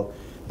audiovisual.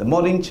 The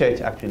modern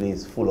church actually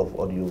is full of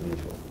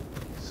audiovisual.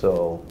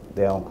 So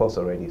they're on course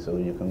already, so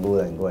you can go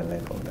and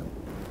learn from them.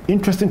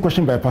 Interesting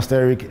question by Pastor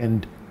Eric,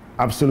 and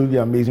absolutely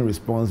amazing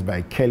response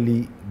by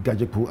Keli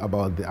Gadzekpo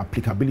about the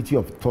applicability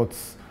of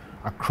thoughts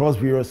across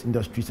various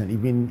industries and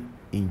even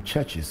in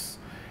churches.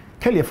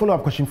 Keli, a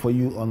follow-up question for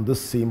you on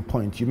this same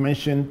point. You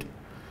mentioned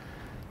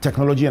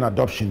technology and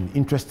adoption.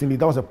 Interestingly,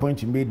 that was a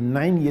point you made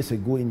 9 years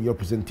ago in your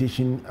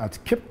presentation at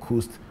Cape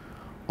Coast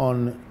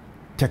on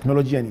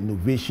technology and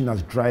innovation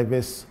as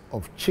drivers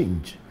of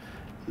change.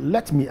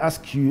 Let me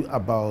ask you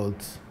about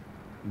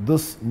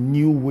this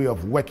new way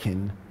of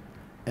working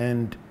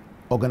and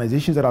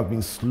organizations that have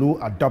been slow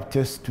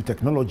adopters to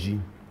technology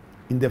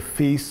in the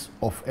face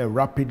of a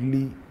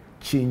rapidly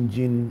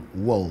changing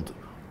world.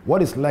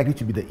 What is likely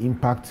to be the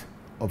impact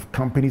of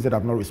companies that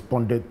have not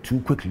responded too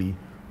quickly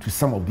to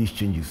some of these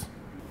changes?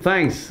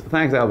 Thanks,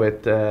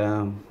 Albert.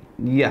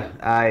 Yeah,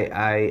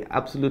 I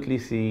absolutely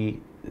see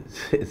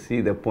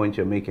the point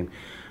you're making.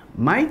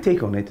 My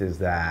take on it is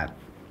that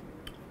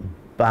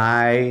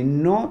by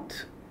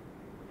not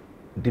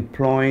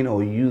deploying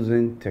or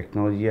using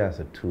technology as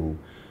a tool,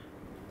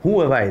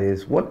 whoever it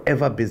is,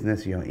 whatever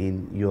business you're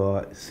in,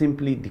 you're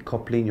simply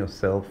decoupling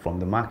yourself from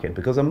the market,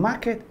 because the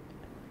market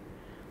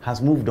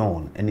has moved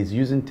on and is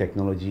using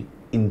technology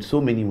in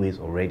so many ways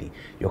already.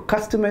 Your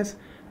customers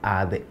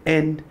are the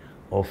end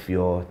of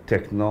your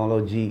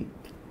technology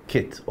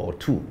kit or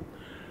tool.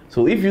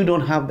 So if you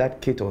don't have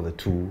that kit or the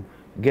tool,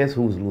 guess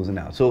who's losing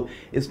out? So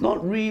it's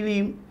not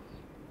really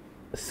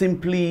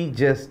simply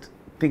just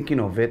thinking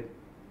of it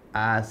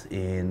as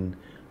in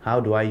how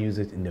do I use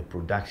it in the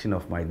production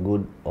of my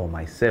good or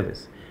my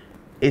service.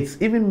 It's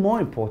even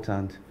more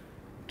important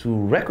to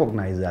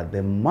recognize that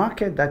the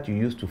market that you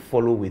used to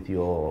follow with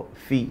your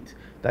feet,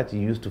 that you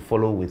used to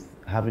follow with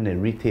having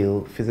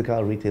a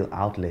physical retail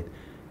outlet,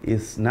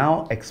 is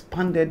now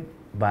expanded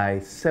by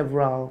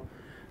several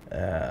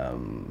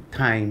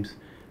times,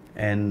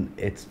 and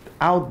it's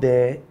out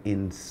there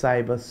in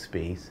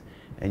cyberspace,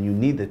 and you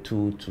need the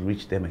tool to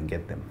reach them and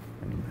get them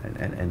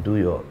and do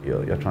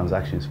your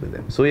transactions with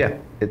them. So yeah,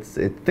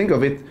 think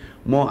of it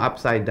more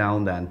upside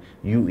down than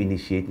you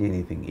initiating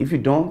anything. If you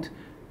don't,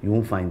 you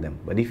won't find them.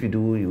 But if you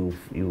do,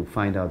 you'll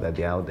find out that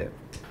they're out there.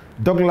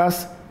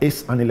 Douglas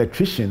is an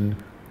electrician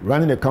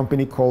running a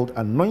company called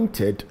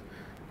Anointed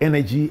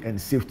Energy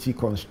and Safety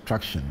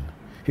Construction.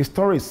 His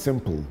story is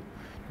simple.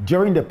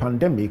 During the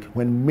pandemic,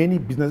 when many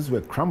businesses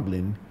were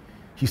crumbling,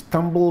 he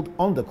stumbled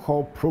on the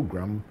core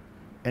program,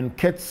 and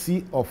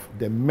courtesy of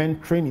the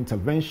mentoring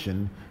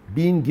intervention,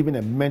 being given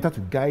a mentor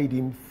to guide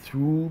him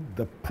through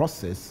the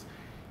process,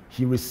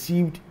 he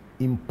received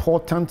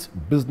important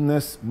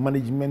business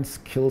management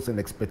skills and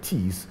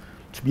expertise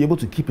to be able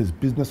to keep his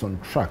business on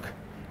track,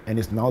 and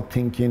is now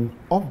thinking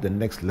of the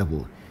next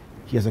level.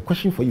 He has a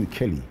question for you,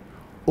 Keli.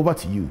 Over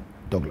to you,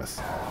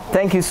 Douglas.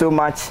 Thank you so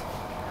much.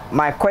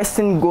 My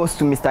question goes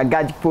to Mr.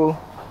 Gadzekpo.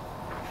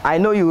 I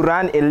know you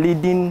run a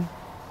leading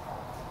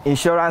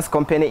insurance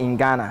company in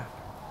Ghana,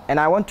 and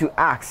I want to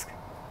ask,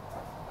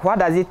 what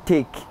does it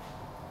take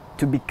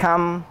to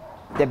become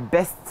the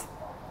best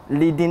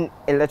leading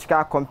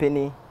electrical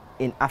company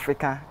in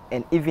Africa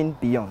and even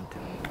beyond?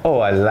 Oh,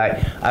 I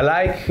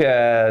like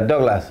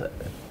Douglas.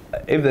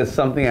 If there's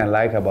something I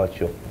like about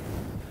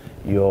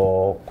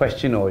your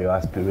question or your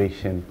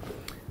aspiration,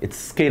 it's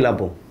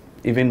scalable,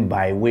 even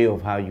by way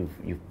of how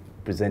you've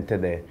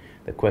presented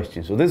the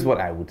question. So this is what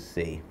I would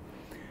say.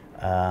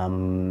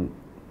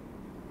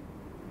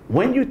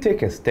 When you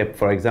take a step,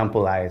 for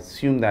example, I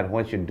assume that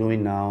what you're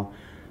doing now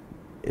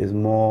is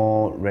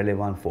more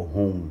relevant for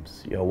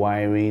homes. You're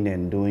wiring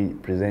and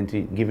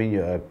giving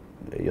your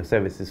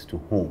services to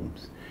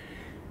homes.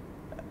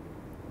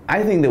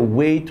 I think the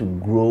way to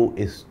grow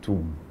is to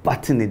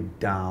button it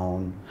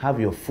down, have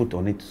your foot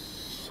on it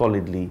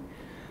solidly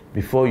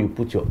before you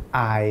put your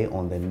eye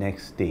on the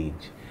next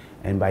stage.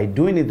 And by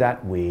doing it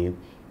that way,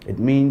 it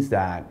means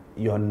that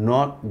you're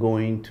not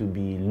going to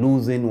be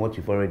losing what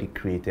you've already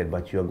created,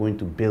 but you're going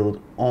to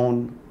build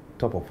on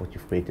top of what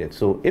you've created.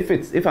 So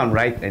if I'm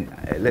right, and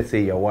let's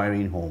say you're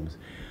wiring homes,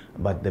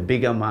 but the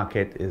bigger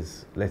market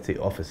is, let's say,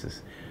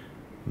 offices,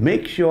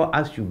 make sure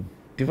as you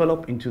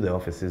develop into the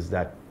offices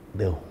that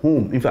the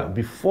home, in fact,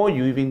 before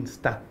you even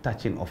start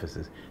touching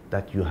offices,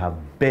 that you have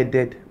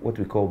bedded, what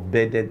we call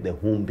bedded the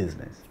home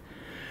business.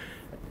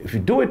 If you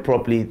do it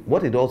properly,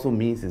 what it also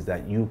means is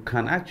that you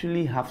can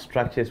actually have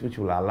structures which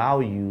will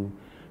allow you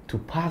to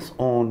pass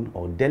on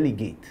or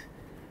delegate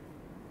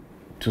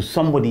to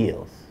somebody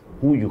else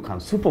who you can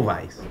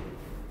supervise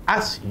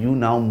as you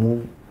now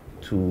move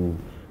to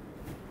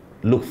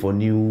look for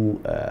new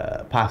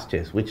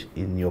pastures, which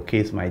in your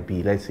case might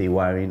be, let's say,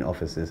 wiring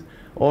offices,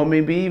 or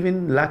maybe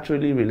even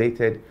laterally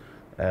related,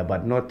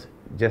 but not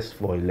just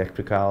for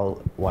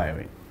electrical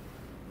wiring.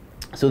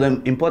 So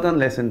the important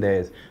lesson there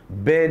is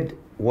bed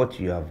what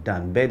you have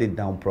done, bed it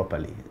down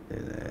properly,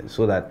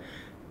 so that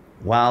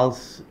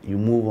whilst you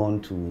move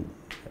on to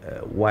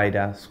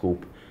wider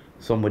scope,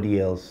 somebody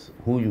else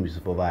who you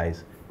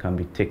supervise can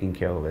be taking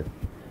care of it.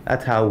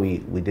 That's how we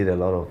did a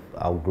lot of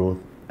our growth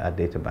at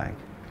DataBank.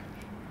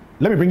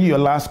 Let me bring you your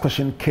last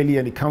question, Keli,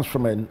 and it comes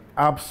from an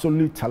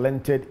absolutely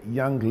talented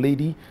young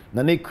lady.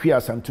 Nane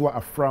Kwia Santua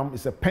Afram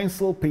is a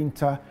pencil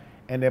painter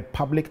and a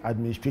public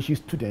administration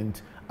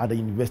student at the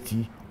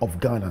University of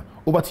Ghana.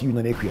 Over to you,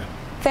 Nane Kwia.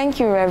 Thank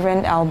you,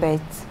 Reverend Albert.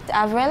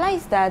 I've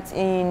realized that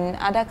in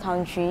other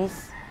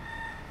countries,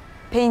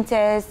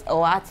 painters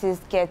or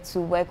artists get to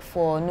work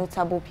for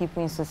notable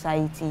people in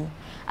society.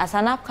 As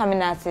an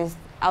upcoming artist,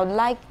 I would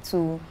like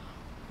to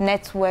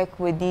network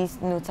with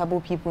these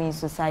notable people in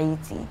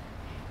society.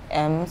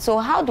 So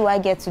how do I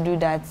get to do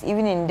that,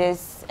 even in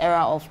this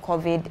era of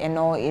COVID and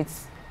all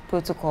its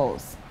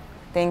protocols?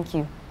 Thank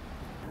you.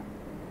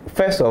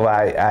 First of all,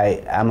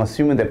 I'm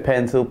assuming the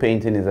pencil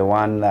painting is the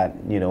one that,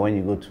 you know, when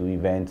you go to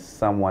events,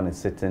 someone is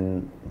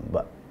sitting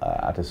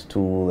at a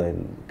stool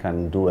and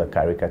can do a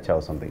caricature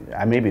or something.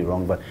 I may be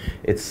wrong, but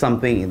it's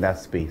something in that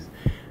space.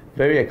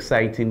 Very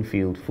exciting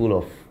field, full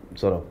of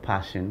sort of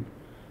passion.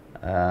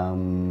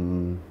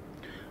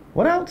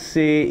 What I would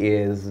say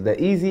is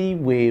the easy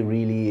way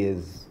really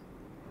is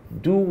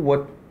do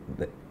what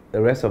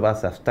the rest of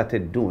us have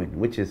started doing,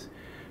 which is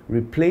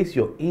replace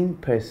your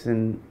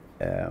in-person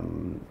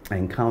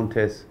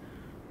encounters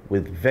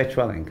with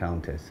virtual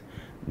encounters.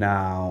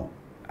 Now,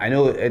 I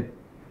know it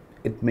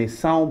may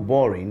sound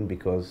boring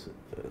because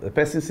the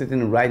person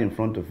sitting right in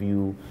front of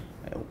you,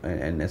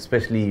 and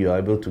especially you're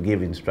able to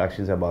give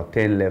instructions about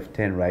 10 left,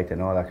 10 right,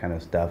 and all that kind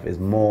of stuff, is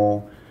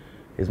more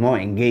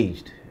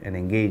engaged and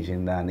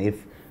engaging than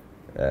if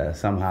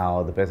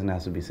somehow the person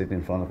has to be sitting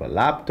in front of a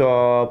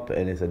laptop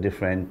and it's a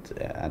different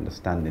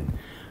understanding.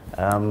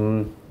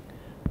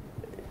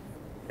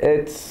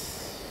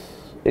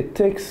 It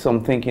takes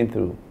some thinking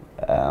through.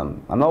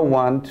 I'm not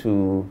one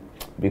to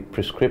be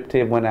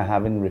prescriptive when I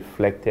haven't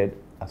reflected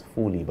as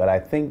fully. But I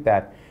think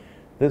that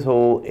this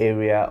whole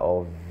area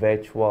of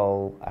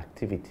virtual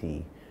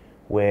activity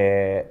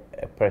where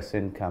a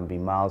person can be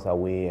miles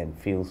away and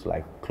feels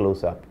like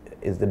close up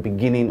is the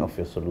beginning of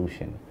your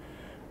solution.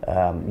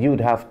 You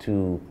would have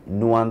to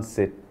nuance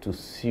it to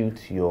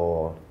suit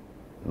your,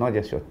 not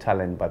just your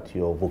talent, but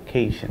your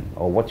vocation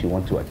or what you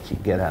want to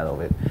achieve, get out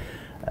of it.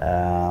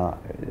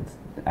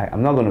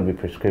 I'm not going to be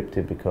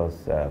prescriptive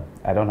because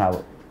I don't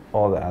have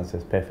all the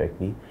answers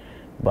perfectly,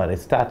 but it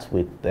starts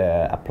with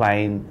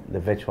applying the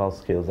virtual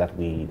skills that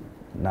we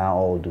now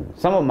all do.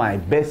 Some of my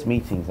best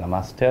meetings, I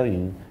must tell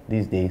you,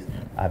 these days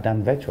are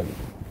done virtually.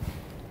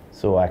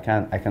 So I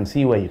can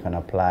see where you can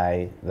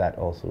apply that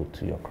also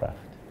to your craft.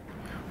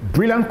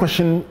 Brilliant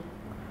question,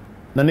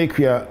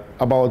 Nanekia,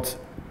 about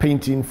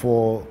painting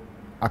for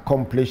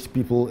accomplished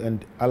people,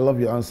 and I love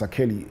your answer,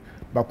 Keli.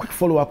 But quick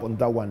follow-up on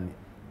that one.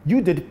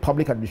 You did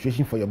public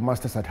administration for your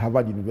master's at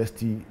Harvard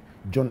University,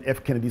 John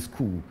F. Kennedy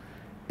School.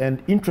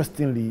 And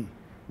interestingly,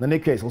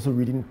 Nanekia is also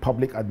reading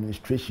public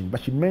administration,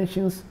 but she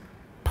mentions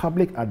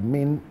public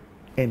admin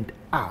and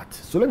art.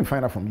 So let me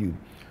find out from you.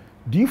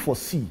 Do you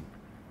foresee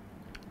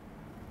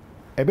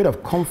a bit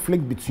of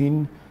conflict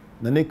between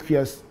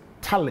Nanekia's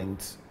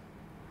talent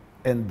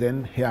and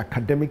then her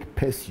academic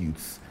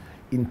pursuits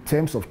in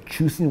terms of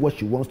choosing what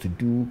she wants to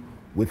do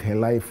with her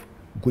life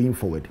going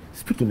forward?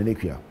 Speak to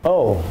Nanekia.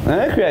 Oh,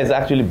 Nanekia is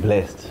actually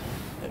blessed.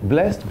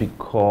 Blessed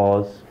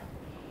because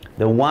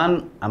the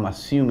one, I'm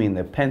assuming,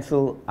 the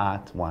pencil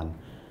art one,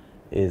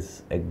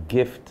 is a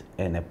gift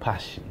and a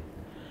passion.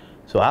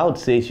 So I would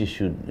say she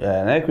should,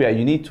 Nanekia,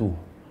 you need to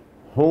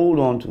hold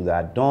on to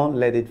that. Don't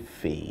let it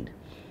fade.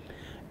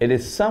 It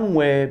is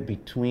somewhere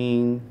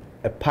between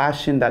a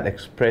passion that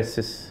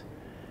expresses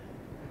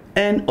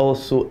and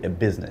also a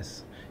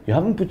business. You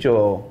haven't put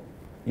your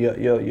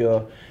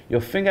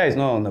finger is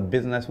not on the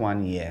business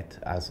one yet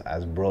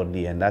as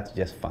broadly, and that's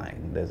just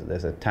fine.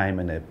 There's a time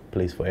and a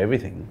place for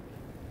everything.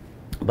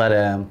 But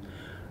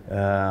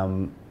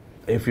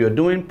if you're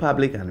doing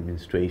public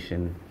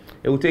administration,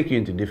 it will take you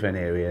into different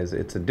areas.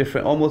 It's a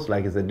different, almost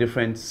like it's a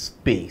different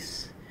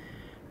space,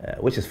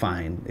 which is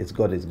fine. It's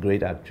got its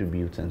great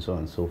attributes and so on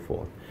and so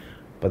forth.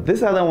 But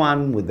this other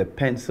one with the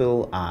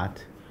pencil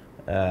art,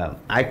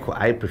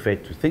 I prefer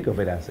to think of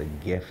it as a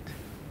gift,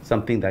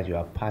 something that you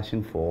have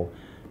passion for.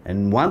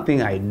 And one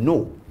thing I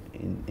know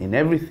in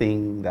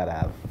everything that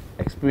I've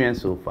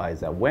experienced so far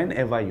is that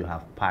whenever you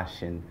have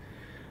passion,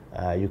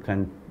 you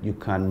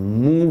can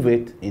move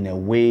it in a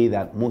way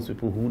that most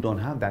people who don't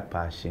have that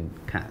passion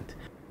can't.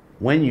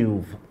 When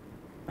you've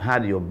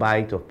had your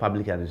bite of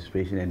public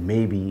administration and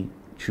maybe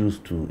choose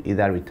to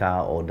either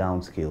retire or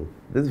downscale,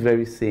 this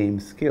very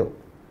same skill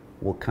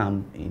will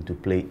come into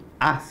play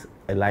as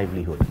a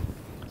livelihood.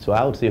 So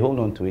I would say hold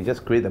on to it,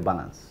 just create the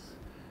balance.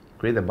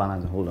 Create the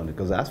balance and hold on,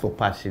 because as for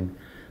passion,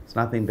 it's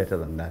nothing better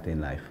than that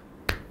in life.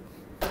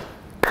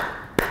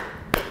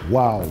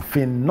 Wow,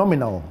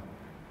 phenomenal.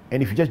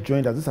 And if you just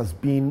joined us, this has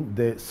been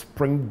the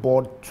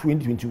Springboard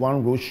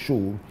 2021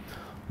 Roadshow,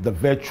 the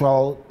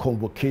virtual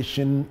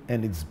convocation,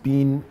 and it's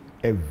been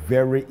a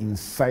very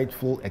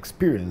insightful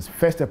experience.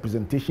 First, a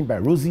presentation by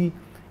Rosie,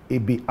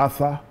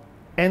 Ebe-Arthur,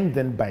 and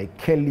then by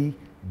Keli,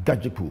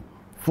 Gadzekpo,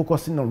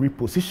 focusing on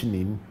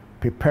repositioning,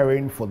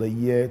 preparing for the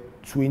year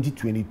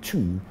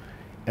 2022.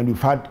 And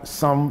we've had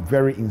some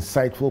very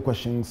insightful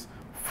questions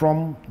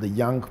from the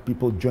young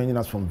people joining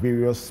us from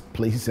various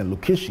places and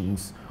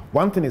locations.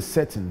 One thing is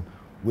certain,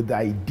 with the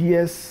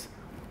ideas,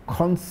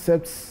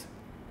 concepts,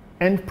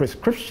 and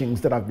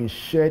prescriptions that have been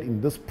shared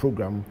in this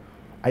program,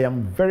 I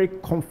am very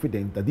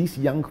confident that these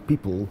young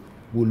people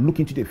will look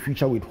into the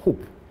future with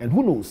hope. And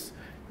who knows,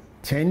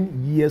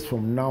 10 years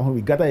from now, when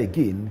we gather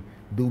again,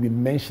 they will be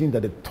mentioning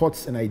that the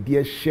thoughts and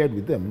ideas shared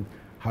with them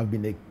have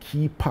been a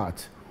key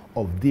part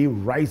of their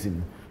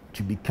rising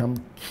to become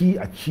key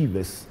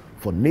achievers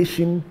for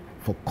nation,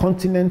 for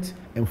continent,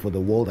 and for the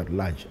world at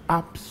large.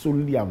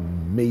 Absolutely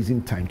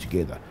amazing time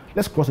together.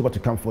 Let's cross over to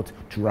Comfort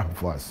to wrap up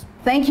for us.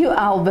 Thank you,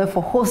 Albert,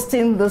 for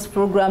hosting this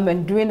program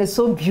and doing it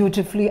so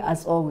beautifully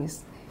as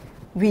always.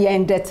 We are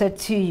indebted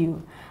to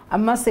you. I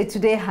must say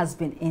today has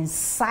been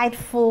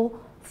insightful,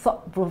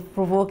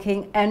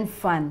 thought-provoking, and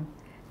fun.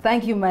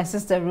 Thank you, my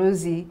sister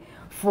Rosie,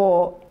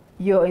 for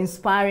your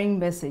inspiring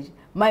message.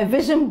 My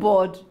vision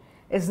board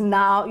is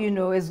now,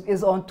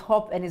 is on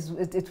top, and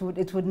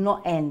it would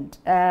not end.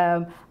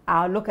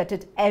 I'll look at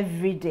it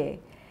every day.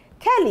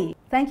 Keli,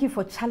 thank you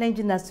for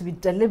challenging us to be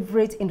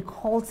deliberate in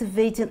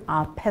cultivating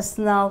our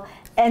personal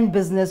and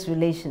business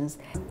relations.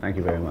 Thank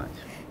you very much.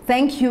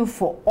 Thank you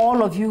for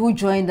all of you who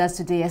joined us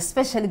today,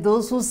 especially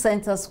those who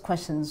sent us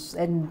questions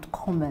and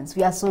comments.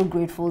 We are so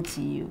grateful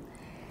to you.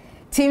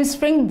 Team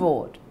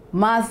Springboard,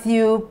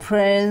 Matthew,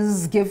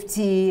 Prince,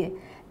 Gifty,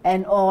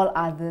 and all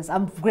others,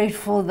 I'm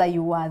grateful that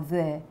you are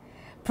there.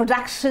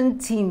 Production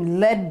team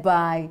led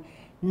by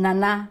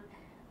Nana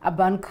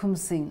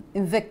Abankumsing,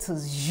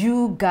 Invictus,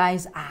 you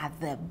guys are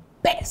the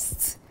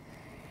best.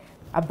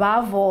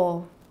 Above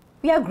all,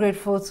 We are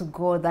grateful to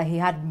God that He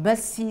had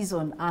mercies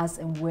on us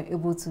and we're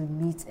able to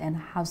meet and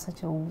have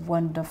such a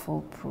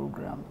wonderful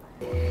program.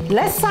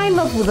 Let's sign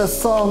off with a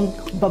song,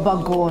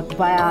 Baba God,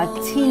 by our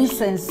teen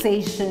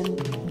sensation,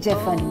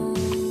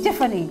 Jeffany.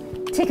 Jeffany,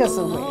 take us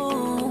away.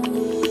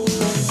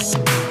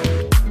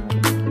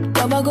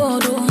 Baba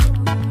God,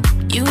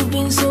 oh, you've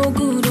been so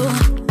good,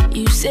 oh.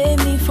 You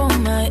saved me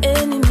from my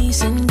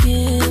enemies and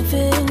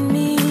given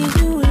me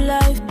new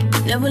life.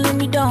 Never let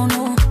me down, oh.